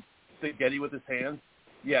spaghetti with his hands,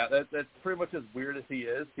 yeah, that's pretty much as weird as he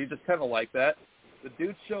is. He's just kind of like that. The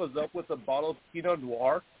dude shows up with a bottle of Pinot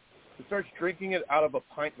Noir, and starts drinking it out of a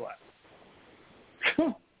pint glass.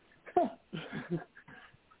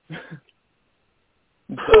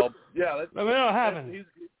 So yeah, that's happened. He's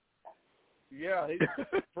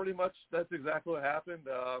pretty much that's exactly what happened.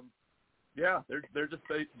 Yeah, they're just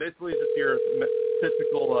basically just your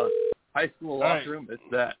typical high school locker room. It's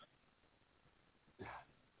that.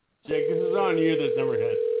 Jake, this is on you. This number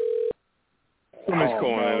hit. Somebody's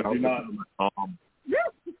calling in.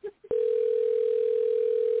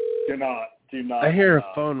 Do not. Do not. I hear a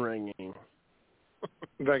phone ringing.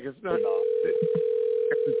 Like it's not.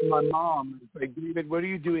 It's my mom. It's like, David, what are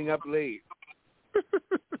you doing up late?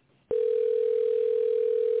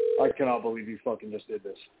 I cannot believe you fucking just did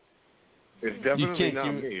this. It's definitely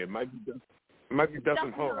not me. It might be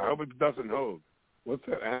Dustin Hogue. I hope it's Dustin Hogue. What's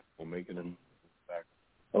that animal making him back?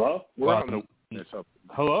 Hello? We're on the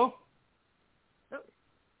Hello?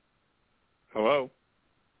 Hello?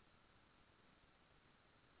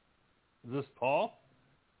 Is this Paul?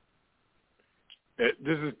 This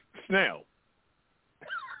is Snail.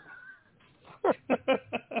 It's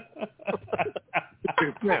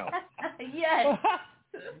Snail. Yes.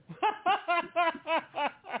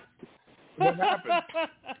 What happened?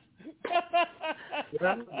 What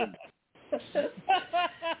happened?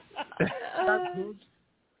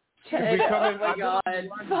 Ted, oh my God.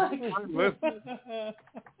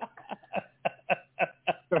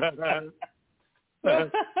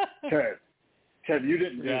 Ted, you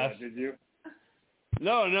didn't do that, did you?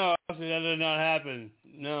 No, actually, that did not happen.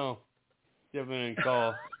 No, definitely didn't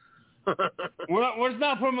call. Let's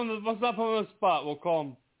not put him on the spot. We'll call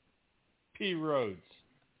him P. Rhodes.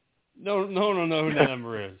 No one will know who that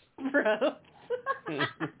number is. Bro.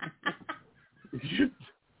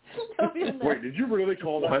 Wait, did you really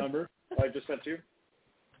call that number I just sent you?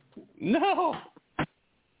 No,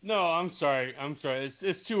 I'm sorry.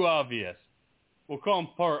 It's too obvious. We'll call him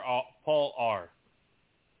Paul R.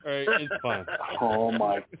 All right, it's fine. Oh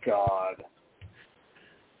my God.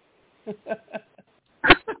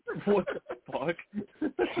 What the fuck?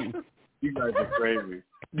 You guys are crazy.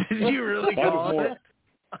 Did you really call it?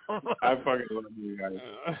 I fucking love you guys.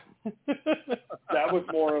 That was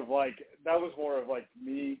more of like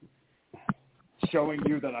me showing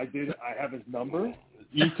you that I have his number.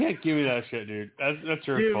 You can't give me that shit, dude. That's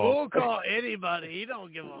your Dude, fault. we'll call anybody. He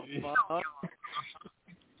don't give a fuck.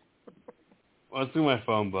 Let's do my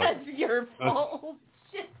phone book. That's your fault.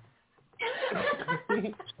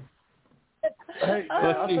 Hey,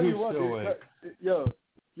 let's see who's what, still dude, awake.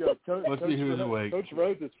 Let's see who's awake. Coach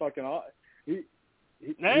Rhodes is fucking on. He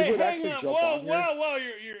Hey, would hang actually on. jump on here. Whoa!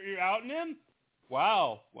 You're outing him?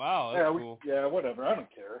 Wow, that's cool. Yeah, whatever. I don't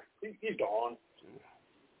care. He's gone.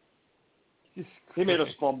 He made us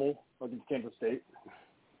fumble against Kansas State.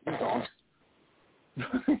 He's gone.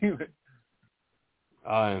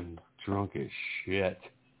 I'm drunk as shit.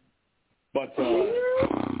 But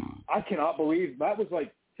I cannot believe that was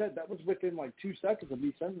within like 2 seconds of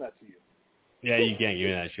me sending that to you. Yeah, you can't give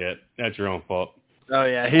me that shit. That's your own fault. Oh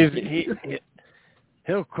yeah,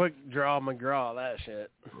 he'll quick draw McGraw that shit.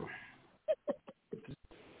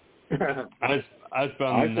 I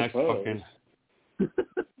found the next fucking.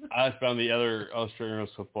 I found the other Australian Rules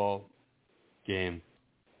football game.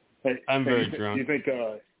 Hey, I'm very drunk. Do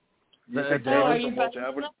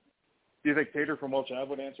you think Tater from Welch Ave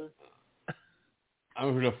would answer? I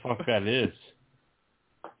don't know who the fuck that is.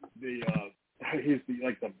 He's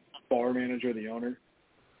the bar manager, the owner.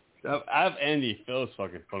 I have Andy Phil's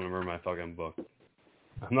fucking phone number in my fucking book.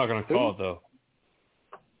 I'm not gonna call it though.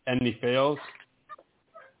 Andy Phil's.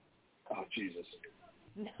 Oh Jesus.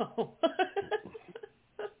 No.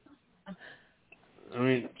 I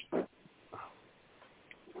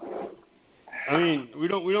mean, we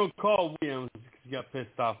don't call Williams because he got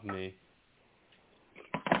pissed off at me.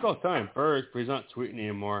 I call Time first, but he's not tweeting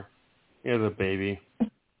anymore. He has a baby.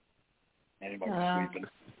 Anybody's sleeping.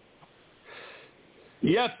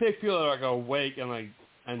 You gotta pick people that are like awake and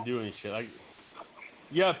doing shit. Like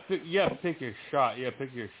you gotta pick your shot. You gotta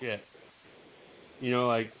pick your shit. You know,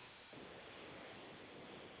 like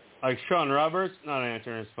Sean Roberts, not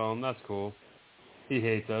answering his phone. That's cool. He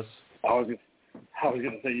hates us. I was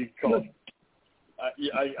gonna say you can call.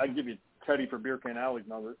 I give you Teddy for Beer Can Alley's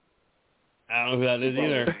number. I don't know who that is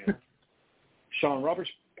either. Sean Roberts,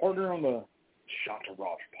 partner on the Shot to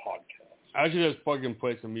Ross podcast. I should just plug and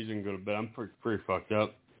play some music and go to bed. I'm pretty fucked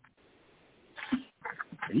up.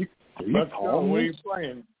 Let's go. What are you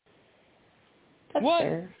playing? That's What?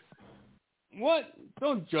 fair. What?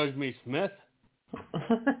 Don't judge me, Smith.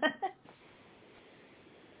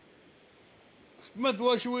 Smith,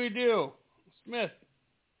 what should we do? Smith,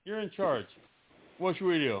 you're in charge. What should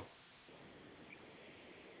we do?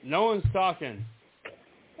 No one's talking.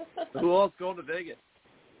 Who else going to Vegas?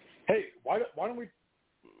 Hey, why don't we?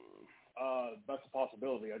 That's a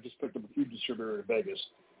possibility. I just picked up a food distributor in Vegas.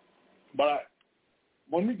 But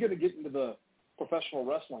when we get into the professional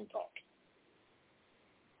wrestling talk,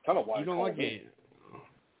 kind of why you don't like it.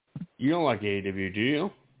 You don't like AEW, do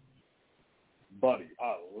you? Buddy,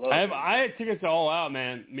 I love it. I had tickets to All Out,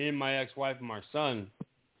 man. Me and my ex-wife and my son.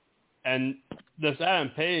 And this Adam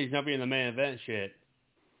Page not being the main event shit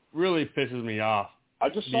really pisses me off. I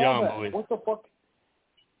just saw that. Belief. What the fuck?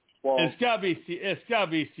 Well, it's gotta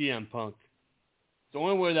be CM Punk. It's the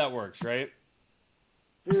only way that works, right?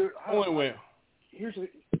 Dude, only way. Here's the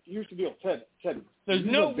deal, Ted. There's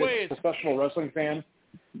no way it's a professional wrestling fan.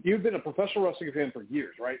 You've been a professional wrestling fan for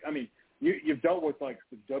years, right? I mean, you've dealt with like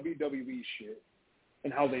the WWE shit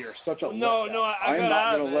and how they are such a I'm not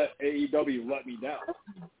going to let AEW let me down.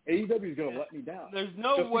 AEW is going to let me down. There's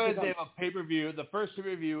no way they have a pay-per-view, the first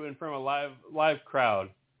pay-per-view in front of a live crowd,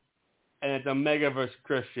 and it's Omega versus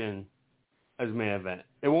Christian as main event.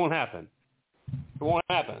 It won't happen. It won't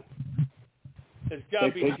happen. It's got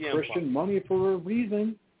to be CM Punk. They pay Christian money for a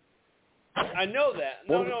reason. I know that.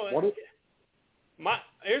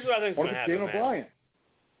 Here's what I think is going to happen, Dan O'Brien?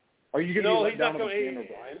 Are you going to be let down with Dan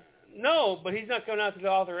O'Brien? No, but he's not coming out to the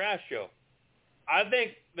Arthur Ashe show. I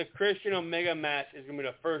think the Christian Omega match is going to be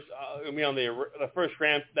the first. Going to be on the first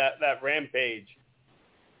that rampage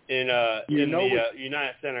in the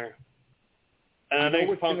United Center, and I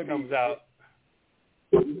think Punk comes out.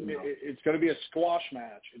 It's going to be a squash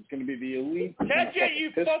match. It's going to be the Elite. Catch it,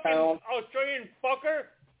 you fucking Australian fucker!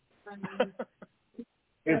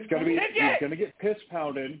 It's going to be. He's going to get piss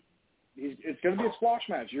pounded. It's going to be a squash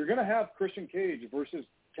match. You're going to have Christian Cage versus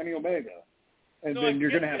Kenny Omega, and then you're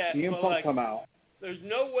going to have CM Punk come out. There's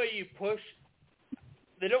no way you push.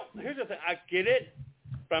 They don't. Here's the thing. I get it,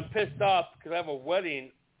 but I'm pissed off because I have a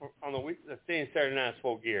wedding on the week. The same Saturday night at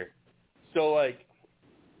Full Gear. So like,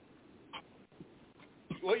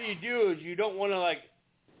 what you do is you don't want to like.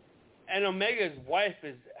 And Omega's wife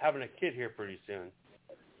is having a kid here pretty soon.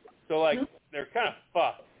 So like they're kind of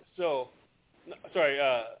fucked. So, sorry.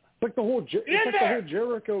 It's like the whole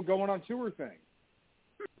Jericho going on tour thing.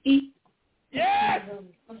 Yes!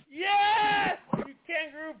 Yes! You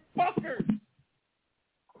kangaroo fuckers!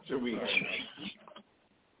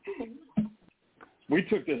 We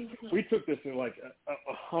took this in like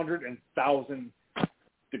 100,000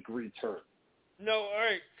 degree turn. No, all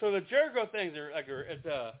right. So the Jericho things are like it's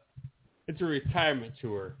a retirement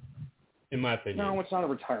tour, in my opinion. No, it's not a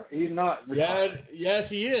retirement. He's not retired. Yes,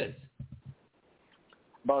 he is.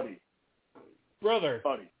 Buddy.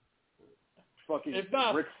 Fucking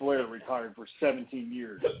Ric Flair retired for 17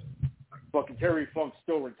 years. Fucking Terry Funk's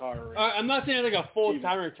still retiring. I'm not saying like a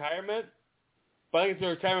full-time retirement, but I think it's a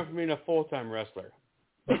retirement from being a full-time wrestler.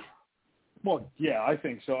 Well, yeah, I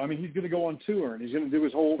think so. I mean, he's going to go on tour, and he's going to do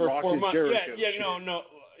his whole Rock and Jericho shit.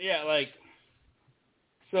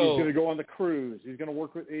 So he's going to go on the cruise. He's going to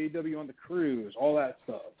work with AEW on the cruise, all that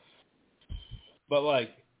stuff. But,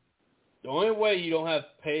 like, the only way you don't have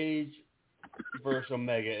Page versus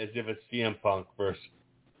Omega is if it's CM Punk versus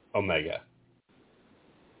Omega.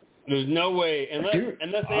 There's no way unless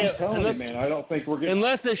man, I don't think we're getting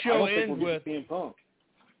unless the show ends with CM Punk.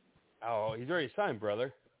 Oh, he's already signed,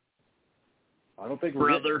 brother. I don't think we're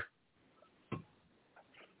brother.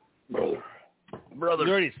 He's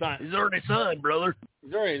already signed. He's already signed, brother.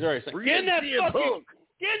 He's already signed. Get in that fucking.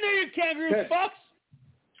 Get in there, you kangaroo fucks.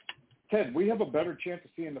 Ted, we have a better chance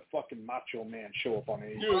of seeing the fucking Macho Man show up on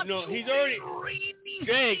AEW. Dude, no, he's already.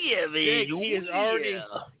 Jake, he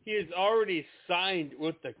is already signed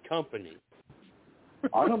with the company.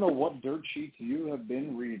 I don't know what dirt sheets you have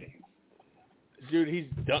been reading. Dude, he's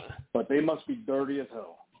done. But they must be dirty as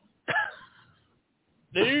hell.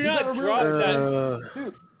 They do not drop that.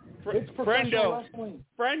 Dude, it's professional wrestling.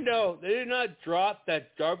 Friendo, they did not drop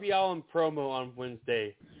that Darby Allin promo on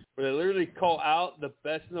Wednesday where they literally call out the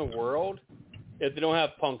best in the world if they don't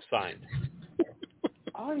have Punk signed.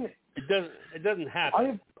 It doesn't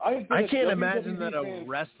happen. I can't imagine that a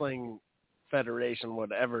wrestling federation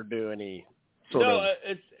would ever do any sort of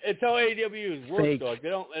it's how AEW is worked. Though. Like, they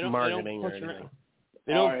don't marketing push or anything. around.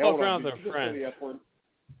 They don't fuck around with their friends.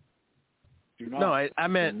 No, I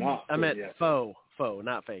meant faux,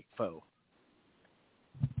 not fake, faux.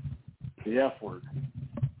 The F word.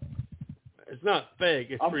 It's not fake.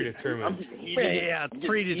 It's predetermined. It's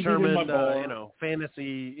predetermined.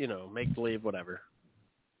 Fantasy. Make believe, whatever.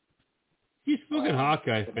 He's fucking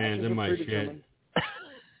Hawkeye fans in my shit.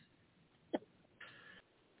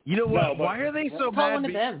 You know what? Why are they so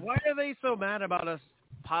mad? Why are they so mad about us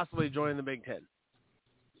possibly joining the Big Ten?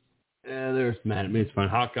 Yeah, they're mad at me. It's fine.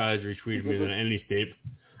 Hawkeyes retweeted me. Then Andy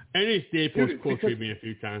Staples quote tweeted me a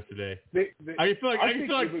few times today. I feel like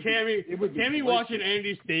Cammy watching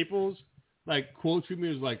Andy Staples like quote tweet me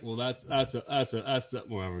was like, well, that's something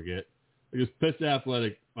we'll ever get. It just pissed the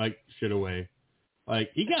Athletic like shit away.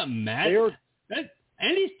 Like he got mad.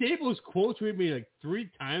 Andy Staples quote tweeted me like 3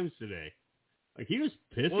 times today. Like he was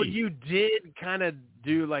pissy. Well, you did kind of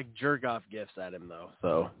do like jerk off gifts at him though,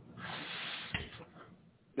 so.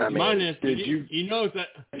 I mean, did you do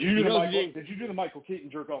the Michael Keaton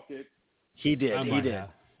jerk off gift? He did.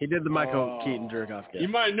 He did the Michael Keaton jerk off gift. You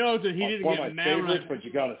might know that he didn't one get of my mad. favorites, but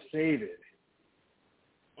you gotta save it.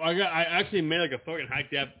 I actually made like a fucking high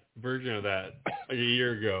def version of that like a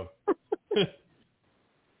year ago.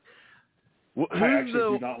 I actually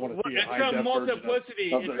do not want to see a high def from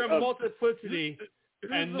multiplicity. It's from multiplicity,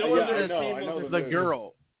 and no one ever seen the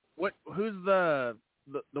girl. Who's the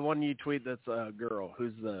one you tweet that's a girl?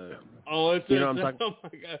 Who's the? Oh, it's what I'm talking? Oh my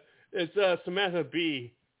god, it's Samantha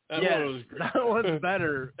Bee. That one's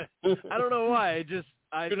better. I don't know why. Because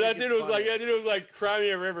that dude was like cry me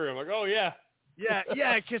a river. I'm like, oh yeah.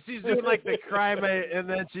 Yeah, because she's doing like the cry me, and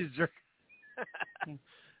then she's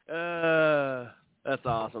that's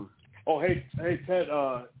awesome. Oh hey Ted,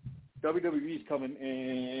 WWE's coming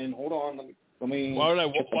in. Hold on, let me. Why would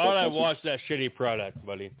I watch that shitty product,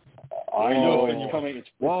 buddy? I know it's coming. It's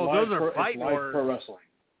those are live fight wars. pro wrestling.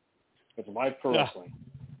 It's live pro wrestling.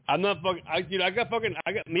 I'm not fucking. I got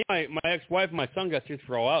me, my ex-wife, and my son got tickets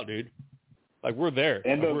for All Out, dude. Like we're there.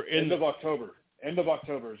 End of October. End of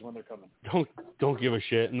October is when they're coming. Don't give a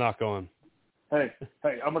shit. I'm not going. Hey,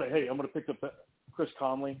 I'm gonna pick up Chris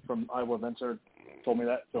Conley from Iowa Venture. Told me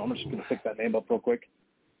that, so I'm just gonna pick that name up real quick.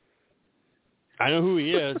 I know who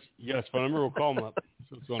he is. You got his phone number? We'll call him up.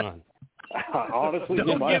 So what's going on? Honestly,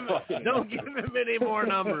 don't give him any more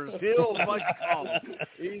numbers. He'll fucking call.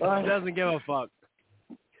 He doesn't give a fuck.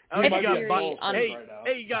 Oh, you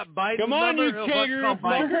got Biden's Come on, number? you kangaroo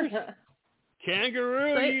fuckers.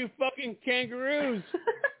 Kangaroo, you fucking kangaroos.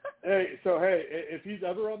 If he's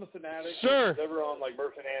ever on the Fanatics, sure. If he's ever on like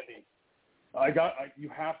Murph and Andy, you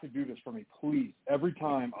have to do this for me, please. Every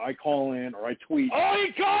time I call in or I tweet,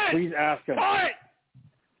 please ask him.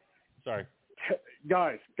 Sorry.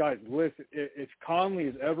 Guys, listen. If Conley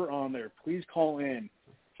is ever on there, please call in.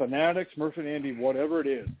 Fanatics, Murph and Andy, whatever it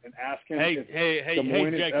is, and ask him if Des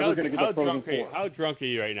Moines is ever going to get the Frozen Four. How drunk are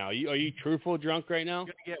you right now? Are you truthful drunk right now?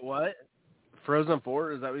 Gonna get what? Frozen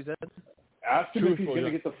Four? Is that what you said? Ask him if he's going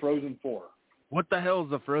to get the Frozen Four. What the hell is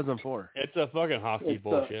the Frozen Four? It's a fucking hockey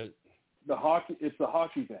bullshit. It's the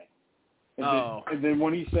hockey thing. And then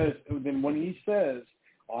when he says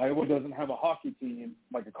Iowa doesn't have a hockey team,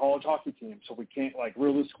 like a college hockey team, so we can't like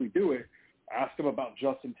realistically do it, ask him about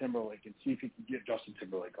Justin Timberlake and see if he can get Justin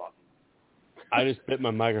Timberlake on. I just bit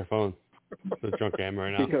my microphone. The drunk I am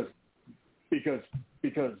right now. Because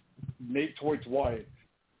Nate Toit's wife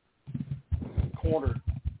cornered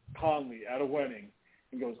Conley at a wedding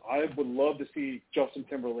and goes, I would love to see Justin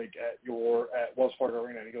Timberlake at Wells Fargo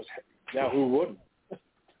Arena. And he goes, yeah, who wouldn't?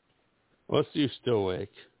 Let's do Still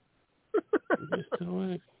Awake. Still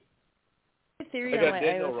Awake. Theory on why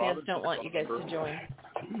Iowa fans don't want you guys to join.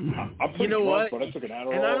 You know what? But I took an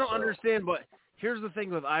Adderall, and I don't understand, but here's the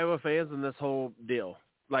thing with Iowa fans and this whole deal.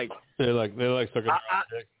 Like they like sucking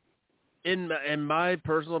dick. In my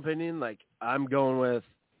personal opinion, like I'm going with,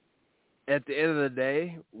 at the end of the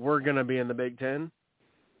day, we're gonna be in the Big Ten,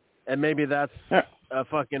 and maybe that's a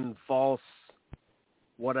fucking false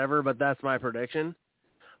whatever, but that's my prediction.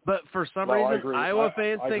 But for some reason, Iowa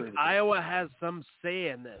fans think Iowa has some say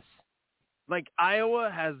in this. Like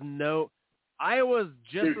Iowa's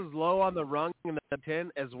just as low on the rung in the Big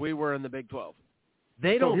Ten as we were in the Big 12.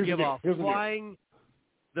 They don't give a flying.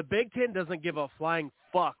 The Big Ten doesn't give a flying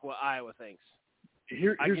fuck what Iowa thinks.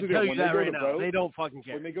 I can tell you that right now. They don't fucking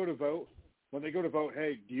care. When they go to vote,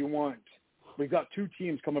 hey, do you want? We've got 2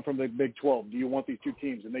 teams coming from the Big 12. Do you want these 2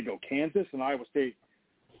 teams? And they go Kansas and Iowa State.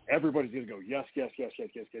 Everybody's gonna go yes.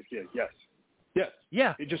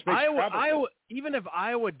 Yeah. It just makes Iowa. Even if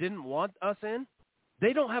Iowa didn't want us in,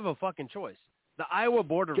 they don't have a fucking choice. The Iowa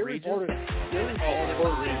Board of Regents.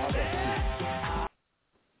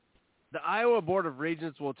 The Iowa Board of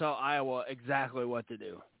Regents will tell Iowa exactly what to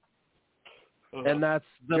do, and that's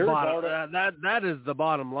the bottom. That is the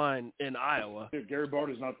bottom line in Iowa. Dude, Gary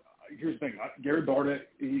Barta is not. Here's the thing. Gary Barta,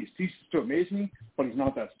 he ceases to amaze me, but he's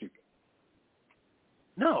not that stupid.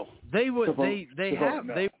 No, they would. They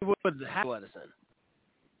would have let us in.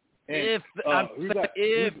 If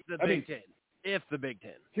the Big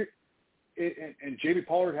Ten. Here, and J.B.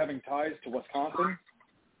 Pollard having ties to Wisconsin.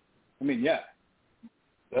 I mean, yeah,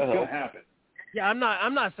 it's gonna happen. Yeah, I'm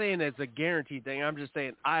not saying it's a guaranteed thing. I'm just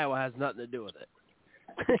saying Iowa has nothing to do with it.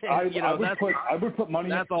 I would put money.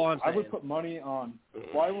 That's all I'm saying. I would put money on.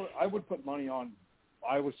 Well, I would put money on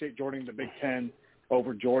Iowa State joining the Big Ten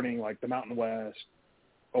over joining like the Mountain West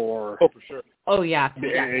or for sure. Oh yeah. the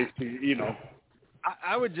AAC. You know,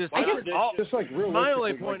 I would just. just like realistically, my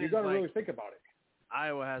only point you is got to like, really think about it.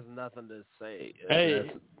 Iowa has nothing to say.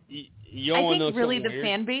 Hey, you I want to know think really the something weird?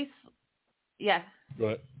 fan base. Yeah. Go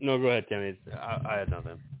ahead. No, go ahead, Tammy. I had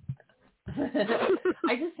nothing.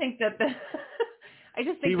 I just think that the. I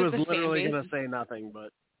just think He that was the literally fan going base to say nothing,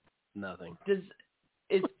 but nothing.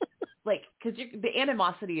 is like because the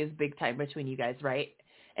animosity is big time between you guys, right?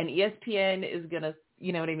 And ESPN is gonna,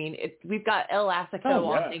 you know what I mean? We've got El Assico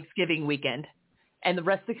on Thanksgiving weekend, and the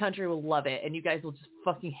rest of the country will love it, and you guys will just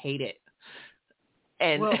fucking hate it.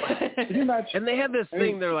 And well, and they have this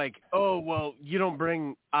thing. They're like, oh well, you don't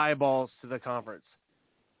bring eyeballs to the conference.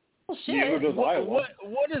 Well, shit.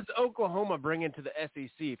 What does Oklahoma bring into the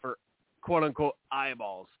SEC for quote unquote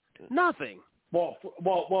eyeballs? Nothing. Well,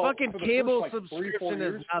 fucking cable subscription 3-4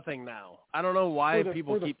 years, is nothing now. I don't know why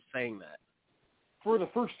people keep saying that. For the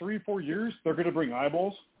first 3-4 years, they're going to bring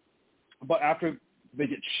eyeballs, but after they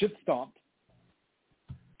get shit stomped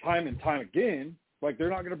time and time again, like they're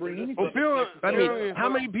not going to bring anything. How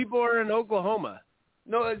many people are in Oklahoma?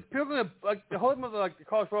 No, people gonna like the whole thing of like the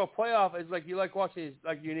college football playoff is like you like watching these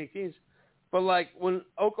like unique teams, but like when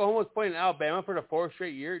Oklahoma's playing Alabama for the 4th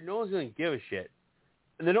straight year, no one's gonna give a shit,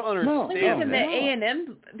 and they don't understand.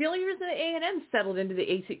 The only reason the A&M settled into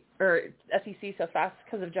the SEC so fast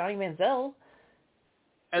because of Johnny Manziel.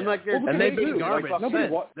 And like they've been garbage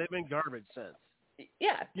since. They've been garbage since.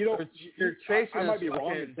 Yeah. You know, you're chasing. I might be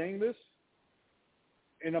wrong in saying this,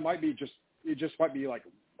 and it just might be like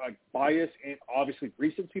bias and obviously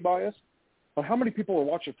recency bias. But how many people are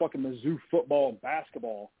watching fucking Mizzou football and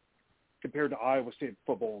basketball compared to Iowa State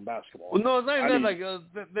football and basketball? Well, no, it's not even that.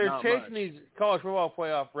 Like they're chasing these college football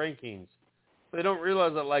playoff rankings. They don't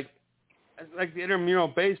realize that like the intramural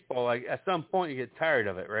baseball. Like at some point you get tired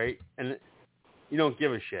of it, right? And you don't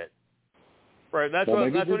give a shit, right? That's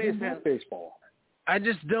what he's saying. Baseball. I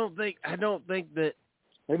don't think that.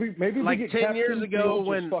 Maybe like we get 10 years ago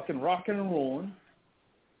when fucking rocking and rolling.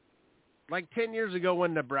 Like 10 years ago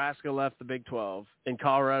when Nebraska left the Big 12 and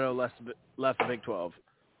Colorado left the Big 12,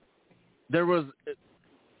 there was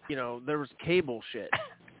cable shit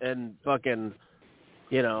and fucking,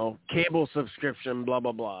 cable subscription, blah,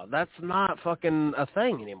 blah, blah. That's not fucking a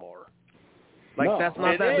thing anymore. Like, that's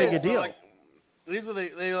not that big a deal. Like, these are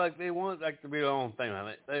they want like to be their own thing,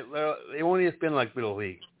 man. They want to spend like middle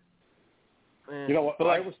league. You know what? But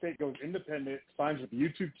Iowa State goes independent, signs with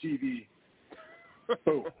YouTube TV.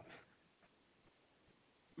 Boom.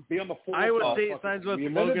 Be on the floor. Iowa State signs with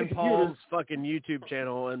Logan Paul's fucking YouTube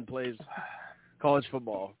channel and plays college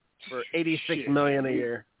football for $86 million a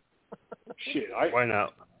year. Shit, why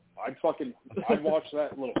not? I'd watch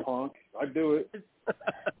that little punk. I'd do it.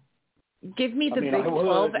 Give me the Big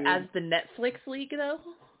 12 as the Netflix league, though.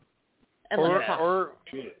 And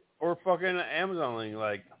or fucking Amazon league,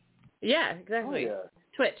 like. Yeah, exactly. Oh, yeah.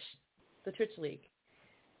 Twitch, the Twitch league.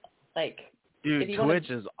 Like, dude, Twitch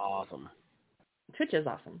is awesome. Twitch is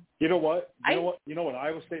awesome. You know what? You know what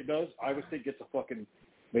Iowa State does? Iowa State gets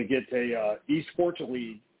they get a esports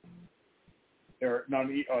league, or not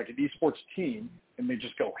like an esports team, and they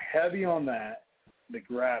just go heavy on that. They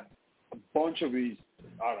grab a bunch of these,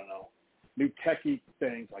 I don't know, new techie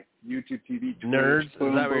things like YouTube TV. Twitch, nerds? Boom,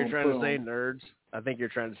 is that what boom, you're trying boom. to say, nerds? I think you're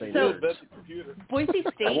trying to say so, nerds. Boise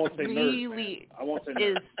State I won't say really I won't say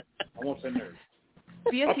nerds. I won't say nerds.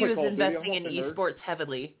 BSU is investing in esports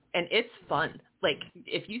heavily, and it's fun. Like,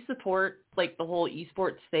 if you support, like, the whole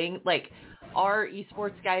esports thing, like, our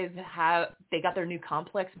esports guys they got their new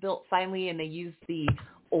complex built finally, and they use the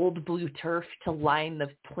old blue turf to line the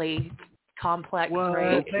play complex,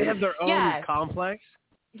 right? They have their own complex?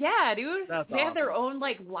 Yeah, dude. That's they have their own,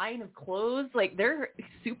 like, line of clothes. Like, they're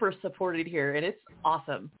super supported here, and it's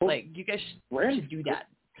awesome. Like, you guys should do that.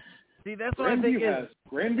 See, that's what I think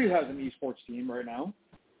Grandview has an esports team right now.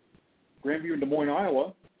 Grandview in Des Moines,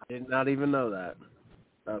 Iowa. I did not even know that.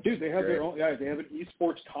 Dude, they have their own. Yeah, they have an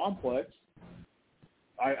esports complex.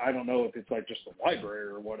 I don't know if it's like just a library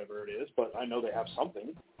or whatever it is, but I know they have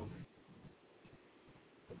something.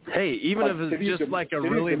 Hey, even like if it's just like a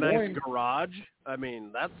really nice garage, I mean,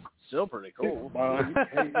 that's still pretty cool.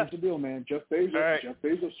 Hey, here's the deal, man. Jeff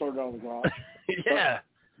Bezos started out in the garage. Yeah.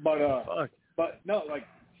 But no, like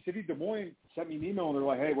City of Des Moines sent me an email and they're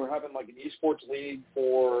like, hey, we're having like an esports league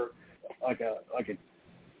for like a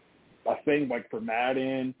thing like for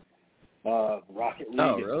Madden, Rocket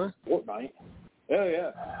League, really? Fortnite.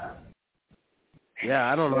 Yeah.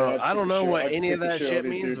 Yeah, I don't know. I don't know what any of that shit these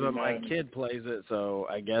means, dudes but are my mad. kid plays it, so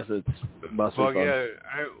I guess it's must be Fuck fun. yeah.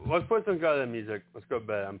 Let's put some goddamn music. Let's go to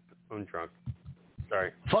bed. I'm drunk.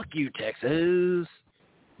 Sorry. Fuck you, Texas.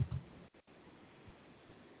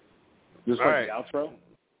 Just All like right. the outro.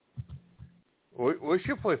 We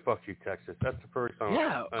should play "Fuck You, Texas." That's the first song.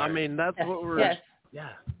 Yeah, All I right. mean that's what we're. Yes. Yeah.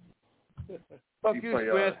 Fuck You you, play,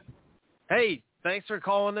 Smith. Hey, thanks for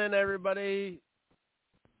calling in, everybody.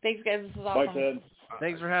 Thanks, guys. This is Bye, awesome. Ted.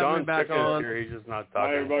 Thanks for having John me back Pickett is on. Here. He's just not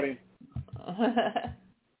Bye, talking. everybody.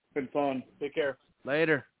 Been fun. Take care.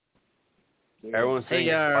 Later. Everyone's Hey,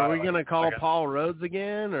 saying are we bye. gonna call Okay. Paul Rhodes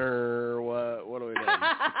again, or what? What are we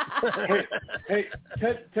doing? Hey,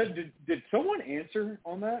 Ted, did someone answer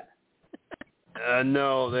on that?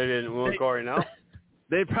 No, they didn't. We'll call right now.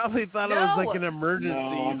 They probably thought it was like an emergency. No,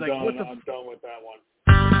 I'm He's like, done. what the? I'm done with that one.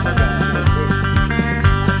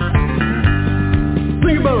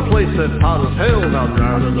 Think about a place that's hot as hell out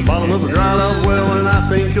there at the bottom of a dried out well, and I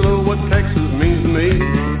think you know what Texas means to me.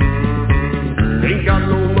 Ain't got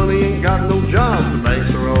no money, ain't got no job, the banks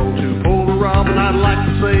are all too full to rob, and I'd like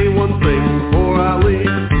to say one thing before I leave.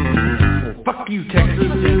 Well, fuck you, Texas,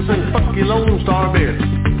 and fuck you, Lone Star Beer.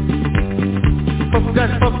 Fuck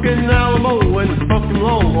that fucking Alamo and fucking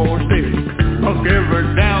Longhorn State. Fuck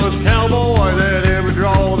every Dallas cowboy that ever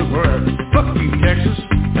draw the breath. Fuck you, Texas,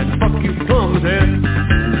 and fuck you, Columbus.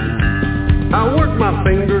 I worked my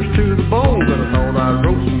fingers to the bone, and I thought I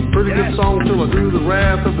wrote some pretty good songs till I drew the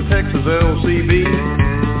wrath of the Texas LCB.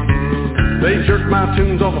 They jerked my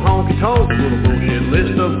tunes off a honky-tonk with a bullshit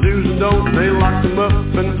list of do's and don'ts. They locked them up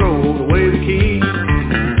and throw away the key.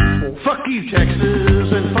 Well, fuck you,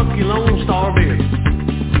 Texas, and fuck you, Lone Star Beer.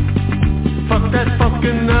 Fuck that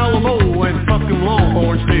fucking Alamo and fucking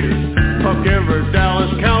Longhorn Steers. Fuck every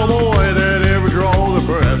Dallas cowboy that ever draw the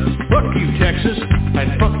breath. Fuck you, Texas,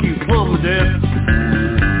 and fuck you, Columbus.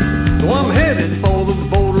 So I'm headed for the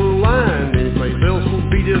borderline. Any place else will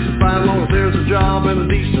be just fine, as long as there's a job and a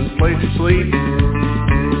decent place to sleep.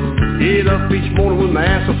 Get up each morning with my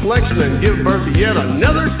ass a flexing and give birth to yet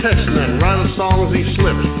another Texan and write a song as he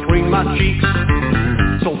slips between my cheeks.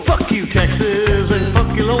 So fuck you, Texas, and fuck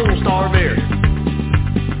you, Lone Star Beer.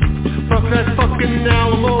 Fuck that fucking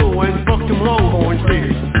Alamo and fuck them Longhorn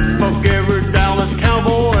Steers. Fuck every Dallas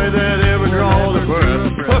cowboy that ever draw the breath.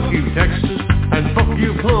 Fuck you, Texas, and fuck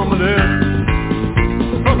you, Columbus.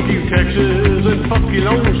 Fuck you, Texas, and fuck you,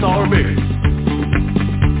 Lone Star Beer.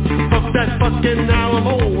 Fuck that fucking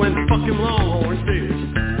Alamo and fucking Longhorn Steers.